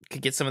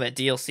 Could get some of that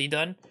DLC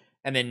done.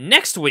 And then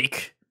next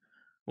week,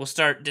 we'll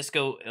start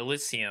Disco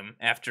Elysium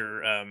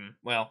after,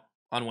 well,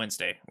 on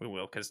Wednesday we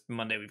will, because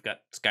Monday we've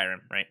got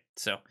Skyrim, right?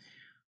 So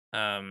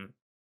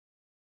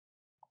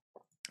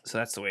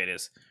that's the way it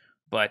is.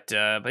 But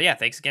yeah,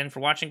 thanks again for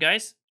watching,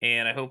 guys.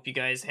 And I hope you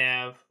guys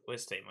have,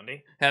 what's today,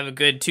 Monday? Have a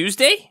good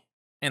Tuesday.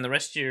 And the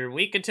rest of your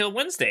week until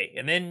Wednesday,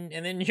 and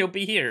then you'll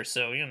be here,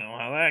 so you know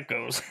how that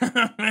goes.